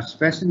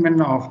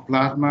specimen of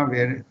plasma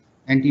where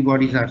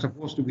antibodies are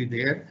supposed to be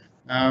there,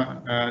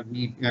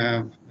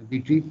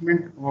 the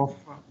treatment of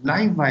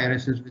live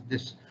viruses with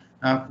this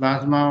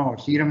plasma or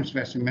serum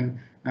specimen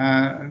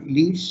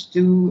leads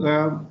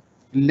to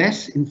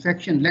less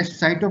infection, less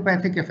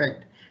cytopathic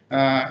effect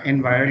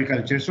in viral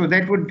culture. So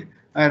that would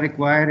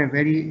require a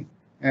very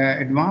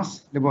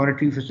advanced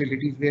laboratory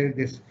facilities where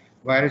this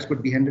virus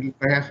could be handled,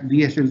 perhaps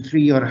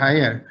BSL-3 or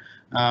higher,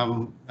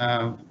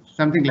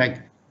 something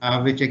like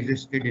which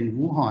existed in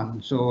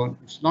Wuhan. So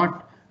it's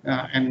not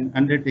an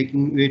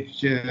undertaking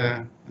which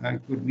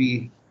could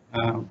be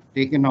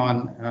taken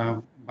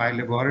on by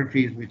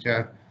laboratories which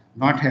are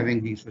not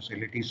having these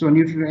facilities. So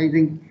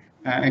neutralizing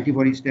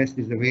antibodies test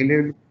is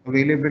available,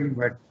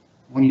 but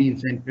only in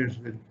centers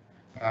with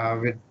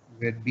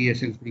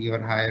BSL-3 or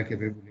higher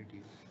capabilities.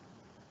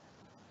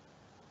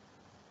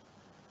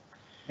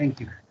 Thank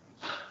you.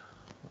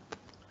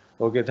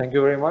 Okay, thank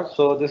you very much.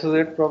 So this is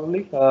it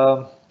probably.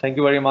 Thank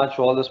you very much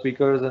all the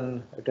speakers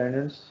and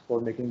attendants for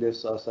making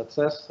this a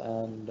success,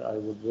 and I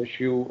would wish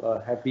you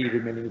a happy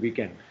remaining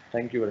weekend.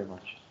 Thank you very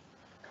much.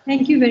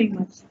 Thank you very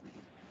much.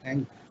 Thank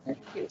you. Thank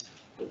you.